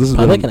 This has Probably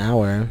been like an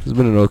hour. This has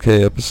been an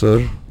okay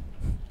episode.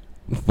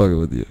 I'm fucking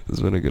with you. This has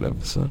been a good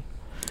episode.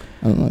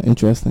 I don't know.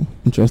 Interesting.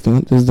 This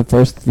is the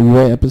first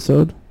three-way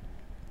episode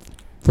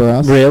for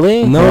us.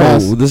 Really? No,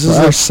 us. this For is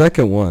our us.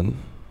 second one.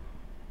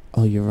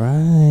 Oh, you're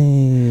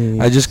right.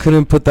 I just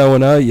couldn't put that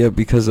one out yet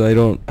because I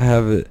don't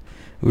have it.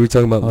 We were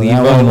talking about Oh, that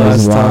Levi one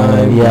was last time.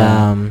 live.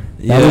 Yeah.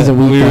 That was a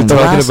we were weekend.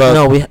 talking Last- about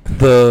no, we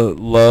the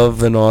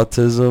love and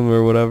autism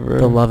or whatever.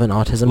 the love and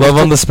autism. Love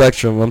on the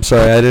spectrum. I'm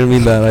sorry, I didn't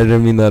mean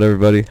that,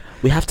 everybody.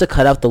 We have to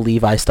cut out the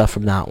Levi stuff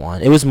from that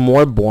one. It was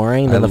more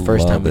boring than I the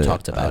first time love we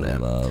talked about it.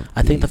 love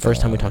I think the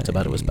first time we Levi. talked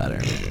about it was better.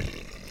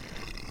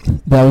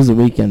 That was a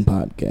weekend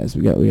podcast.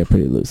 We got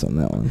pretty loose on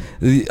that one.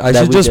 I That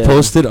should we just did.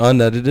 post it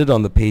unedited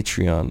on the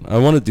Patreon. I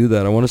want to do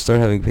that. I want to start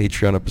having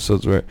Patreon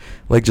episodes where,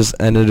 like, just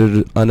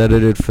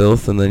unedited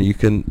filth, and then you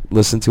can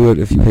listen to it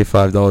if you pay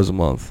 $5 a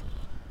month.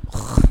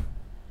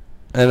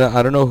 And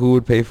I don't know who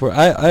would pay for it.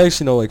 I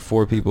actually know like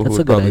 4 people That's who a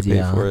would good probably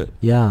idea. pay for it.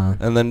 Yeah.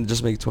 And then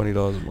just make $20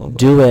 a month.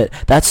 Do it.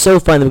 That's so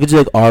fun. We could do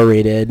like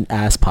R-rated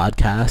ass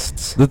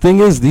podcasts. The thing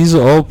is, these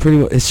are all pretty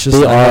much. It's just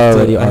They I are have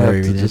already to, I have to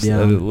R-rated, just yeah.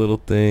 edit little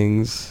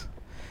things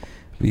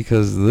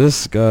because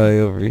this guy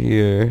over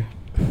here.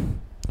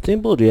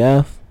 Simple,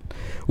 Jeff.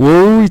 What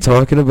were we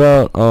talking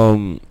about?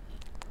 Oh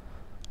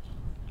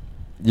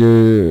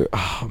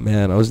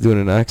man, I was doing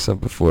an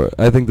accent before.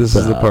 I think this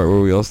is the part where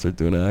we all start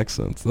doing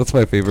accents. That's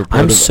my favorite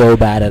part. I'm so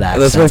bad at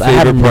accents. That's my I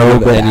have favorite part no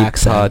of good any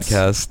accents.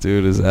 podcast,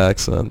 dude, is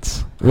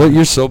accents. What?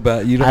 You're so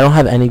bad. You I don't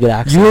have any good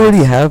accents. You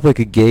already have like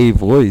a gay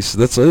voice.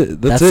 That's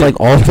it. That's it. like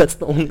all. That's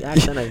the only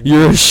accent I.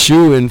 You're a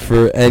shoo-in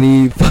for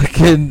any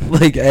fucking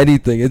like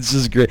anything. It's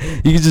just great.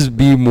 You can just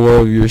be more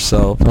of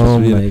yourself. Oh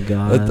Just be my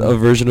God. a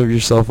version of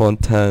yourself on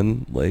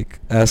 10, like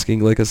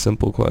asking like a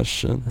simple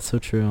question. That's so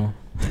true.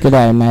 Good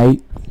day,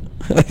 mate.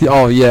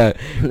 Oh yeah,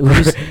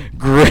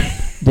 great.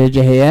 Did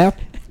you hear?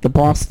 The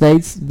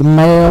prostate's the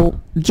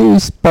male G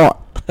spot.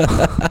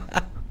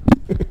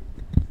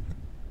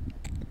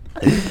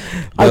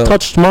 I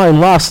touched mine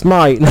last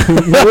night.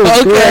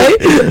 Okay.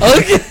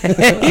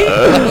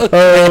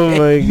 Oh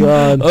my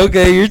God.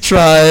 Okay, you're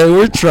trying.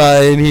 We're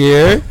trying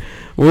here.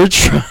 We're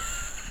trying.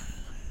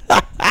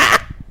 All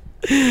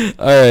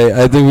right,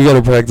 I think we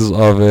gotta practice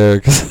off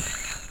air.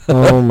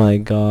 Oh my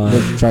God.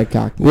 Let's try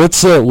cock.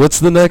 What's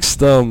the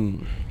next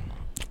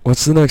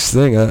What's the next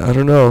thing? I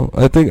don't know.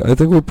 I think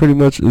we're pretty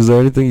much. Is there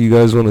anything you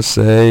guys want to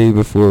say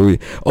before we?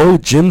 Oh,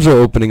 gyms are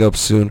opening up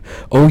soon.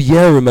 Oh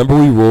yeah, remember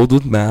we rolled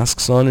with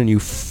masks on and you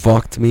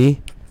fucked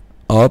me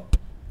up,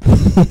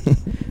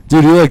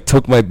 dude. He like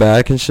took my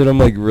back and shit. I'm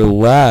like,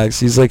 relax.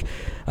 He's like,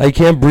 I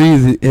can't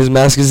breathe. His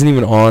mask isn't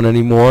even on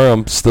anymore.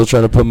 I'm still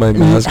trying to put my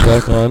mask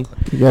back on.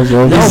 You guys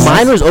No, already-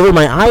 mine was over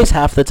my eyes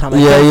half the time. I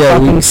couldn't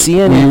fucking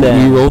see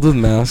anything. We rolled with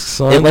masks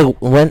on. It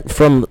like went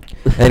from.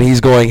 and he's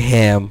going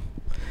ham.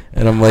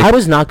 And I'm like, I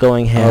was not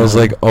going ham. I was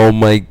like, oh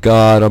my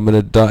God, I'm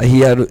gonna die. He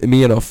had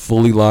me in a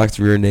fully locked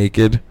rear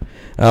naked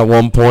at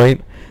one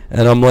point,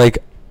 and I'm like,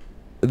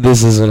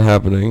 this isn't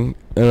happening.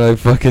 And I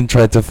fucking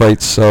tried to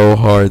fight so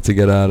hard to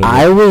get out of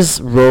I it.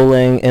 was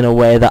rolling in a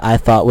way that I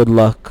thought would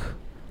look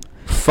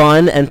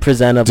fun and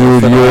presentable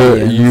Dude, for the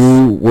audience.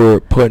 you were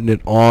putting it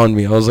on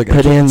me. I was like, I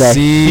Putting can't the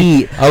see.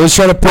 heat. I was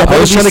trying to I I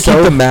was would trying be to keep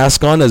so the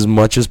mask on as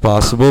much as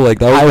possible. Like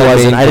that was I my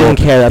wasn't. main I didn't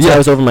goal. care. That's why Yeah. I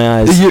was over my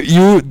eyes.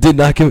 You did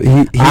not give. He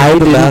I had the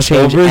didn't mask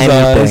change over his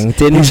anything. eyes.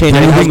 Didn't He's change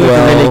anything. I was breathing going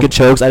through well. naked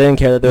chokes. I didn't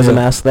care that there was a Yeah.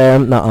 mask there.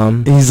 Nuh-uh.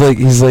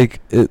 He's like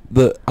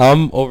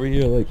I'm over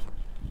here like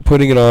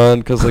putting it on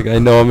because like I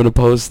know I'm gonna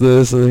post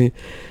this, and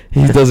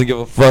he doesn't give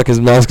a fuck. His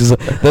mask is.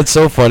 That's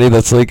so funny.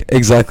 That's like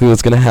exactly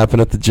what's gonna happen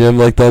at the gym.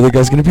 Like the other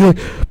guy's gonna be like,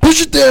 put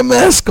your damn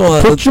mask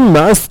on. Put your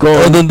mask on.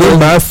 And then Put your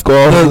mask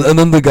on. And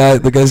then the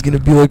guy's gonna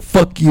be like,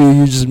 fuck you.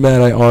 You're just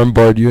mad I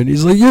armbarred you. And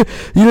he's like, you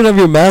didn't have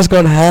your mask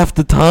on half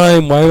the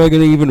time. Why am I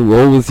gonna even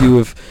roll with you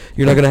if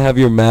you're not gonna have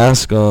your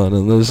mask on?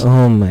 And there's.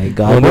 Oh my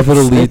God. I wonder if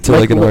it'll What's- lead it's to,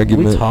 like, an we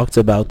argument. talked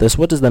about this.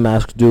 What does the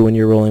mask do when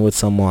you're rolling with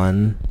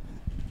someone?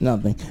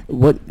 Nothing.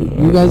 What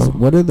you guys?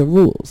 What are the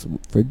rules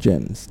for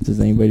gyms? Does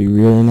anybody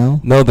really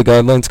know? No, the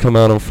guidelines come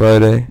out on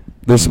Friday.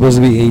 There's supposed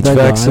to be The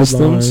HVAC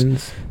systems.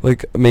 guidelines.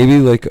 Like maybe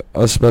like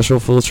a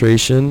special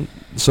filtration,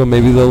 so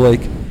maybe they'll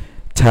like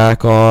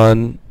tack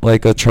on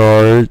like a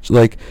charge,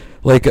 like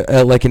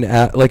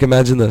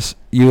imagine this: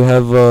 you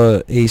have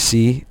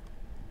AC,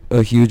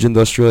 a huge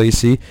industrial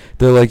AC.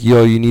 They're like,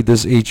 yo, you need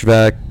this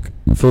HVAC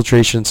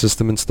filtration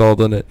system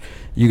installed on it.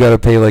 You gotta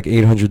pay like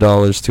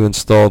 $800 to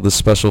install this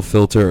special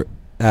filter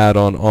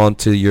add-on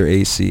onto your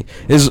AC.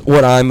 Is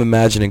what I'm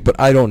imagining, but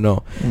I don't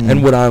know.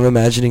 And what I'm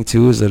imagining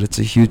too is that it's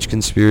a huge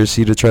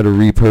conspiracy to try to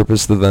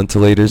repurpose the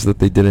ventilators that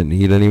they didn't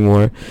need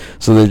anymore.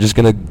 So they're just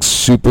gonna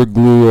super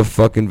glue a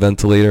fucking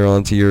ventilator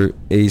onto your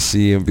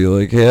AC and be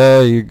like,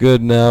 "Yeah, you're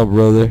good now,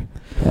 brother."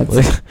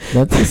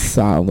 That's a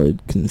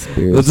solid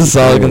conspiracy. That's a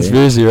solid theory.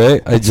 conspiracy,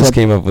 right? I just Except-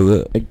 came up with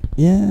it.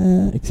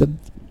 Yeah, except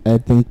I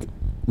think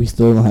we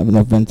still don't have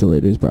enough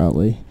ventilators,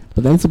 probably.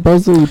 But then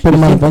supposedly you put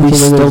them on We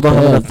ventilators. still don't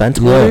have bad. enough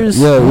ventilators?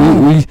 Yeah,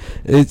 we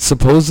it's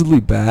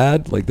supposedly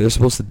bad. Like they're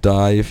supposed to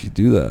die if you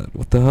do that.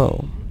 What the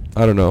hell?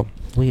 I don't know.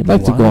 Wait, I'd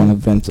like to go on a what?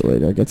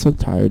 ventilator. I get so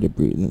tired of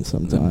breathing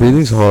sometimes.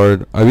 Breathing's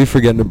hard. I be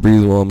forgetting to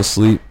breathe while I'm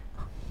asleep.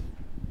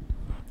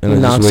 And I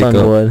Knocks just wake on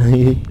up.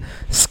 wood.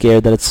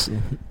 Scared that it's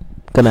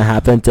gonna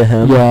happen to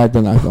him. Yeah,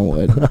 then I can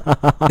would.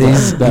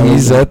 He's That was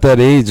he's it. at that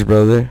age,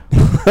 brother.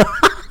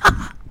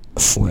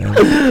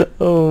 Slam.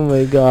 Oh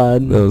my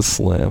God. That was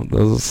slam.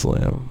 That was a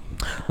slam.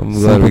 I'm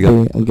glad we got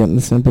I'm getting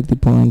the sympathy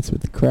points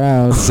with the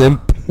crowd.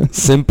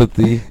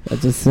 sympathy.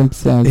 That's a simp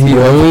sounds. He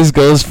good. always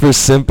goes for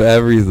simp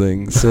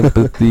everything.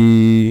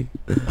 Sympathy.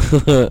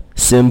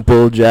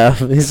 Simple Jeff.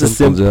 He's a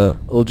Simple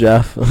simple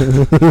Jeff.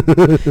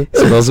 Jeff.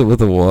 Spells it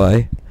with a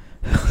Y.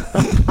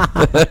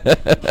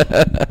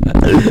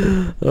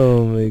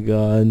 Oh my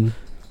God.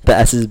 The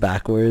S is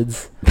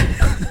backwards.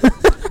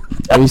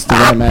 I used to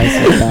wear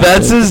masks.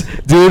 That's his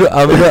dude.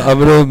 I'm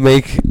gonna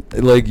make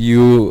like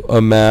you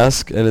a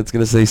mask and it's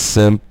gonna say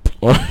simp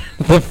on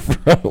the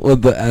front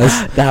with the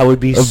S. That would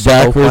be so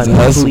Backwards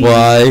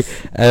funny.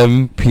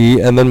 SYMP,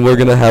 and then we're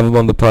gonna have him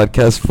on the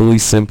podcast fully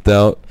simped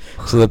out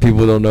so that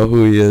people don't know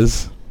who he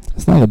is.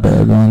 It's not a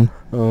bad one.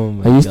 Oh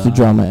my I used to God.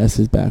 draw my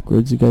S's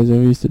backwards. You guys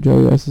ever used to draw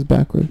your S's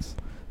backwards?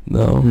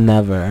 No.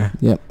 Never.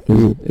 Yep.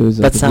 It was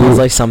That sounds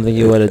like something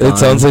you would have done. It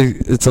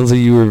sounds like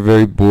you were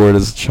very bored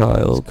as a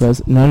child.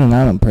 Cause no,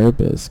 not on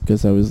purpose.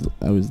 Cause I was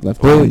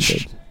left-handed. Holy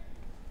sh-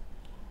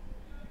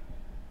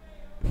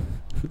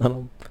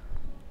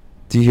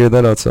 Do you hear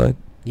that outside?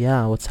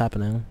 Yeah, what's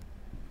happening?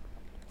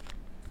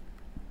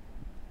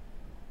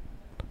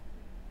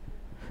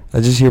 I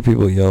just hear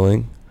people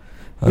yelling.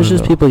 I There's don't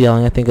just know. people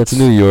yelling. I think It's it's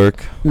New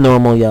York.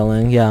 normal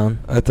yelling. Yeah,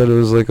 I thought it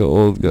was like an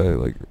old guy,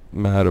 like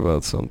mad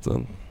about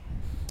something.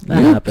 that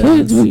You happens.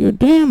 kids with your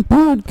damn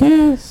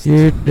podcast.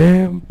 Your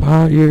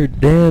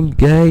damn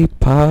gay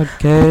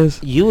podcast.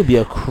 You would be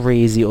a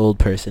crazy old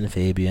person,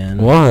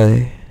 Fabian.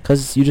 Why?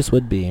 Because you just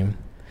would be.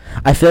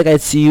 I feel like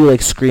I'd see you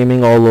like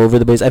screaming all over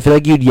the place. I feel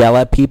like you'd yell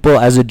at people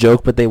as a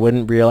joke, but they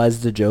wouldn't realize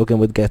it's a joke and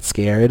would get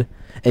scared.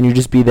 And you'd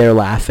just be there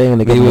laughing and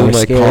they get Me more with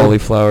my scared.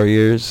 cauliflower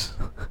ears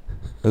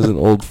as an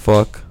old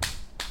fuck.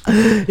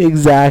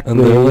 Exactly. And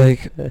they're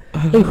like,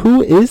 Like,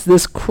 who is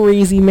this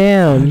crazy I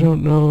man?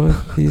 don't know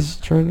if he's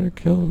trying to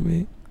kill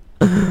me.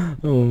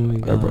 Oh my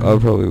I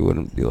God. probably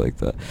wouldn't be like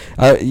that.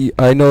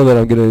 I know that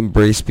I'm gonna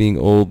embrace being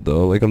old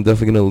though. Like I'm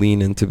definitely gonna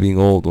lean into being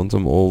old once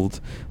I'm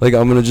old. Like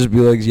I'm gonna just be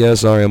like, yeah,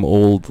 sorry, I'm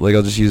old. Like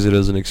I'll just use it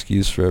as an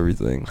excuse for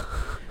everything.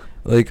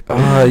 Like you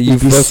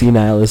You'd be fuck,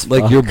 senile as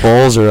like fuck. your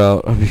balls are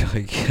out. I'll be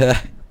like, yeah.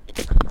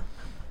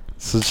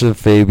 Such a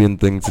Fabian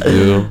thing to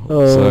do.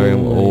 Oh Sorry,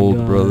 I'm my old,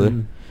 God.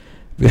 brother.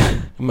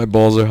 My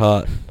balls are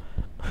hot.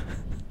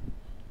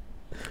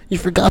 You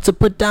forgot to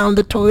put down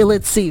the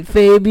toilet seat,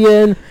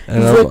 Fabian.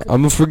 And He's I'm like,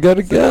 gonna forget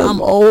again. I'm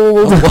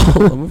old.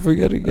 I'm gonna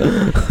forget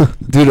again.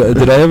 Dude,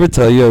 did I ever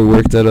tell you I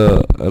worked at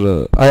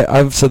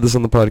I've said this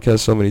on the podcast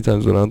so many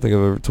times, but I don't think I've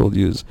ever told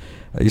you is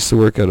I used to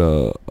work at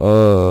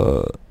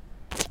a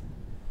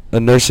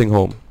nursing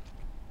home.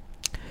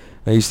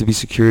 I used to be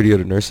security at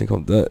a nursing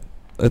home.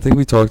 I think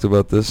we talked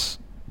about this.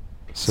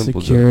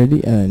 Simple joke.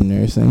 Security at a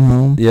nursing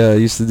home. Yeah, I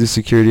used to do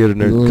security at a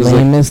nursing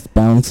home. Lamest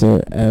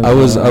bouncer ever.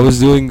 I was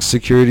doing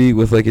security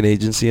with like an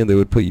agency, and they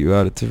would put you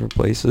out at different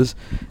places,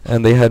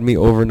 and they had me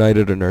overnight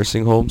at a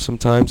nursing home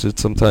sometimes.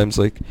 It's sometimes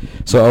like,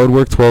 so I would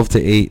work 12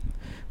 to 8.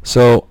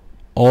 So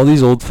all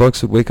these old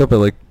fucks would wake up at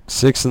like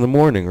 6 in the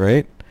morning,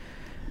 right?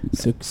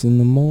 6 in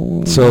the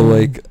morning. So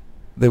like,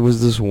 there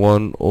was this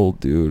one old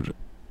dude.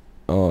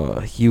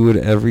 He would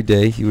every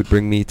day he would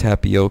bring me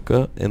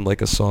tapioca in like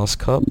a sauce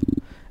cup,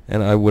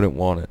 and I wouldn't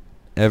want it.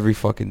 Every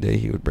fucking day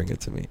he would bring it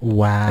to me.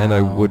 Wow. And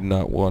I would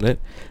not want it.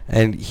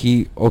 And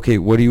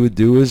what he would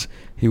do is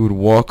he would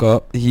walk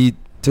up. He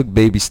took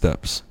baby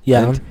steps.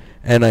 Yeah.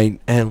 And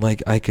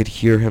I could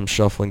hear him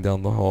shuffling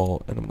down the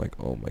hall, and I'm like,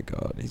 oh my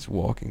God, he's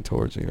walking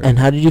towards me. Right And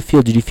now. how did you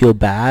feel? Did you feel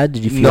bad?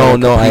 Did you feel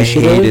No, I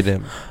appreciative? hated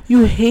him.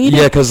 You hated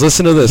Yeah, because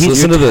listen to this. You're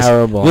Listen to this.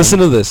 terrible. Listen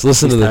to this.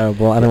 Listen He's to this.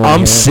 terrible. I don't wanna I'm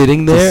hear it.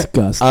 sitting there.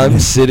 Disgusting. I'm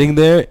sitting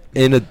there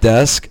in a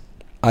desk.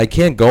 I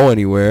can't go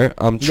anywhere.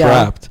 I'm Yeah.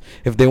 trapped.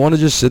 If they want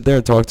to just sit there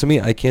and talk to me,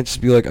 I can't just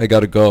be like, I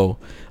gotta go.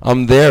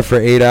 I'm there for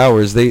 8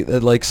 hours. They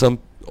like some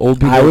old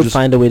people. I would just,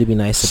 find a way to be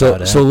nice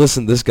about it. So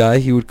listen, this guy,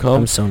 he would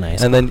come. I'm so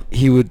nice. And then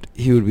he would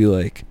be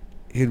like,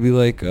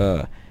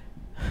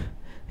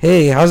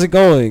 hey, how's it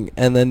going?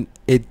 And then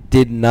it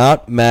did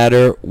not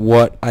matter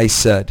what I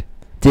said.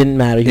 Didn't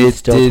matter. You It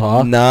still did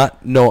talk.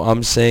 not. No,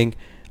 I'm saying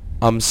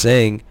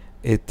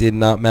it did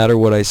not matter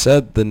what I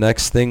said. The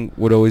next thing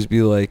would always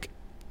be like,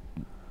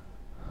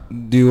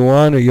 do you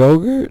want a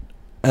yogurt?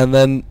 And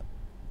then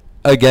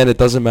again, it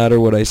doesn't matter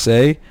what I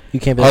say, You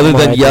can't be like, other "I'm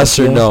than alright, yes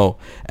or thank you." no.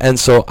 And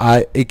so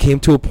it came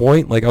to a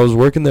point, like I was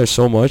working there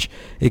so much,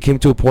 it came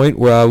to a point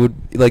where I would,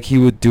 like, he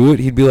would do it.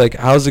 He'd be like,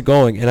 how's it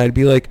going? And I'd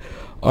be like,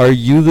 are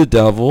you the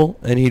devil?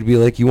 And he'd be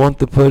like, you want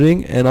the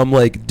pudding? And I'm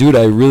like, dude,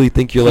 I really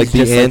think you're like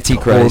He's the just,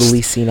 Antichrist.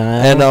 Totally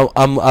senile. And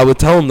I would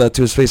tell him that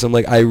to his face. I'm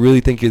like, I really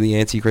think you're the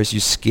Antichrist. You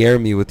scare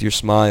me with your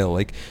smile.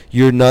 Like,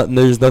 you're not.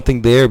 There's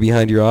nothing there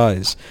behind your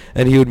eyes.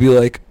 And he would be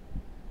like,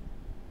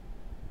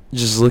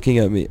 just looking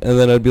at me. And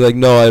then I'd be like,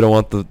 no, I don't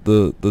want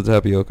the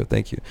tapioca.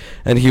 Thank you.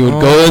 And he would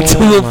go into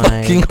the Oh my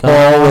fucking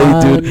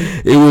hallway, dude.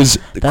 God. It was.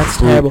 That's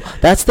terrible.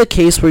 That's the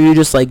case where you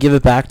just like give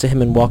it back to him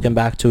and walk him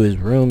back to his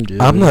room, dude.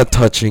 I'm not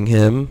touching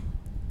him.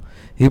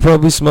 He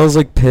probably smells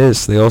like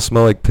piss. They all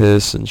smell like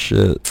piss and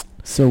shit.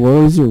 So what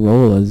was your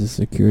role as a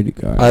security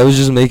guard? I was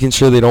just making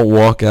sure they don't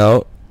walk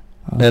out.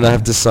 And I Okay.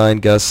 have to sign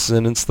guests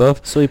in and stuff.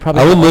 So he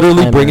probably. I would got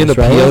literally bring in a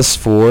Alzheimer's,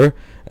 right? PS4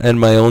 and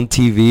my own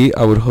TV.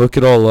 I would hook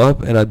it all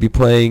up, and I'd be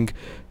playing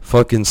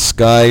fucking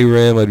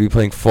Skyrim. I'd be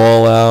playing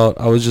Fallout.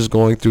 I was just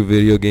going through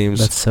video games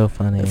That's so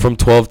funny. from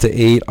 12 to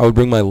 8. I would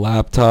bring my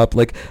laptop.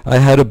 Like, I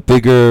had a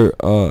bigger,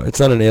 it's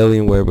not an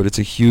Alienware, but it's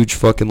a huge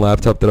fucking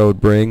laptop that I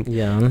would bring.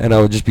 Yeah. And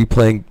I would just be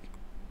playing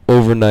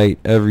overnight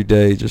every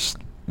day, just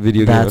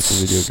video game That's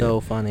after video game. so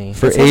funny.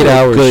 For That sounds 8 like a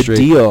hours good straight.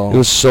 deal. It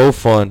was so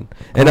fun.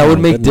 And Oh I would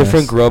my make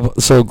different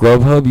So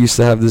Grubhub used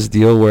to have this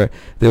deal where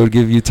they would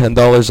give you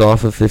 $10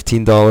 off a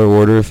 $15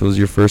 order if it was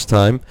your first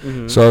time.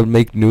 Mhm. So I would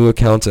make new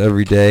accounts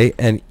every day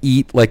and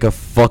eat like a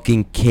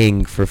fucking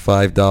king for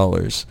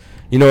 $5.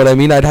 You know what I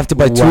mean? I'd have to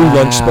buy 2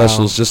 lunch Wow.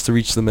 specials just to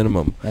reach the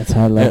minimum. That's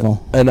high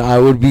level. And I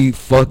would be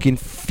fucking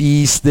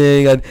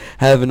feasting. I'd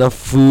have enough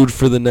food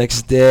for the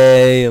next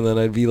day, and then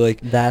I'd be like,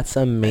 That's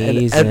and-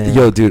 amazing. and-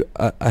 yo, dude,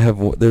 I have.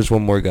 There's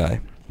one more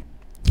guy.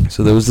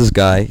 So there was this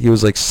guy. He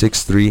was like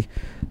 6'3",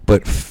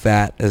 but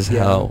fat as Yeah.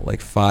 hell,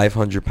 like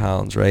 500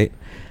 pounds, right?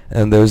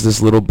 And there was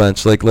this little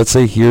bench. Like, let's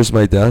say here's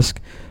my desk,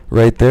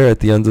 right there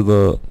at the end of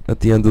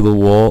the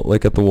wall,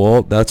 like at the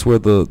wall. That's where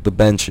the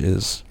bench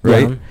is,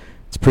 right? Yeah.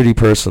 It's pretty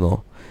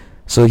personal.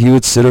 So he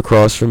would sit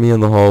across from me in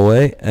the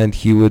hallway, and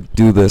he would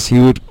do this. He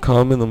would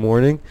come in the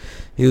morning,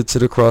 he would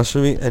sit across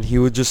from me, and he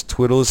would just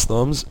twiddle his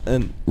thumbs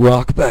and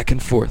rock back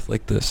and forth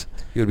like this.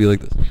 He would be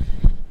like this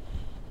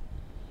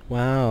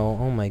Wow.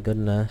 Oh my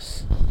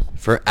goodness.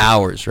 for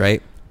hours,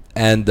 right?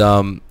 And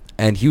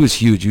he was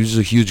huge. He was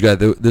a huge guy.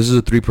 This is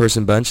a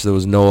 3-person bench. There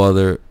was no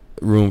other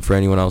room for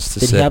anyone else to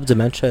Did sit. he have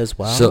dementia as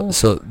well?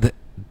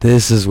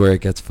 This is where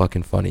it gets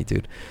fucking funny,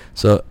 dude.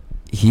 So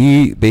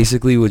he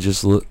basically would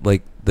just look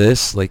like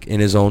this, like in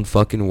his own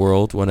fucking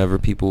world whenever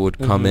people would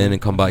come in Mhm,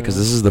 and come by, because mhm.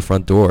 this is the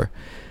front door.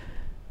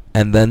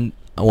 And then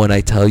when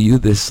I tell you,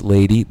 this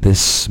lady, this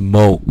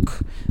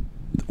smoke,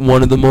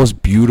 one of the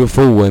most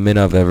beautiful women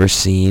I've ever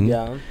seen.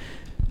 Yeah.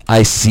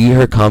 I see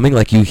her coming,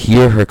 like you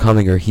hear her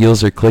coming, her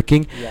heels are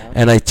clicking, Yeah.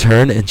 and I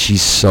turn and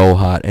she's so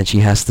hot and she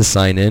has to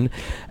sign in,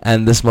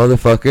 and this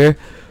motherfucker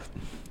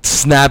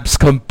snaps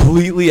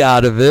completely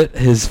out of it.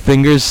 His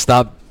fingers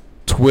stop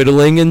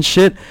twiddling and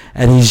shit,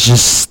 and he's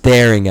just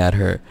staring at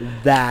her.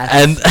 That's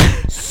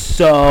And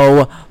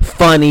so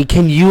funny.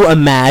 Can you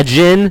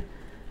imagine?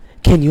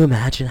 Can you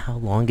imagine how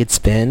long it's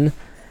been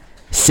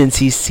since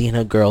he's seen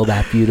a girl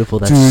that beautiful?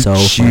 That's dude, so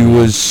she funny.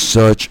 was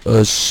such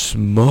a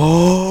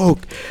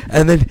smoke.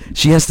 And then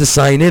she has to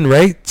sign in,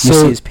 right? You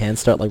see his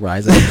pants start like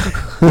rising.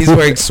 He's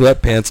wearing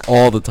sweatpants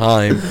all the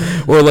time,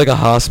 or like a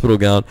hospital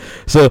gown.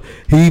 So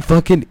he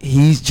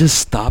just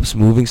stops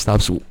moving,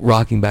 stops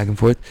rocking back and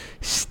forth,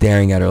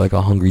 staring at her like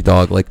a hungry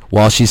dog, like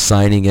while she's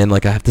signing in,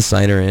 like I have to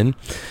sign her in.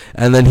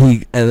 And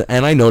then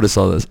and I notice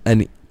all this,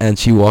 and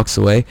she walks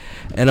away,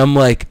 and I'm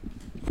like,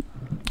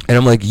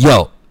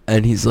 yo,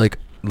 and he's like,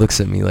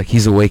 looks at me like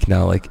he's awake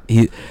now, like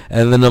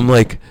and then I'm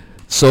like,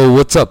 so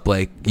what's up?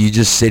 Like, you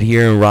just sit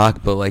here and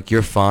rock, but like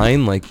you're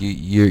fine, like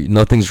you're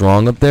nothing's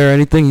wrong up there or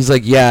anything? He's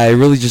like, yeah, I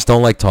really just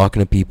don't like talking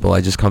to people.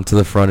 I just come to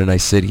the front and I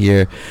sit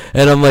here.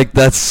 And I'm like,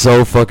 that's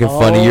so fucking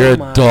funny. Oh You're a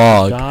my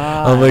dog.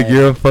 I'm like, God.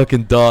 you're a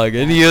fucking dog.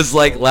 And he was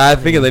like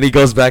laughing, and then he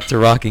goes back to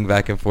rocking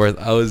back and forth.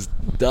 I was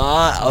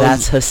done.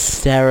 That's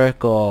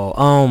hysterical.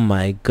 Oh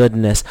my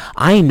goodness.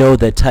 I know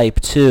the type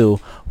too.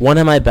 One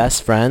of my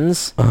best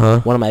friends,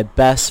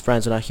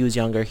 when he was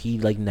younger, he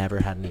like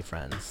never had any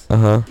friends.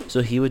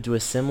 So he would do a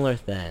similar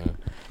thing,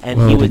 and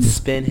Wow. he would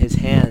spin his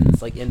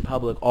hands like in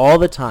public all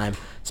the time.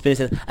 Spin his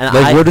hands, and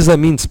Like, what does that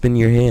mean, spin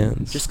your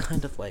hands? just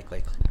kind of like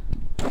this.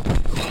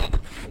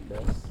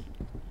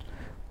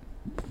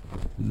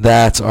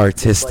 That's Like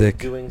artistic.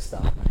 doing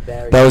stuff.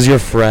 Very That was your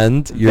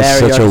friend? You're Very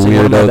such a artistic,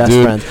 one of my weirdo, best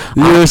dude. friends.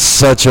 You're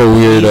such a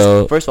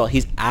weirdo. First of all,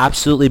 he's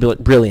absolutely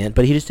brilliant,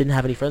 but he just didn't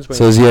have any friends.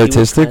 So is he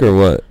autistic or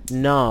what?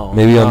 No.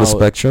 Maybe on the no,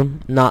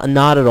 spectrum? Not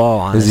at all.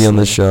 Honestly. Is he on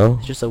the show?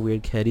 He's just a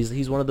weird kid.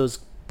 He's one of those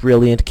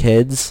brilliant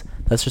kids.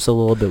 That's just a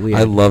little bit weird.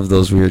 I love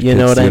those weird You kids,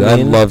 know what dude. I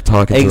mean? I love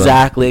talking to them.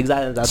 Exactly.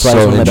 That's why So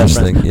he's one of my best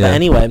friends. interesting, yeah. But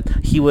anyway,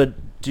 he would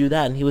do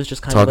that, and he was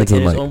just kind Talking of to like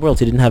in the his mic. own world.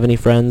 He didn't have any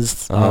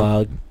friends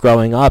Uh-huh.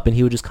 growing up, and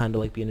he would just kind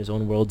of like be in his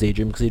own world,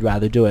 daydream, because he'd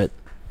rather do it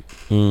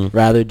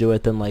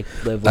than like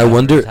live. I whatever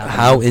wonder is happening.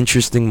 how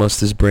interesting must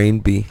his brain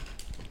be?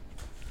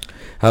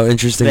 How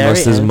interesting Very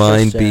must his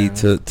mind be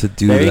interesting. to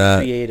do very that?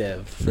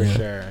 creative for Yeah.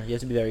 sure. You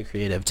have to be very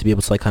creative to be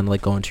able to like kind of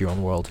like go into your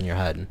own world in your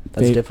head.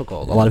 That's They-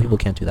 difficult. A lot of people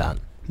can't do that.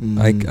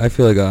 I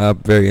feel like I'm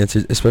very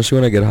especially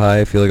when I get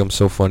high. I feel like I'm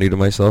so funny to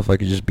myself. I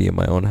could just be in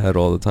my own head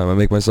all the time.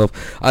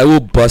 I will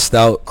bust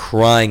out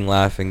crying,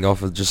 laughing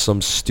off of just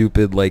some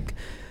stupid like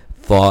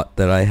thought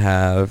that I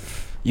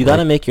have. You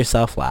gotta make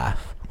yourself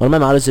laugh. One of my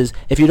mottos is,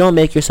 if you don't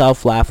make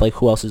yourself laugh, like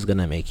who else is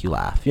gonna make you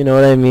laugh? You know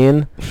what I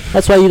mean?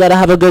 That's why you gotta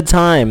have a good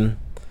time.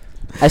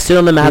 I sit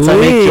on the mats, I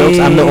make jokes,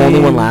 I'm the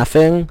only one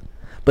laughing.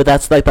 But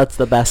that's the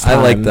best time.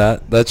 I like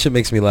that. That shit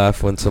makes me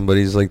laugh when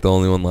somebody's like the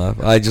only one laugh.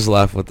 I just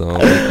laugh with them. I'm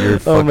like, you're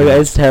Oh my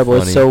god, it's terrible.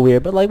 funny. It's so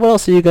weird. But like, what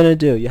else are you gonna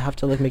do? You have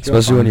to like make your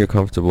Especially own when fun. you're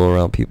comfortable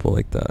around people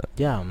like that.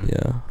 Yeah.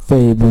 Yeah.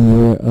 Faye, when you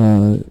were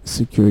a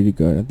security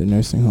guard at the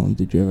nursing home,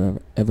 did you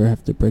ever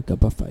have to break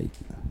up a fight?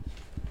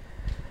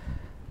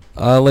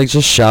 Like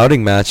just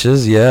shouting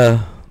matches.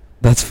 Yeah.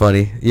 That's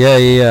funny.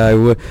 Yeah. I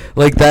would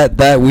like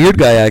that weird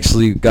guy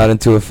actually got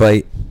into a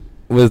fight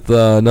with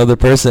another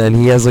person, and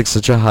he has like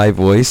such a high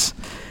voice,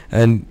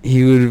 and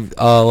he would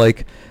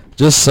like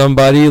just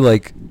somebody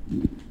like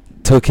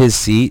took his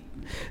seat.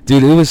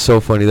 Dude, it was so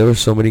funny. There were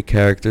so many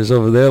characters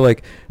over there.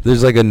 Like,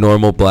 there's like a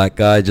normal black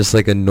guy, just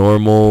like a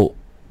normal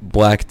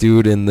black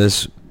dude in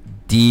this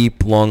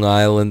deep Long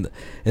Island,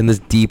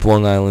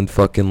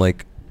 fucking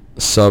like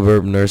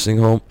suburb nursing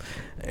home.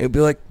 It'd be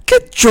like,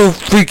 get your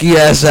freaky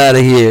ass out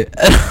of here.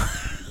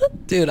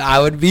 Dude, I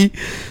would be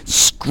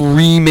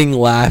screaming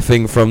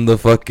laughing from the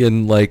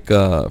fucking like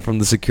from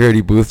the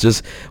security booth,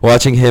 just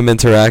watching him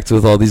interact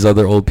with all these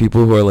other old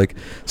people who are like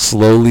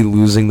slowly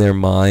losing their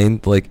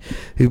mind. Like,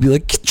 he'd be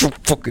like, get your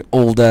fucking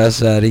old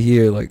ass out of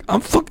here. Like,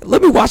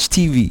 let me watch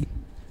TV.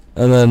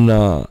 And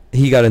then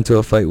he got into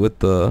a fight with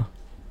the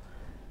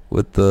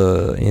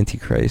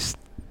Antichrist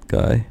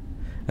guy,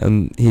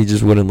 and he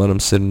just wouldn't let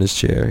him sit in his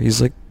chair.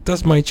 He's like,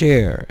 that's my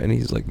chair. And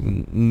he's like,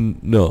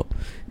 no.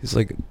 He's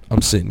like,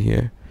 I'm sitting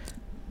here.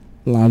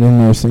 A lot of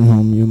nursing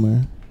home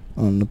humor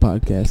on the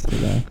podcast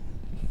today.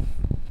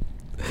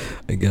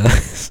 I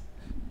guess.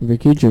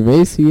 Ricky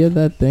Gervais, he had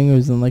that thing. It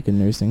was in like a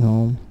nursing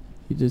home.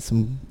 He did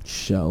some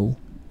show.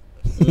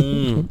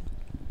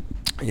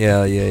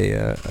 Yeah.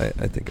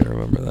 I think I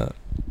remember that.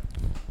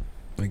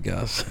 I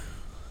guess.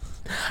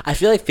 I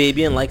feel like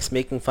Fabian likes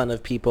making fun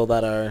of people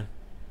that are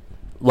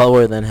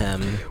lower than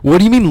him. What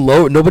do you mean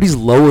low? Nobody's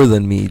lower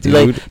than me, dude.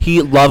 Like,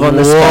 he love on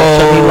the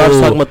spectrum. He loves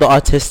talking about the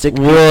autistic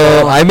people.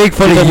 Whoa, I make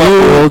fun of He's talking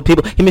about you. old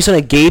people. He makes fun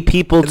of gay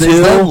people too.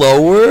 Is that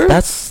lower?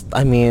 That's,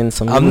 I mean,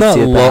 some I'm people not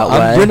see it low. that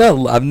way. You're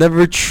not. I've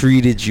never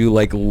treated you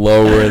like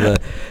lower than.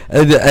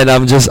 And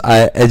I'm just.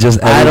 I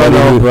don't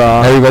know,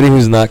 bro. Everybody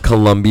who's not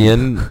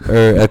Colombian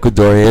or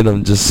Ecuadorian,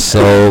 I'm just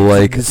so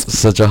like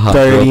such a hot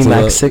dirty girl to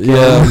Mexican.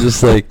 Yeah, I'm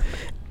just like,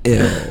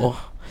 ew.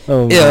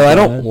 Oh my Ew, I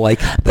God. don't like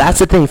that. That's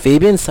the thing.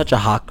 Fabian's such a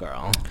hot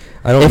girl.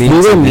 I don't If mean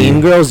we to were be.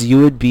 Mean Girls, you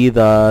would be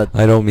the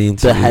I don't mean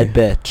to the be. head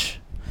bitch,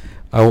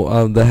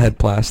 The head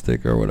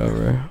plastic or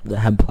whatever. the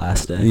head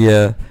plastic.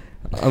 Yeah.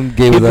 I'm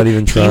gay without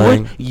even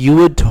trying. You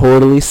would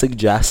totally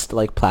suggest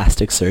like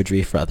plastic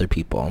surgery for other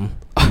people.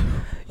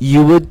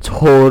 You would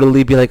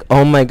totally be like,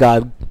 oh my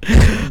god,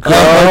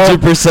 girl,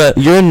 100%.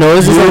 your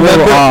nose is a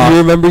little off. You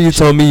remember you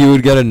told me you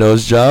would get a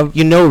nose job?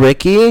 You know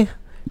Ricky?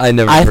 I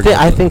never I forget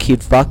that. think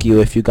he'd fuck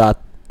you if you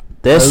got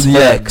this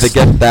Yeah, fixed. to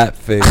get that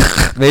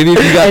fixed. Maybe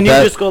if you got and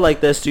that, you just go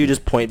like this, so you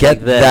just point get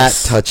like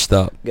this. that touched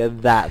up.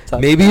 Get that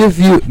touched Maybe up.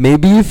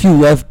 if you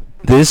left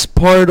this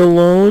part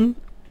alone,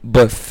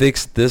 but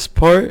fixed this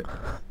part,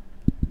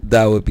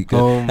 that would be good.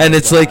 Oh and my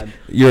it's like God.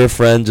 your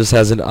friend just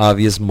has an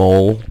obvious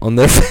mole on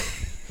their face.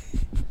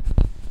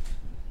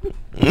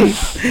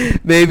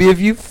 Maybe if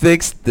you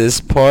fixed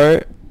this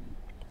part,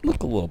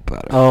 look a little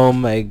better. Oh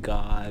my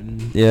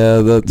god. Yeah,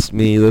 that's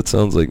me. That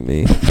sounds like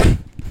me.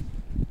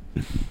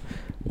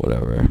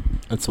 Whatever.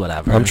 It's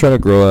whatever. I'm trying to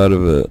grow out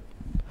of it.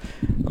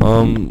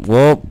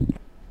 Well,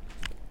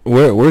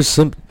 where's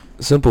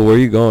Simple? Where are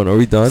you going? Are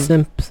we done?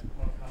 Simps.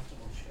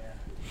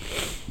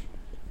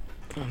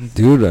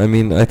 Dude, I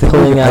mean, I think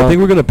Pulling out.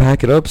 we're gonna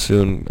pack it up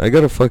soon. I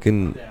gotta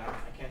fucking.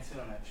 I can't sit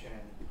on that chair.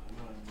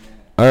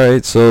 All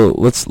right, so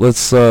let's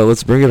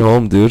bring it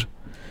home, dude.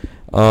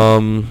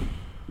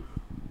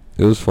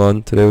 It was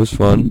fun. Today was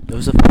fun. It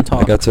was a fun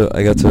talk.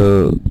 I got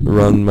to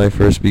run my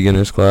first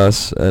beginners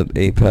class at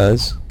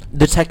APAS.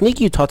 The technique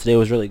you taught today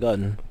was really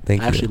good.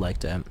 Thank I you. actually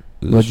liked it.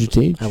 What'd you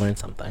teach? I learned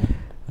something.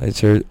 I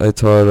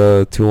taught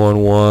a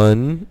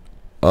 2-on-1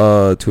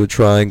 to a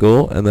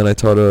triangle, and then I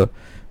taught a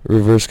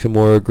reverse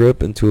Kimura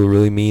grip into a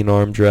really mean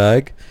arm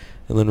drag,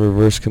 and then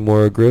reverse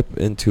Kimura grip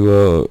into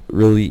a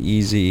really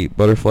easy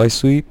butterfly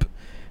sweep,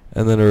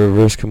 and then a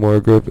reverse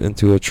Kimura grip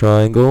into a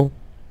triangle,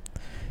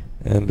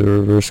 and a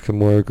reverse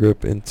Kimura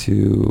grip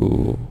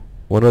into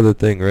one other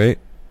thing, right?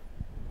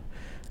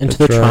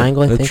 Into A the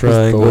triangle, I a think, was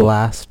triangle. the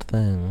last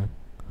thing.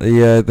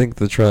 Yeah, I think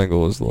the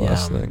triangle was the Yeah.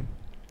 last thing.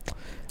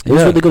 It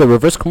was really good. The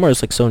reverse Kimura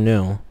is like so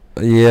new.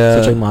 Yeah,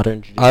 Such like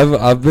modern.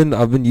 I've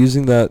been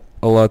using that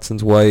a lot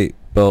since white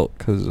belt,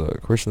 because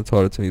Krishna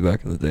taught it to me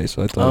back in the day.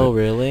 So I thought. Oh it,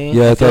 really?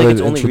 Yeah, I I feel thought like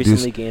it's it only introduced-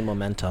 recently gained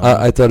momentum.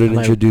 I thought it Am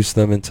I- introduced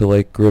them into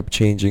like grip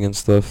changing and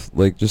stuff,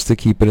 like just to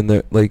keep it in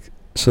there, like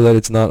so that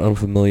it's not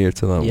unfamiliar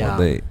to them Yeah,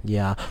 when they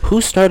yeah.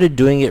 Who started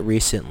doing it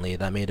recently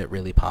that made it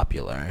really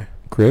popular?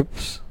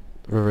 grips.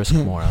 Reverse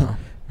Kimura.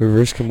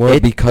 Reverse Kimura,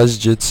 It- because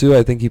Jitsu.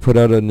 I think he put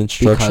out an Because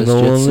instructional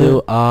on Jitsu.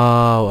 it.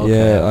 Oh, okay.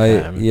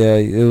 Yeah,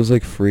 okay. it was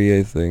like free,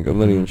 I think. I'm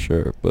not even Mhm.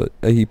 sure, but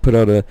he put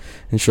out a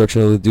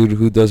instructional. The dude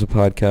who does a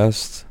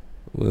podcast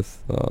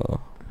with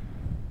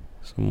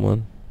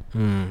someone.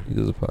 Mm. He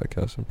does a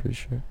podcast, I'm pretty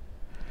sure.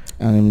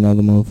 I don't even know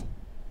the move.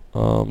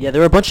 Yeah,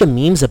 there were a bunch of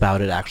memes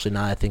about it actually.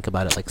 Now that I think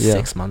about it, like Yeah.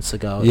 6 months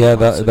ago. Yeah, 8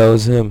 months that ago.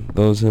 was him.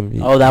 That was him.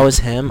 Oh, that was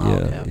him. Oh, Yeah,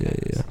 okay, okay.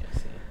 yeah.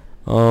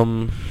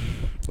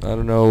 I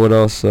don't know what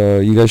else.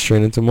 You guys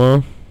training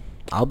tomorrow?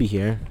 I'll be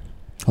here.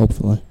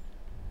 Hopefully.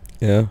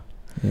 Yeah.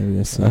 Yeah, we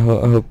guess so. I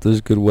hope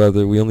there's good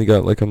weather. We only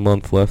got like a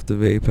month left of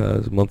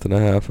APAS, a month and a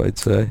half, I'd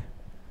say.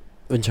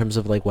 In terms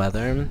of like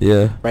weather,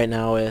 Yeah. right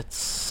now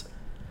it's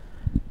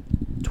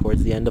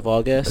towards the end of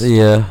August.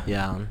 Yeah.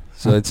 Yeah.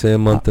 So I'd say a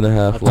month and a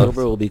half left.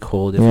 October will be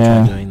cold if we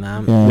Yeah, try doing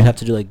that. yeah. We'd have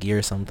to do like gi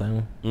or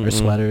something. Or Mm-mm.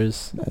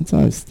 sweaters. That's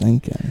what I was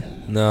thinking.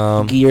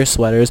 No. Gi or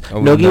sweaters. I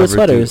would No gi never with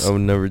sweaters. I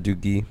would never do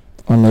gi.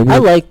 Or maybe I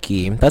like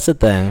gi. That's the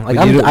thing. Like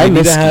We need to- I we need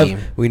miss to have- gi.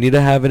 We need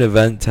to have an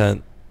event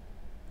tent.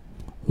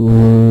 Ooh.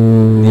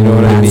 You know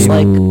what I That's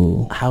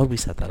mean? like, how would we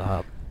set that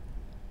up?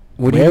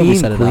 What Where do we you mean,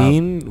 set it up?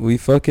 Queen? We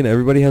fucking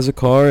everybody has a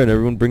car and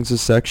everyone brings a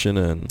section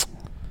in.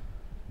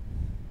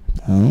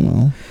 I don't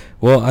know.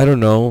 Well, I don't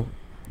know.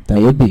 That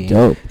would be Maybe.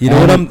 dope. You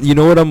know what And- You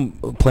know what I'm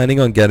planning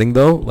on getting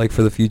though, like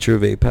for the future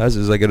of APAS,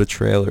 is I get a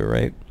trailer,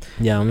 right?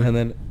 Yeah.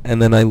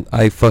 And then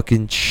I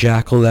fucking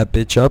shackle that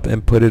bitch up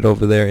and put it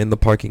over there in the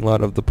parking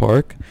lot of the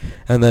park.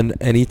 And then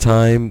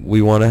anytime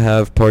we want to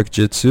have park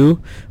jitsu,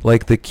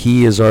 like the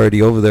key is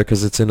already over there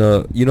because it's in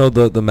a, you know,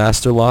 the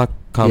master lock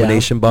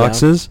combination yeah.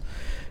 boxes.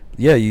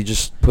 Yeah, you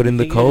just put in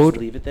the Think you just code.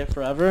 leave it there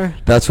forever.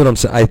 That's what I'm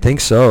saying. I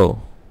think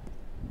so.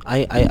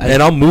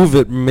 And I'll move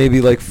it maybe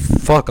like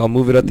I'll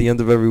move it at the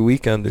end of every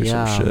weekend or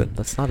yeah, some shit.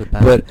 that's not a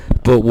bad.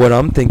 But what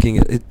I'm thinking,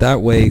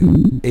 that way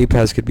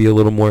APAS could be a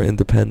little more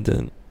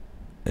independent,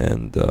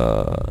 and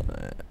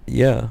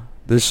yeah,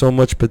 there's so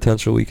much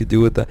potential we could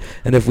do with that.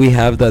 And if we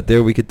have that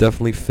there, we could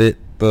definitely fit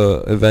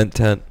the event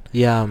tent,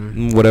 yeah.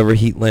 whatever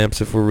heat lamps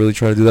if we're really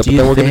trying to do that. Do But you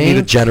then we're gonna need a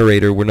think-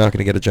 generator. We're not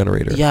gonna get a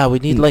generator. Yeah,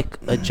 we'd need like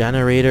a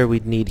generator.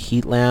 We'd need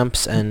heat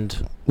lamps,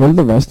 and What do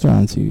the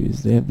restaurants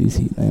use? They have these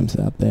heat lamps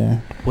out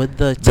there. would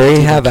the tent They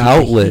even have keep the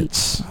heat?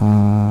 outlets.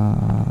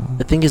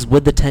 The thing is,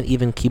 would the tent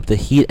even keep the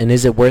heat, and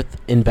is it worth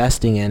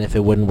investing in if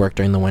it wouldn't work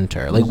during the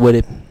winter? Like, would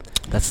it?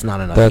 That's not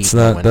enough. That's heat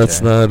in the not.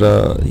 That's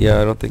winter. not.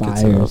 Yeah, I don't think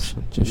it's an Fires.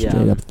 option. Just Yeah.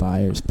 straight up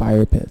fires.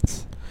 Fire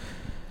pits.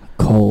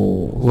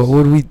 Coals. What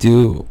would we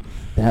do?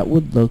 That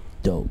would look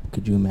dope.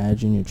 Could you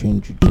imagine you're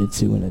training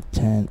jiu-jitsu in a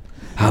tent?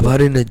 How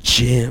about in a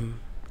gym?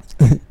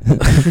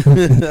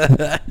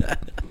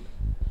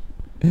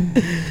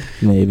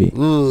 Maybe.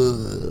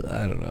 Ugh,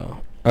 I don't know.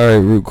 All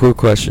right, quick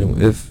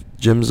question: if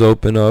gyms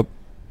open up,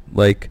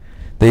 like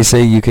they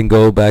say, you can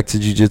go back to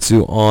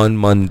jiu-jitsu on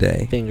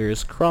Monday,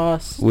 Fingers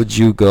crossed. would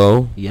you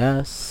go?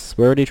 Yes,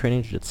 we're already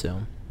training jiu-jitsu.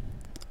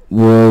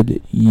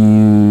 Would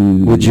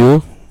you? Would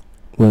you?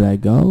 Would I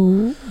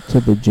go to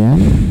the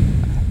gym?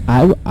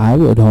 I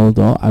would hold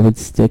on. I would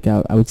stick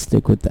out. I would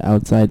stick with the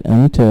outside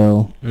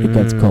until it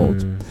gets cold.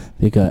 Mm.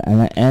 Because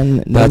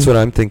and That's then- what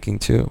I'm thinking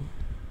too.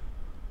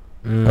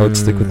 I would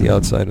stick with the Mm.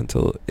 outside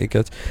until it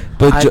gets.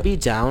 But I'd be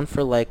down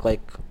for like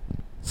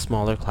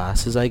smaller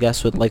classes, I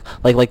guess, with like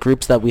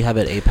groups that we have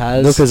at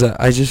APAS. no, because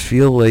I just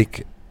feel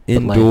like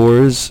But, like-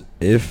 indoors,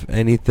 if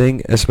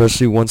anything,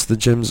 especially once the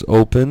gyms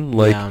open,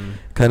 like Yeah.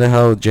 kind of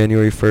how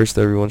January 1st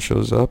everyone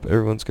shows up,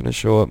 everyone's gonna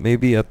show up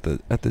maybe at the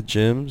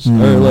gyms,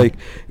 or Mm. like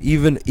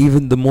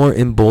even the more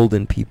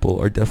emboldened people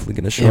are definitely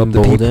gonna show up.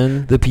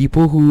 Emboldened. The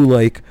people who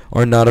like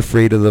are not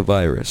afraid of the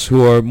virus,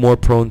 who are more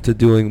prone to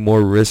doing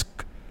more risky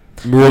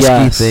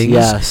Yes, things,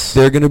 yes.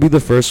 they're gonna be the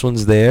first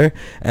ones there,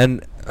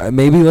 and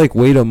maybe like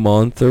wait a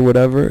month or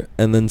whatever,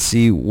 and then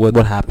see what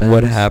happens.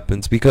 What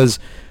happens, because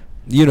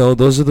you know,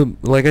 those are the,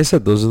 like I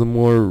said, those are the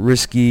more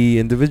risky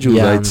individuals.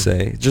 Yeah. I'd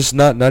say, just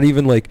not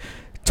even like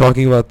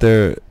talking about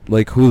their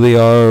like who they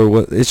are or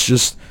what. It's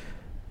just,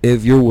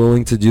 if you're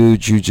willing to do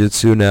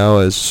jiu-jitsu now,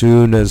 as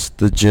soon as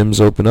the gyms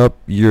open up,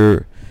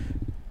 you're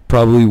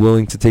probably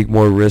willing to take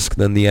more risk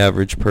than the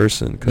average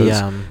person, because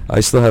Yeah. I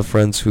still have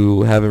friends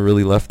who haven't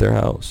really left their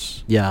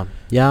house. Yeah.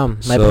 Yeah.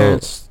 My So,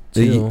 parents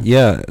too.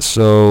 Yeah,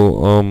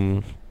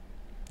 so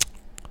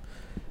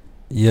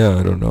yeah,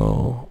 I don't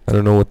know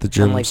what the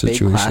gym And like big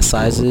situation class is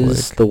gonna look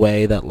sizes, like. the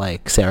way that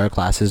like Sarah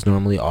classes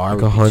normally are,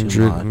 Like would be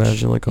too 100, much.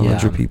 imagine like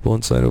 100 Yeah. people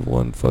inside of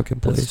one fucking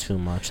That's place. too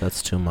much.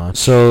 That's too much.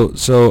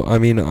 So I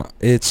mean,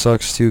 it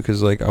sucks too,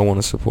 because like I want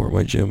to support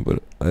my gym,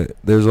 but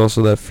there's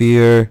also that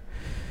fear.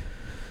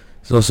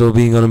 There's also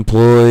being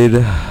unemployed.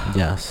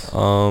 Yes.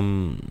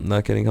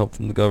 Not getting help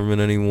from the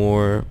government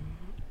anymore,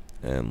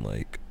 and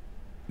like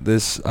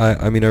this.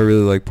 I mean, I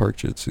really like Park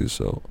Jitsu,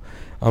 so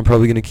I'm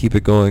probably gonna keep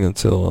it going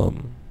until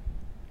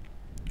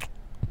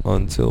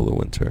the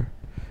winter,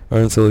 or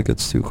until it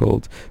gets too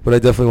cold. But I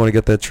definitely want to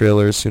get that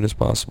trailer as soon as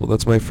possible.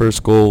 That's my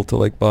first goal to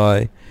like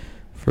buy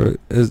for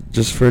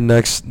just for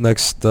next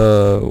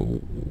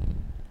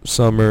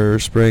summer or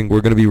spring.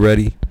 We're gonna be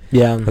ready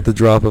Yeah. at the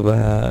drop of a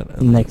hat.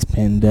 And next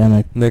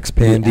pandemic. next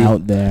be pandy.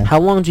 out there. How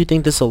long do you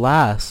think this will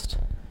last?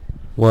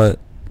 What?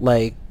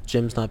 Like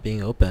gyms not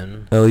being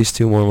open. At least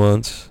 2 more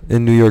months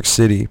in New York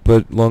City,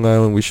 but Long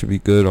Island we should be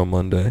good on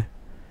Monday.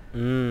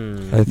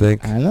 I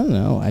think. I don't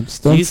know. I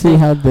just Do don't you see think-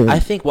 how the. I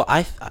think. Well,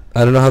 I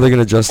don't know how they're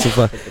gonna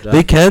justify. Good They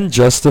job. can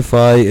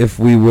justify if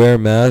we wear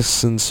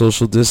masks and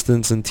social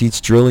distance and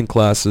teach drilling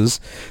classes.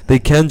 They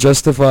can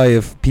justify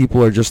if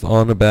people are just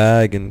on a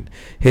bag and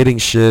hitting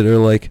shit, or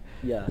like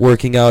Yeah.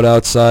 working out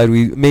outside.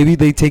 Maybe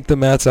they take the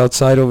mats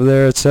outside over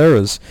there at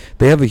Sarah's.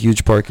 They have a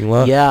huge parking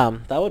lot. Yeah,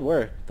 that would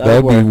work.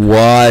 That would be work.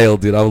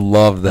 wild, dude. I would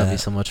love That'd be that.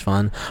 so much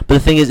fun. But the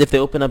thing is, if they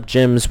open up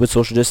gyms with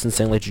social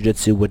distancing, like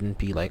jiu-jitsu wouldn't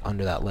be like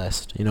under that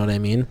list. You know what I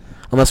mean?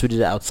 Unless we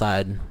did it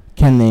outside.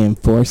 Can they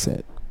enforce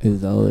it?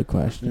 Is the other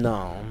question.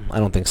 No, I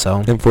don't think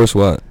so. Enforce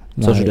what?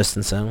 Social Like,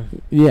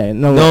 distancing. Yeah,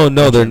 No,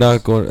 they're gyms.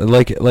 not going.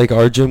 Like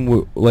our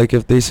gym, like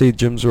if they say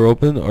gyms are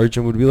open, our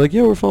gym would be like,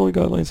 yeah, we're following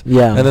guidelines.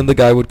 Yeah. And then the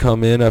guy would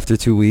come in after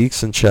 2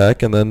 weeks and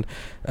check, and then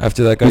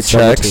after that guy We'd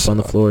start with checks, tape on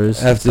the floors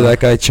and after that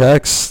stuff. guy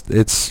checks,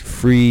 it's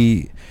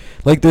free.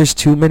 Like there's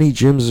too many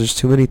gyms, there's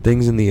too many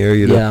things in the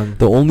area. Yeah.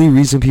 The only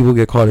reason people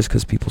get caught is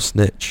because people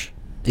snitch.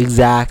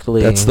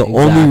 Exactly. That's the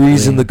only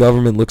reason the exactly.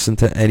 government looks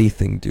into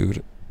anything,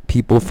 dude.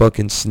 People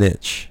fucking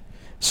snitch.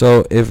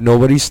 So if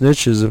nobody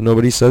snitches, if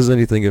nobody says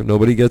anything, if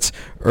nobody gets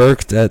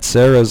irked at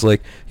Sarah's,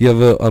 like you have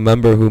a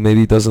member who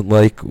maybe doesn't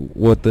like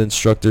what the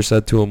instructor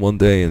said to him one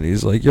day, and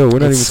he's like, "Yo, we're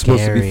not It's even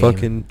supposed to be scary.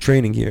 fucking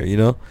training here," you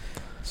know?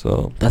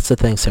 So That's the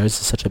thing. Sarah's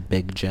is such a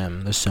big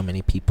gym. There's so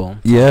many people.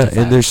 yeah,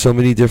 to and there's affect. so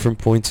many different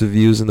points of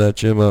views in that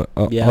gym.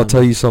 Yeah. I'll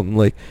tell you something,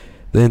 like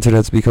the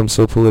internet's become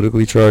so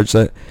politically charged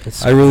that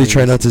It's I really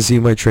try not to crazy. see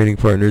my training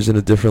partners in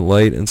a different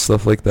light and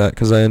stuff like that,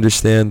 because I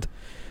understand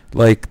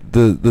like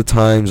the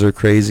times are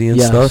crazy and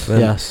Yes, stuff, and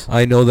yes.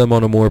 I know them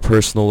on a more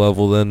personal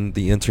level than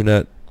the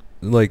internet,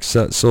 like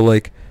so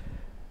like,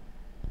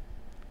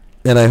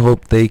 and I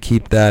hope they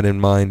keep that in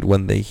mind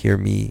when they hear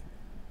me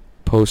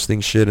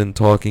posting shit and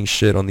talking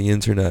shit on the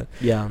internet,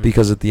 Yeah.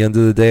 because at the end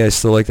of the day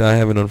I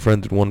haven't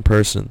unfriended one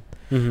person.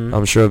 Mhm.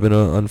 I'm sure I've been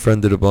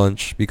unfriended a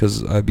bunch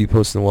because I'd be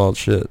posting wild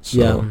shit. So,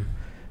 Yeah.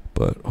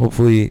 but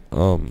hopefully, I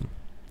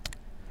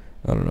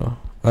don't know.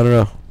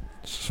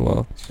 It's just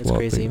wild. It's wild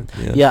crazy.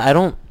 thing. Yeah, I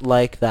don't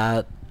like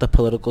that the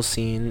political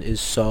scene is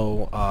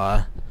so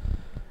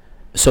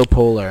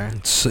polar.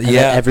 So, And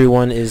that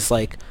everyone is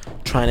like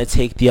trying to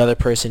take the other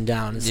person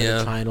down instead Yeah.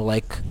 of trying to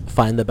like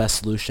find the best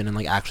solution and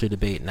like actually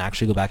debate and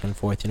actually go back and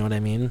forth. You know what I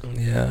mean?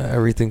 Yeah,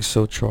 everything's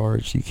so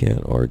charged. You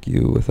can't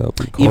argue without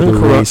being called Even a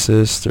coro-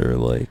 racist or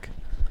like.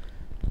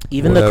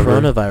 Even Whatever.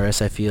 the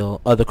coronavirus, I feel,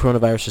 the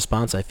coronavirus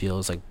response, I feel,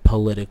 is like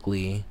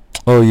politically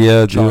Oh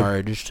yeah, dude.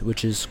 charged,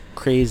 which is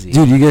crazy.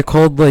 Dude, you get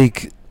called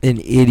like an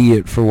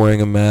idiot for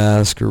wearing a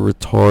mask or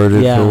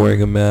retarded Yeah. for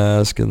wearing a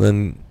mask, and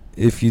then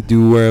if you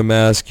do wear a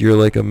mask, you're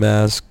like a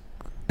mask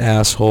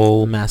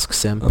asshole, Mask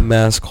simp. a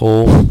mask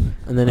hole.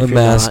 And then a if you're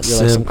not, mask you're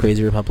like some simp.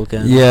 crazy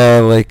Republican. Yeah,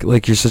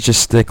 like you're such a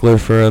stickler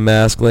for a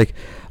mask. Like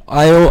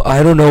I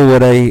don't know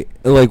what I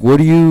like. What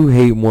do you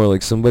hate more?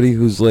 Like somebody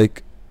who's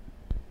like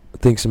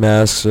thinks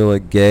masks are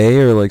like gay,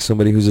 or like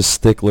somebody who's a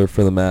stickler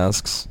for the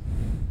masks?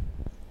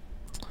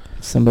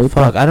 Somebody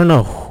Fuck, I don't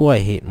know who I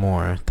hate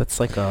more. That's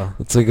like a...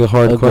 It's like a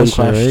hard A good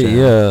question, right? question.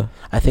 Yeah.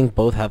 I think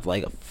both have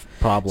like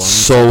problems.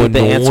 So I think the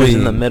answer's in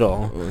the annoying.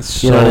 middle.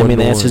 It's You know so what I mean?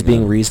 The answer's annoying,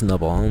 being man.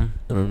 reasonable.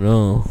 I don't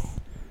know.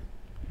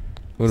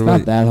 What It's about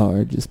not that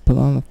hard. Just put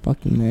on a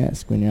fucking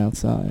mask when you're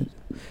outside.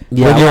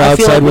 Yeah, When you're I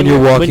feel outside, when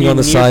you're walking on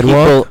the near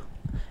sidewalk? people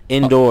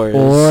indoors.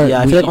 Or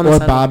yeah, I feel like on the or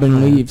sidewalk, bob and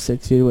huh. weave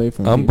 6 feet away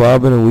from I'm people.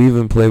 bobbing and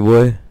weaving,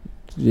 Playboy.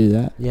 To do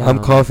that. Yeah. I'm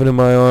coughing in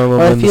my arm. I'm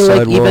Or I on the feel like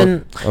sidewalk.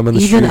 even I'm in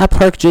the even street. at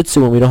Park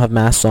Jitsu when we don't have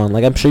masks on,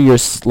 like I'm sure you're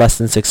less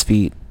than 6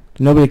 feet.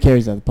 Nobody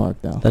carries at the park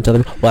though. That's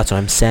other. Well, that's what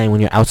I'm saying.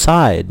 When you're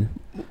outside,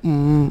 People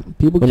When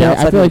you're care. I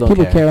outside, feel like people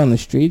people don't care. care on the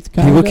streets.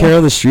 People kinda. care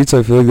on the streets.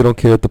 I feel like they don't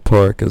care at the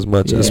park as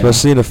much, Yeah.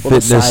 especially in a Well,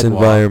 the fitness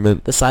sidewalk.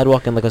 environment. the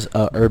sidewalk in like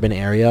a urban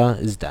area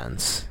is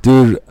dense.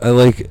 Dude, I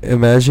like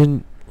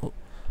imagine,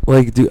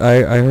 like, dude,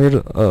 I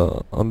heard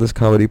on this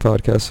comedy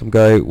podcast some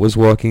guy was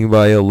walking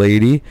by a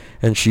lady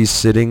and she's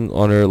sitting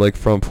on her like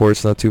front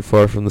porch not too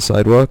far from the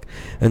sidewalk,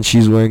 and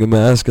she's wearing a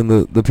mask, and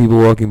the people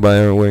walking by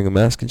aren't wearing a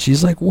mask, and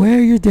she's like, wear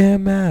your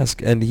damn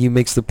mask. And he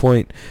makes the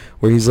point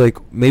where he's like,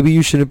 maybe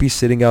you shouldn't be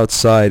sitting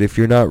outside if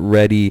you're not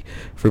ready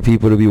for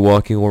people to be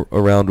walking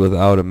around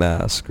without a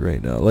mask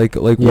right now. Like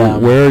Yeah.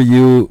 where are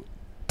you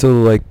to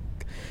like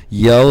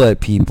yell at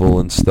people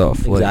and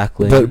stuff?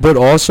 Exactly. Like, but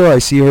also I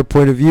see her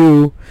point of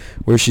view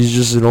where she's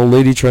just an old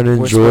lady trying to We're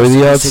enjoy supposed to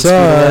the be 6 feet away.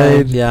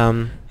 outside.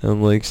 Yeah.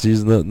 And like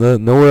she's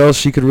nowhere else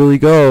she could really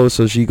go,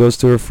 so she goes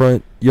to her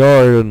front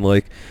yard, and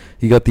like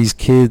you got these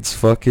kids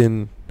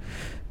fucking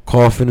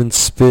coughing and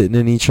spitting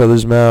in each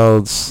other's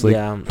mouths, like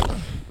yeah.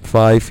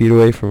 5 feet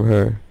away from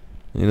her.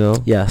 You know?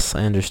 Yes,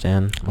 I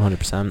understand.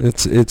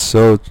 100%. It's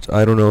so,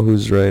 I don't know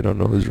who's right, I don't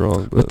know who's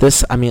wrong. But With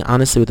this, I mean,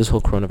 honestly, with this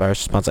whole coronavirus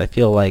response, I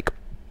feel like,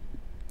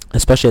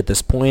 especially at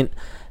this point,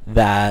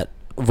 that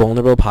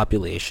vulnerable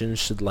populations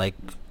should like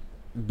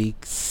be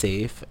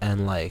safe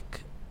and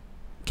like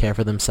care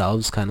for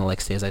themselves, kind of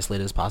like stay as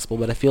isolated as possible.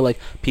 But I feel like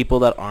people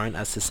that aren't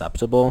as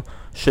susceptible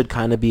should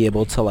kind of be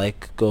able to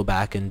like go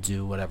back and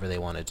do whatever they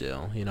want to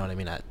do. You know what I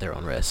mean? At their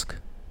own risk.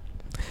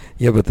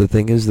 yeah, but the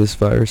thing is, this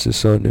virus is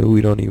so new,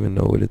 we don't even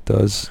know what it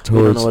does We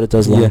don't know what it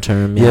does long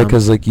term. Yeah,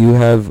 because like you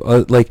have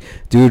like,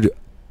 dude,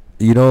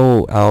 you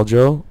know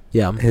Aljo?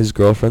 yeah. His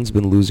girlfriend's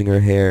been losing her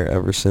hair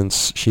ever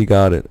since she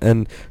got it,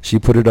 and she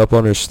put it up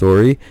on her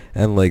story,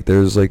 and like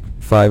there's like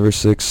 5 or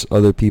 6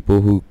 other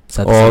people who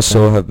Said the same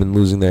also thing. have been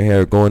losing their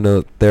hair, going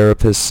to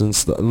therapists and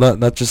stuff.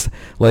 Not just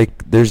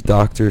like, there's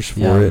doctors for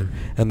Yeah. it,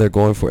 and they're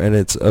going for it, and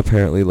it's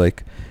apparently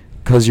like,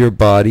 because your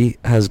body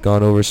has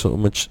gone over so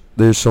much,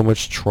 there's so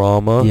much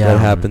trauma Yeah. that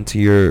happened to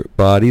your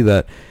body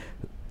that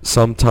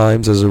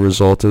sometimes as a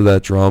result of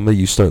that trauma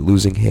you start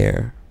losing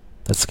hair.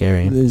 That's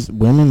scary. There's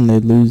women, they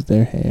lose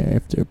their hair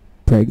after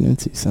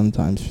pregnancy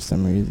sometimes for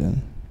some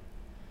reason.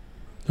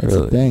 That's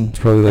Really? the thing. It's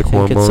probably like I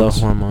think hormones. it's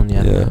a hormone,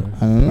 yeah. Yeah. thing. I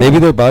don't know. Maybe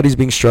their body's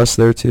being stressed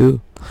there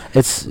too.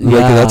 It's Like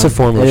yeah, that's a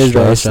form it of is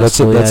very stress.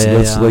 stressful, That's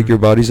yeah. like your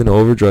body's in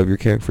overdrive. You're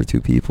caring for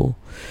 2 people.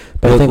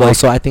 But I think like,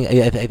 also, I think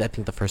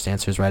the first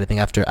answer is right. I think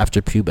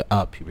after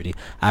puberty,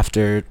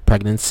 after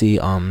pregnancy,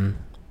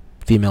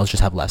 females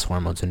just have less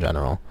hormones in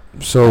general.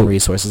 so And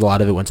resources. A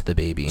lot of it went to the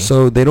baby.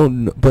 So they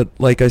don't, but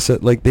like I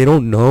said, like they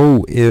don't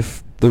know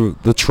if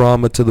the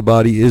trauma to the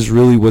body is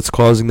really what's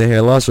causing the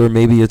hair loss, or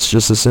maybe it's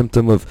just a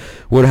symptom of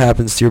what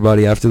happens to your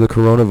body after the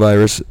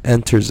coronavirus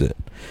enters it.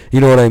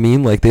 You know what I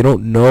mean? Like they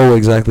don't know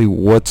exactly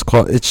what's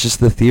caused. It's just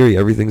the theory.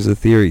 Everything's a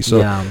theory. So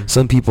yeah.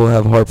 some people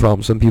have heart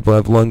problems. Some people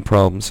have lung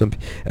problems.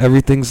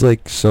 Everything's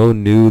like so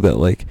new that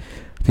like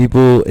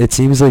it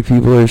seems like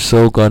people are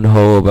so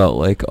gung-ho about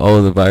like,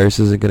 oh, the virus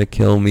isn't gonna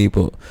kill me,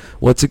 but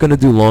what's it gonna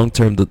do long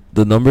term?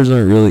 The numbers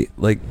aren't really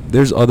like,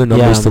 there's other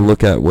numbers Yeah. to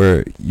look at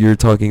where you're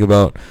talking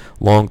about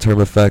long term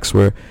effects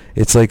where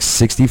it's like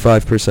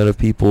 65% of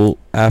people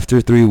after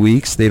 3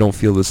 weeks they don't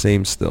feel the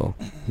same still.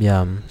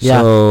 Yeah.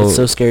 Yeah. So- It's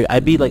so scary.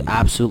 I'd be like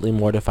absolutely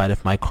mortified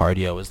if my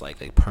cardio was like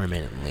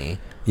permanently.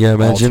 Yeah,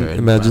 imagine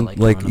Altered by,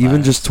 like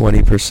even just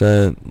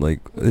coronavirus. 20%, like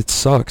it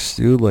sucks,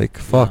 dude. Like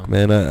fuck,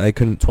 Yeah. man, I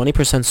couldn't.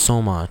 20%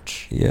 so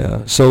much.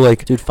 Yeah. So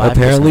like Dude, 5%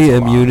 apparently is a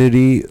lot.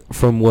 immunity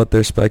from what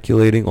they're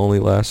speculating only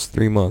lasts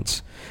 3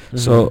 months.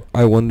 So Mhm.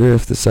 I wonder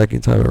if the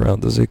second time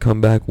around, does it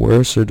come back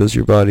worse, or does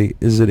your body,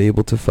 is it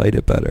able to fight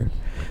it better?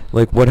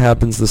 Like what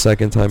happens the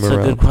second time That's a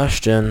around? good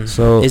question.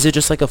 So Is it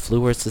just like a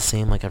flu where it's the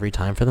same like every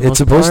time for the it's most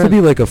supposed to part?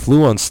 be like a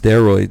flu on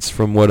steroids,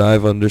 from what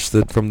I've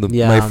understood from my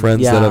Yeah,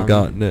 friends that have yeah.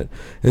 gotten it.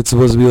 It's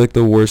supposed to be like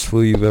the worst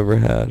flu you've ever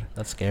had.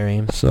 That's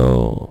scary.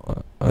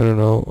 So I don't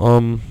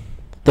know.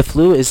 The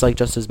flu is like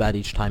just as bad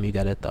each time you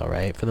get it though,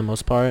 right? For the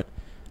most part.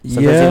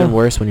 Sometimes yeah. even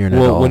worse when you're an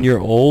Well, adult. when you're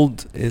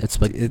old, it's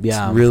like it's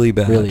yeah, really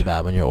bad. Really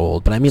bad when you're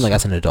old. But I mean like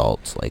as an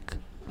adult, like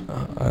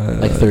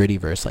 30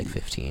 versus like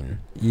 15.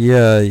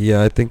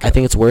 Yeah. I think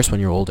it's worse when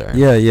you're older.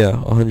 Yeah,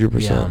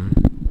 100%.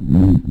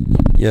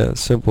 Yeah,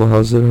 simple.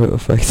 How's it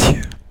affect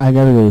you? I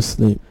gotta go to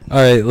sleep. All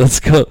right, let's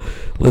go.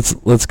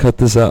 Let's cut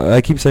this out. I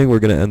keep saying we're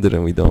gonna end it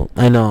and we don't.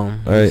 I know.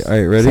 All right,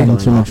 ready? Having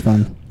too much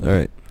fun. All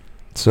right.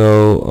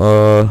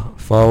 So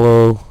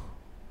follow.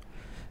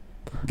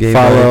 Gay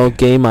Follow Mike.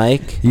 Gay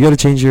Mike. You gotta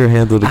change your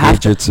handle to I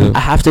have Gay Jitsu. I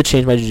have to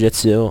change my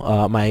jiu-jitsu,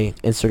 my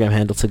Instagram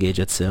handle to Gay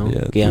Jitsu.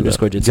 Yeah, Gay do that.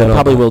 _jitsu. Get I on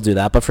probably that. will do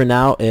that. But for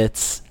now,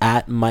 it's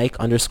at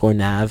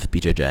Mike_nav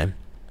BJJ.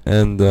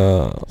 And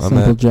I'm Simple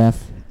at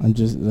Jeff. I'm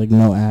just like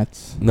no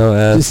ads. no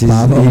ads. Just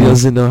follow He him.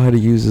 doesn't know how to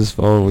use his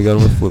phone. We got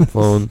him a flip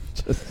phone.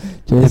 Just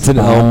It's an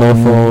follow Elmo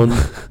him. phone.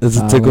 It's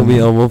a Tickle Me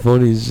Follow him. Elmo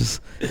phone. He's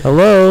just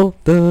hello.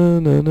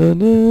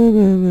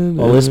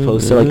 All his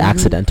posts are like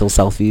accidental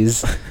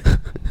selfies.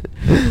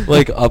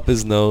 Like up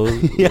his nose.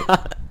 Yeah.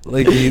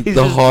 Like He's the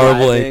just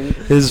horrible. driving.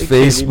 His Like,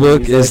 candy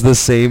Facebook is music. the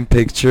same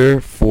picture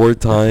 4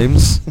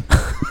 times.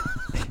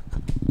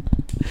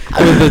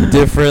 With a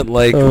different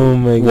like Oh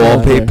my God.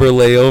 wallpaper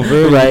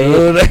layover. you Right.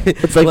 know what I-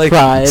 It's like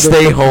Pride.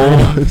 Stay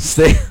home.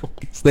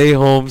 Stay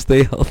home.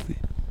 Stay healthy.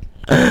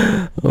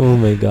 Oh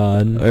my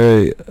God. All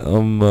right,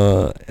 I'm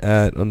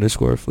at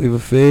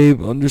 _FlavAFabe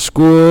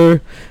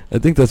 _ I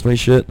think that's my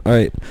shit. All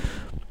right,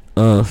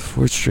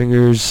 4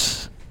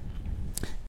 stringers